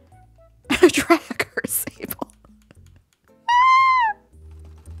 Tracker Sable.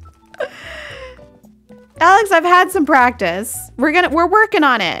 Alex, I've had some practice. We're working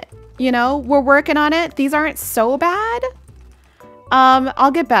on it. You know, we're working on it. These aren't so bad.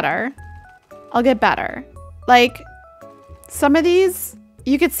 I'll get better. I'll get better. Like, some of these,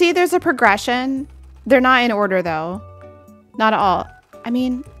 you could see there's a progression. They're not in order, though. Not at all. I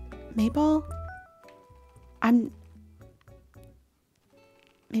mean, Mabel, I'm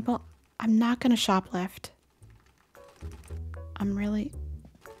not gonna shoplift. I'm really...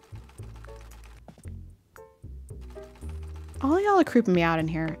 All y'all are creeping me out in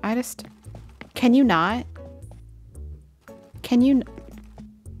here. I just... Can you not? Can you...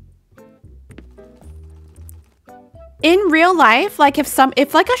 In real life, like if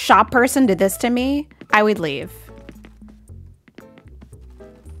like a shop person did this to me, I would leave.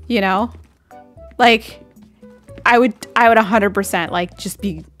 You know? Like, I would 100% like just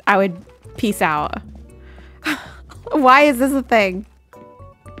be, I would peace out. Why is this a thing?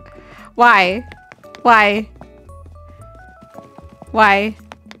 Why? Why? Why?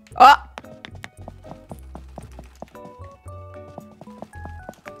 Oh!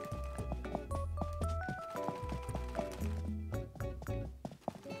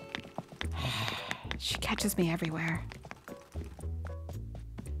 She catches me everywhere.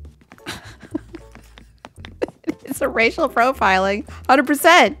 It's a racial profiling.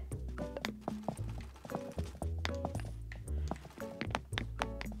 100%.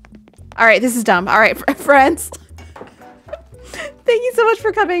 All right, this is dumb. All right, friends. Thank you so much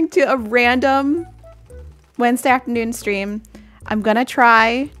for coming to a random Wednesday afternoon stream. I'm gonna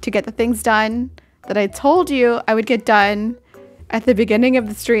try to get the things done that I told you I would get done at the beginning of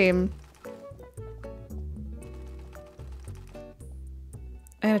the stream.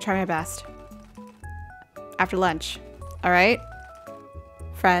 I'm gonna try my best. After lunch. All right?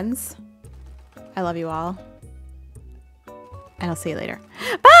 Friends, I love you all. And I'll see you later.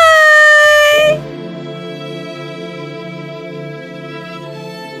 Bye!